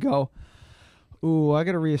made me go, ooh, I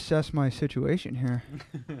got to reassess my situation here.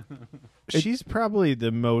 She's probably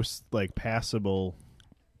the most like passable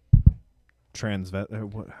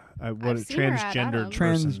transgender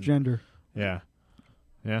person. Transgender. Yeah.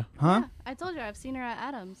 Huh? Yeah, I told you I've seen her at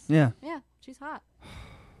Adams. Yeah. Yeah, she's hot.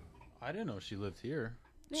 I didn't know she lived here.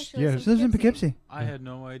 Yeah, She lives in Poughkeepsie. I had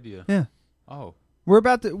no idea. Yeah. Oh. We're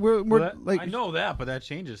about to. We're I know that, but that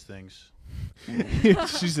changes things.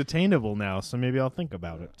 She's attainable now, so maybe I'll think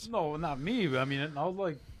about it. No, not me. But I mean, I was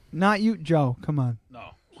like, not you, Joe. Come on. no,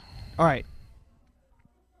 All right.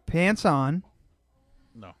 Pants on.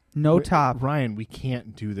 no. No top. Ryan, we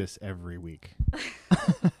can't do this every week.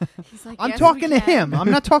 He's like, I'm yes, talking we to can. him.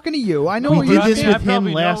 I'm not talking to you. I know We what did you're this saying. with him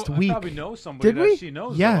last week. I probably know somebody Did we? that she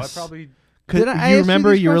knows. Yes. Though. I probably. Did I ask you you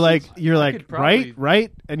remember? these You're questions? could probably-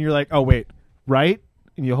 right, and you're like, oh wait, right,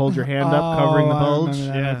 and you hold your hand up, covering the Oh, I bulge.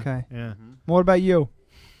 remember that. Yeah, Okay. yeah. What about you?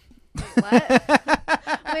 What?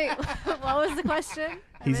 Wait, what was the question?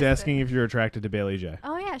 I He's missed asking it. if you're attracted to Bailey J.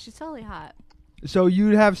 Oh yeah, she's totally hot. So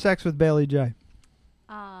you'd have sex with Bailey J.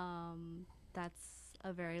 That's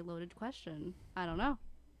a very loaded question. I don't know.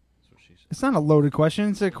 That's what she said. It's not a loaded question.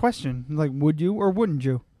 It's a question. Like, would you or wouldn't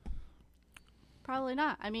you? Probably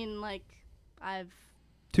not. I mean, like, I've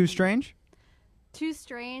Too strange? too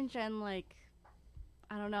strange and like,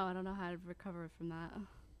 I don't know. I don't know how to recover from that.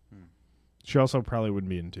 She also probably wouldn't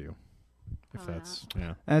be into you. If Probably that's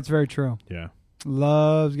yeah, That's very true. yeah.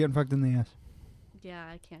 Loves getting fucked in the ass. Yeah,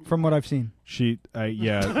 I can't. From what I've seen. She,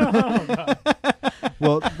 yeah.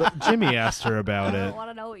 Well, but Jimmy asked her I about don't it. want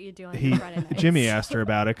to know what you do on your Friday nights. Jimmy asked her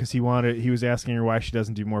about it because he was asking her why she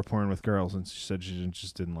doesn't do more porn with girls, and she said she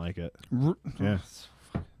just didn't like it. Yeah,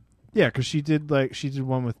 yeah, because she did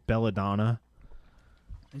one with Belladonna.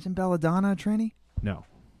 Isn't Belladonna a tranny?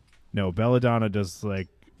 No, Belladonna does like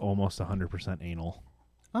almost 100% anal.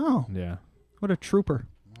 Oh, Yeah, what a trooper.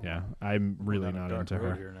 yeah. I'm really We're down a not dark into road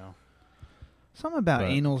her. here now. Something about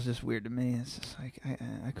But- anal's just weird to me. It's just like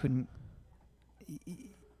I couldn't.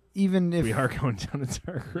 Even if We are going down a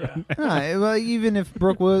dark road. well, even if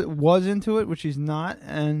Brooke was into it, which she's not,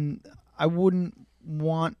 and I wouldn't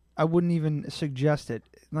even suggest it.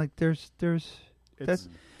 Like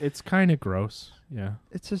It's kind of gross. Yeah.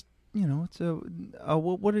 it's just it's a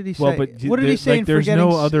what did he say? Well, but what did he say? In there's Forgetting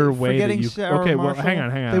no other way that Forgetting you. Sarah Okay, well, Marshall? hang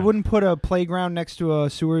on. They wouldn't put a playground next to a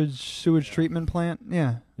sewage treatment plant.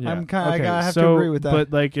 Yeah, Yeah. I'm kind. Okay, I have to agree with that.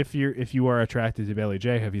 But like, if you are attracted to Bailey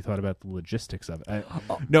J, have you thought about the logistics of it?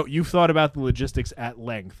 No, you've thought about the logistics at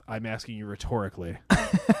length. I'm asking you rhetorically.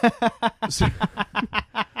 So,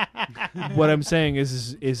 what I'm saying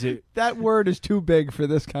is it? that word is too big for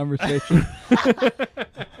this conversation.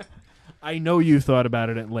 I know you've thought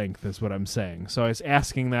about it at length. Is what I'm saying. So I was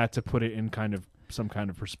asking that to put it in some kind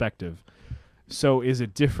of perspective. So is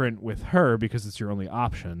it different with her because it's your only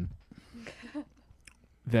option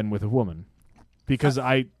than with a woman? Because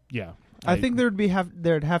I think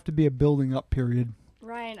there'd have to be a building up period.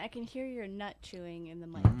 Ryan, I can hear your nut chewing in the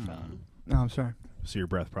microphone. No, I'm sorry. So your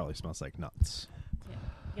breath probably smells like nuts. Yeah,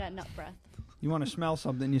 you got nut breath. You want to smell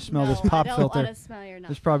something? You smell No, this pop I don't filter. want to smell your nut.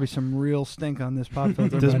 There's probably some real stink on this pop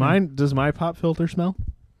filter. Does my pop filter smell?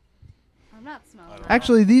 I'm not smelling that.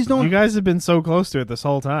 Actually, these don't. You guys have been so close to it this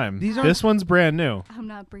whole time. This one's brand new. I'm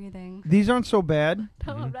not breathing. These aren't so bad.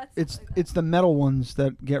 No, I'm not It's smelling it's the metal ones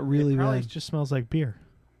that get really Probably bad. just smells like beer.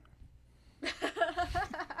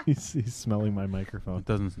 He's smelling my microphone. It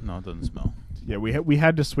doesn't smell. Yeah, we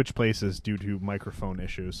had to switch places due to microphone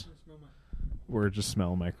issues. We're just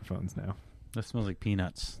smelling microphones now. That smells like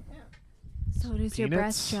peanuts. So does your breath,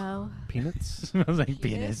 Peanuts? Joe. Peanuts? Smells like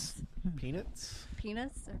Penis? Peanuts?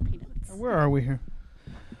 Peanuts or peanuts? Where are we here?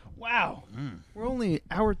 Wow, Mm. we're only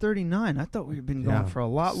hour 39. I thought we'd been going Yeah. for a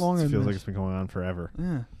lot longer. It than feels like this. it's been going on forever.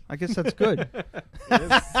 Yeah, I guess that's good.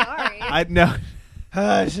 Sorry. I know.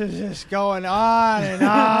 This is just going on and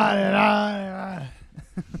on and on and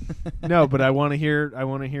on. No, but I want to hear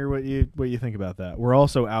what you think about that. We're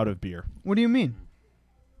also out of beer. What do you mean?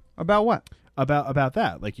 About what? About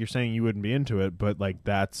that. Like, you're saying you wouldn't be into it, but like,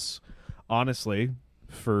 that's honestly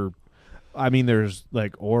there's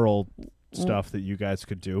like oral stuff that you guys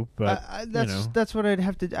could do, but that's what I'd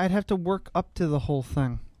have to work up to the whole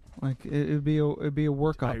thing. Like it'd be a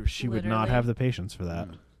workup. she would not have the patience for that.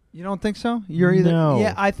 You don't think so? You're either. No.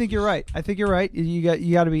 Yeah, I think you're right.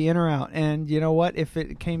 You got to be in or out. And you know what? If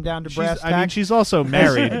it came down to brass tacks, I mean, she's also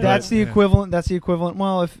married. That's but, the equivalent. That's the equivalent.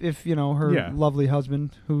 Well, if you know her lovely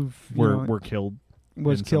husband who were killed.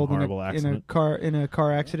 Was killed in a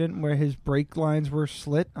car accident where his brake lines were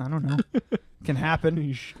slit. I don't know. Can happen.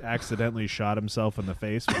 He accidentally shot himself in the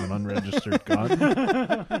face with an unregistered gun.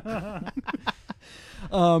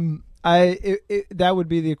 That would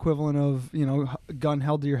be the equivalent of gun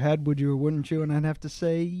held to your head. Would you or wouldn't you? And I'd have to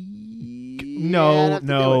say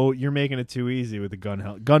no. You're making it too easy with the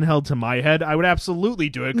gun held to my head. I would absolutely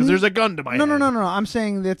do it because there's a gun to my head. No. I'm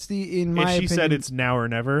saying that's in my opinion. If she said it's now or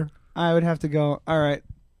never. I would have to go, all right.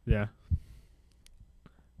 Yeah.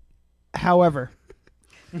 However,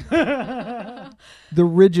 the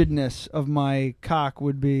rigidness of my cock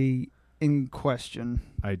would be in question.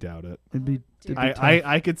 I doubt it. It'd be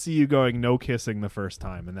I could see you going no kissing the first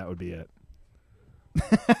time, and that would be it.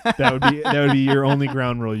 that would be your only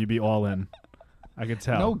ground rule. You'd be all in. I could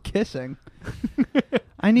tell. No kissing.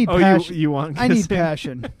 I need passion. You want kissing? I need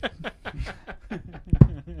passion.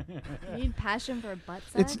 You need passion for butt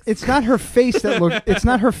sex? It's not her face that looks. It's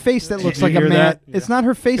not her face that looks like a man. That? It's not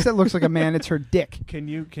her face that looks like a man. It's her dick. Can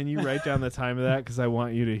you write down the time of that? Because I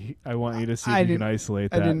want you to see if you can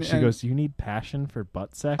isolate that. She goes, "You need passion for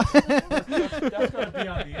butt sex." That's got to be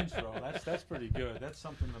on the intro. That's pretty good. That's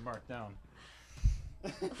something to mark down.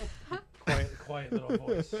 Quiet little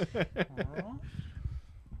voice.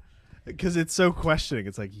 Because it's so questioning.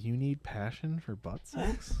 It's like, you need passion for butt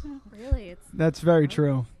sex? Really? That's very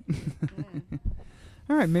true.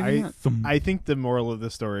 All right, maybe not. I think the moral of the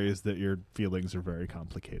story is that your feelings are very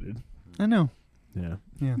complicated. I know. Yeah.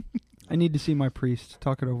 I need to see my priest.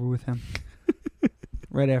 Talk it over with him.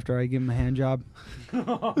 Right after I give him a hand job.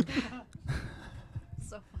 So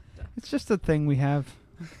fucked up. It's just a thing we have.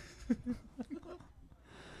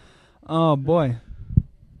 Oh, boy.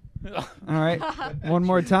 All right. One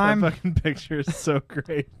more time. That fucking picture is so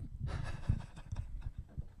great.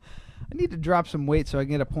 I need to drop some weight so I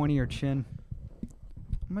can get a pointier chin.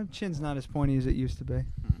 My chin's not as pointy as it used to be.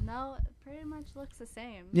 No, it pretty much looks the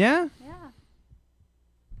same. Yeah? Yeah.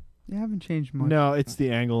 You haven't changed much. No, it's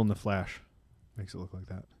the angle in the flash. Makes it look like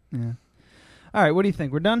that. Yeah. All right, what do you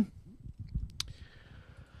think? We're done?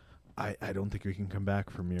 I don't think we can come back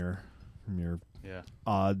from your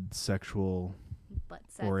odd sexual butt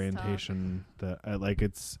sex orientation.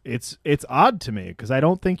 It's odd to me because I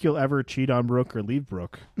don't think you'll ever cheat on Brooke or leave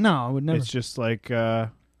Brooke. No, I would never. It's just like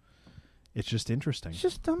it's just interesting. It's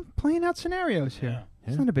just I'm playing out scenarios here. Yeah.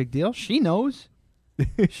 It's not a big deal. She knows.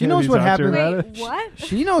 She knows what happens. Wait, what?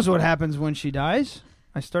 She knows what happens when she dies.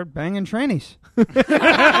 I start banging trannies.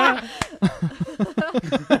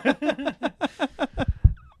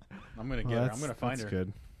 I'm gonna get her. I'm gonna find her.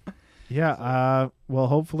 Good. Yeah. Well,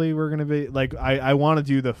 hopefully we're gonna be like I want to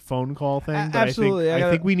do the phone call thing. But absolutely. I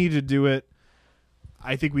think we need to do it.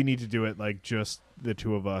 I think we need to do it like just the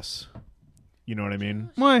two of us. You know what I mean?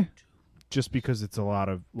 Why? Just because it's a lot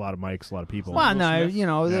of mics, a lot of people. Well, no,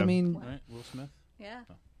 Smith? I mean, Right? Will Smith. Yeah.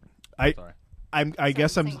 Sorry. I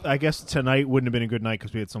guess tonight wouldn't have been a good night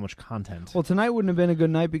because we had so much content. Well, tonight wouldn't have been a good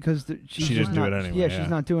night because she didn't do it anyway. Yeah, she's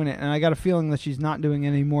not doing it, and I got a feeling that she's not doing it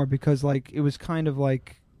anymore because it was kind of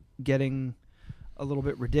like getting a little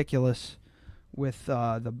bit ridiculous with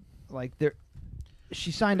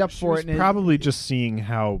she signed up for it. And probably just seeing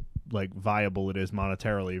how viable it is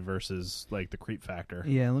monetarily versus the creep factor.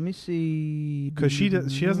 Yeah, let me see. Because she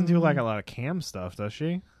doesn't do a lot of cam stuff, does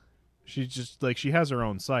she? She's just she has her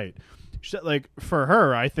own site. For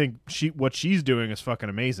her, I think what she's doing is fucking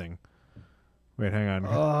amazing. Wait, hang on.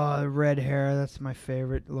 Oh, the red hair. That's my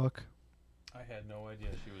favorite look. I had no idea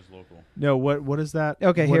she was local. No, what is that?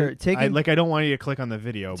 Okay, here. I don't want you to click on the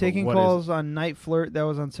video. Taking calls on Night Flirt. That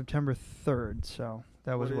was on September 3rd. So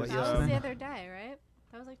that was what you That said. was the other day, right?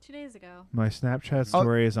 That was 2 days ago. My Snapchat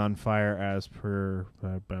story is on fire as per.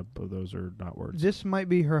 Those are not words. This might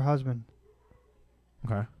be her husband.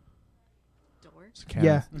 Okay. Dork.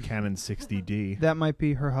 Canon 60D. That might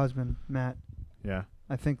be her husband, Matt. Yeah.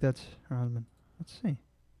 I think that's her husband. Let's see.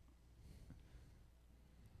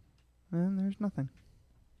 And there's nothing.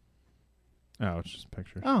 Oh, it's just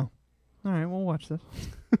pictures. Oh. All right, we'll watch this.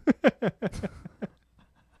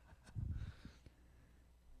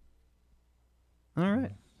 All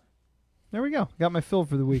right. There we go. Got my fill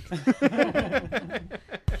for the week. Now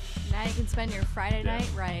you can spend your Friday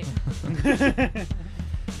night right.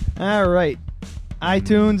 All right.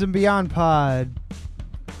 iTunes and Beyond Pod.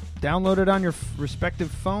 Download it on your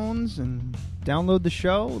respective phones and download the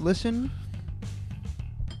show. Listen.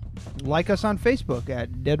 Like us on Facebook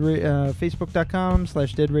at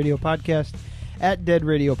Facebook.com/Dead Radio Podcast. at Dead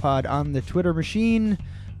Radio Pod on the Twitter machine.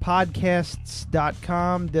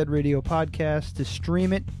 Podcasts.com, Dead Radio Podcast, to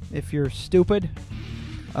stream it if you're stupid.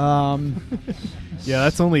 Yeah,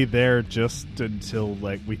 that's only there just until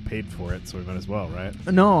we paid for it, so we might as well, right?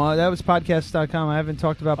 No, that was podcasts.com. I haven't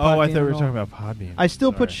talked about Podbean. Oh, I thought we were at all. talking about Podbean. I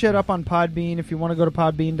still put Sorry. shit up on Podbean. If you want to go to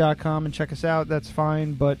podbean.com and check us out, that's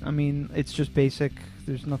fine. But, I mean, it's just basic.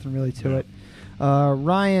 There's nothing really to it.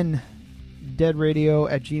 Ryan,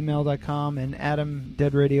 deadradio@gmail.com, and Adam,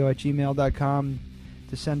 deadradio@gmail.com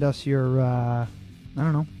to send us your, I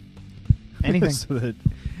don't know, anything. So that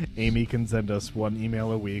Amy can send us one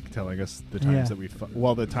email a week telling us the times that we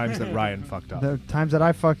the times that Ryan fucked up. The times that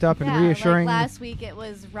I fucked up and Yeah, reassuring. like last week it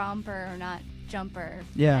was romper or not jumper.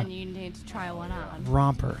 Yeah. And you need to try one on.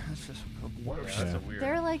 Romper. That's just the worst. Yeah.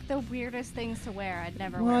 They're like the weirdest things to wear. I'd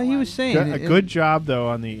never Well, wear he one. was saying A good job, though,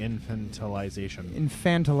 on the infantilization.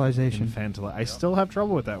 Infantilization. I still have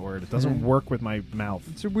trouble with that word. It doesn't work with my mouth.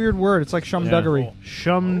 It's a weird word. It's like shumduggery.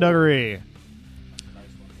 Shumduggery.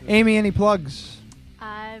 Amy, any plugs?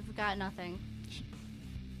 I've got nothing.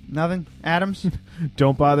 Nothing? Adams?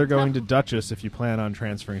 Don't bother going to Duchess if you plan on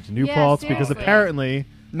transferring to New Yeah, Paltz, because seriously. apparently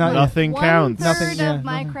nothing counts. One third of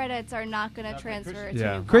my credits are not going to transfer to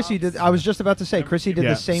New Chrissy Paltz. did. I was just about to say, Chrissy did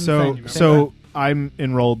the same thing. So I'm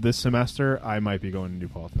enrolled this semester. I might be going to New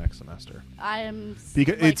Paltz next semester. I am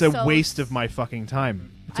Because it's a waste of my fucking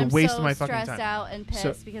time. It's a waste of my fucking time. I'm stressed out and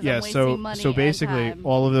pissed because yeah, I'm wasting money so basically, and time.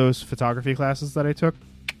 all of those photography classes that I took,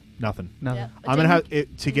 nothing. Nothing. Yep. I'm gonna have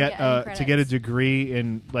it to Didn't get get any to get a credits. degree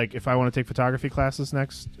in if I want to take photography classes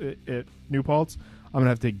next at New Paltz, I'm gonna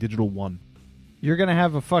have to take Digital 1. You're going to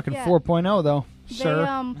have a fucking Yeah. 4.0, though, They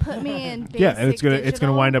sir. put me in basic Yeah, and it's gonna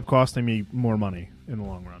digital. wind up costing me more money in the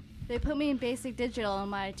long run. They put me in basic digital, and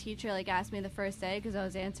my teacher asked me the first day because I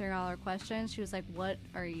was answering all her questions. She was like, "What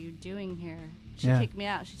are you doing here?" She Yeah. kicked me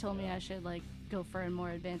out. She told me I should go for a more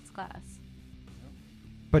advanced class.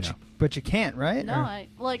 But you can't, right? No,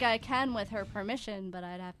 Or- I can with her permission, but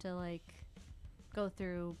I'd have to go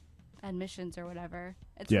through admissions or whatever.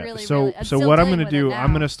 It's really so really. I'm so still what I'm dealing gonna with it do, now.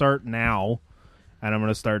 I'm gonna start now, and I'm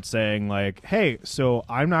gonna start saying hey, so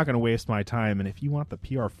I'm not gonna waste my time, and if you want the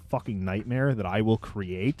PR fucking nightmare that I will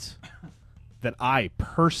create, that I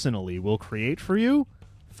personally will create for you,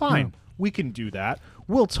 fine, we can do that.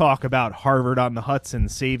 We'll talk about Harvard on the Hudson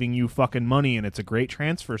saving you fucking money, and it's a great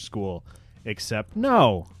transfer school. Except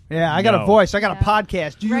no. Yeah, I got a voice. I got a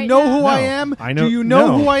podcast. Do you Right know now- who I No, am? I know- Do you know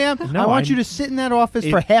no. who I am? No, I want I- you to sit in that office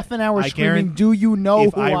for If- half an hour I screaming, guarant- "Do you know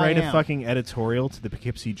if who I write am?" a fucking editorial to the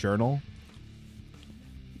Poughkeepsie Journal,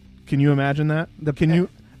 can you imagine that?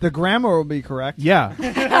 The grammar will be correct. Yeah.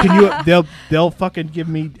 Can you? They'll fucking give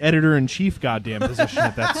me editor in chief goddamn position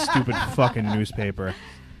at that stupid fucking newspaper.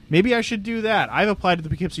 Maybe I should do that. I've applied to the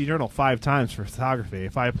Poughkeepsie Journal 5 times for photography.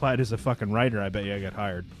 If I applied as a fucking writer, I bet you I get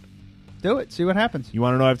hired. Do it. See what happens. You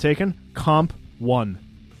want to know what I've taken? Comp 1.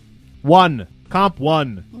 Comp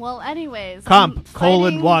 1. Well, anyways, Comp I'm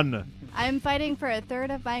colon fighting- 1. I'm fighting for a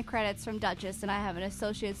third of my credits from Duchess, and I have an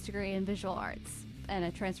associate's degree in visual arts, and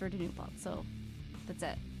a transfer to New Paltz. So that's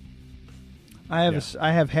it.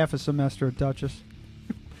 I have half a semester at Duchess.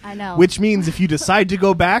 I know. Which means if you decide to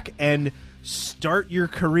go back and start your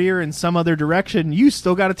career in some other direction, you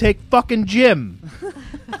still got to take fucking gym.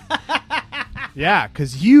 Yeah,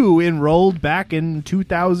 because you enrolled back in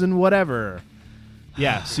 2000 whatever.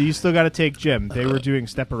 Yeah, so you still got to take gym. They were doing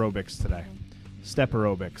step aerobics today. Step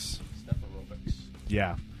aerobics.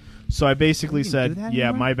 Yeah. So I basically You can said, do that yeah,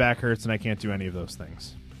 anymore? my back hurts and I can't do any of those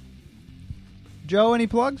things. Joe, any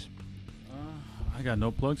plugs? I got no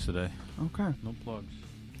plugs today. Okay. No plugs.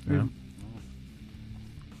 Yeah. No.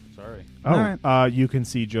 Sorry. Oh, All right. you can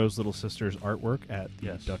see Joe's little sister's artwork at the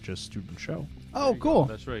Yes. Duchess Student Show. Oh, cool.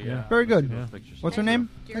 That's right. Yeah. Very good. Those pictures. What's her name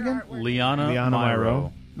again? Liana Myro.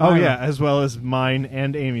 Myro. Oh, yeah, as well as mine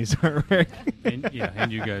and Amy's artwork.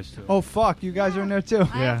 And you guys too. Oh, fuck. You guys are in there, too.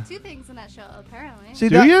 I Yeah. have 2 things in that show, apparently. See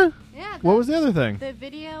Do that? you? Yeah. What was the other thing? The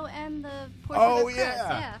video and the portrait Oh, of Chris.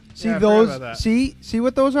 yeah. Yeah. See Yeah, I forgot those? about that. See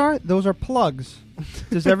what those are? Those are plugs.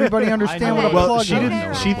 Does everybody understand what a Okay. Well, plug she is? didn't.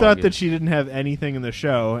 Okay, She right. thought that she didn't have anything in the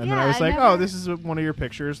show, and then Yeah, I was I like, never- "Oh, this is one of your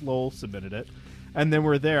pictures." Lowell submitted it, and then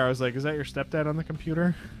we're there. I was like, "Is that your stepdad on the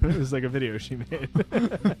computer?" It was like a video she made.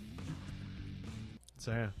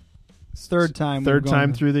 So yeah, Third time. third we've time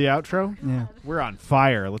gone- through the outro. Yeah. We're on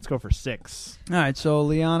fire. Let's go for 6. All right. So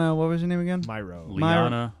Liana, what was her name again? Myro.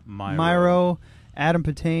 Liana Myro. Myro, Adam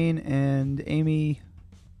Patane, and Ame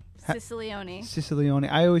Cicilioni.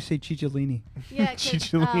 Cicilioni. I always say Cicciolini. Yeah, 'cause,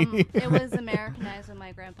 Cicciolini. it was Americanized when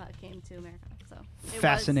my grandpa came to America. So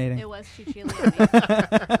Fascinating. It was Cicciolioni.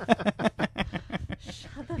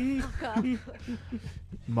 Shut the fuck up.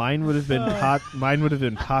 Mine would have been Mine would have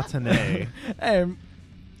been Patenay.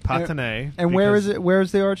 Patenay. And where is it? Where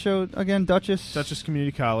is the art show again? Dutchess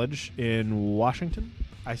Community College in Washington.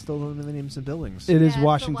 I still don't know the names of buildings. It is it's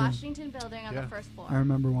Washington. the Washington building on the first floor. I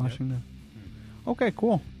remember Washington. Okay,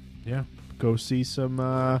 cool. Yeah, go see some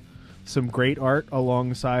great art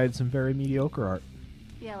alongside some very mediocre art.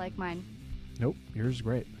 Yeah, like mine. Nope, yours is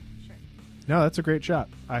great. Sure. No, that's a great shot.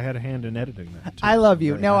 I had a hand in editing that. Too. I love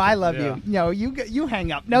you. Very No, happy. I love you. No, you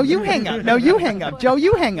hang up. No, you hang up. No, you hang up. Joe,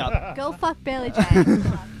 you hang up. Go fuck Bailey Jack.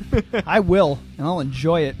 I will, and I'll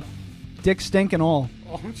enjoy it. Dick stink and all.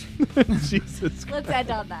 Jesus. Let's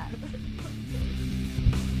end on that.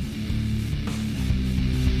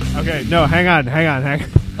 Okay, no, hang on.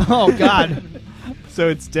 Oh, God. So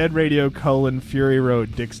it's Dead Radio, Fury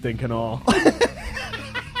Road, Dick Stink and all.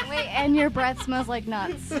 Wait, and your breath smells like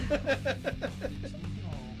nuts.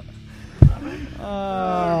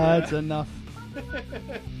 That's enough.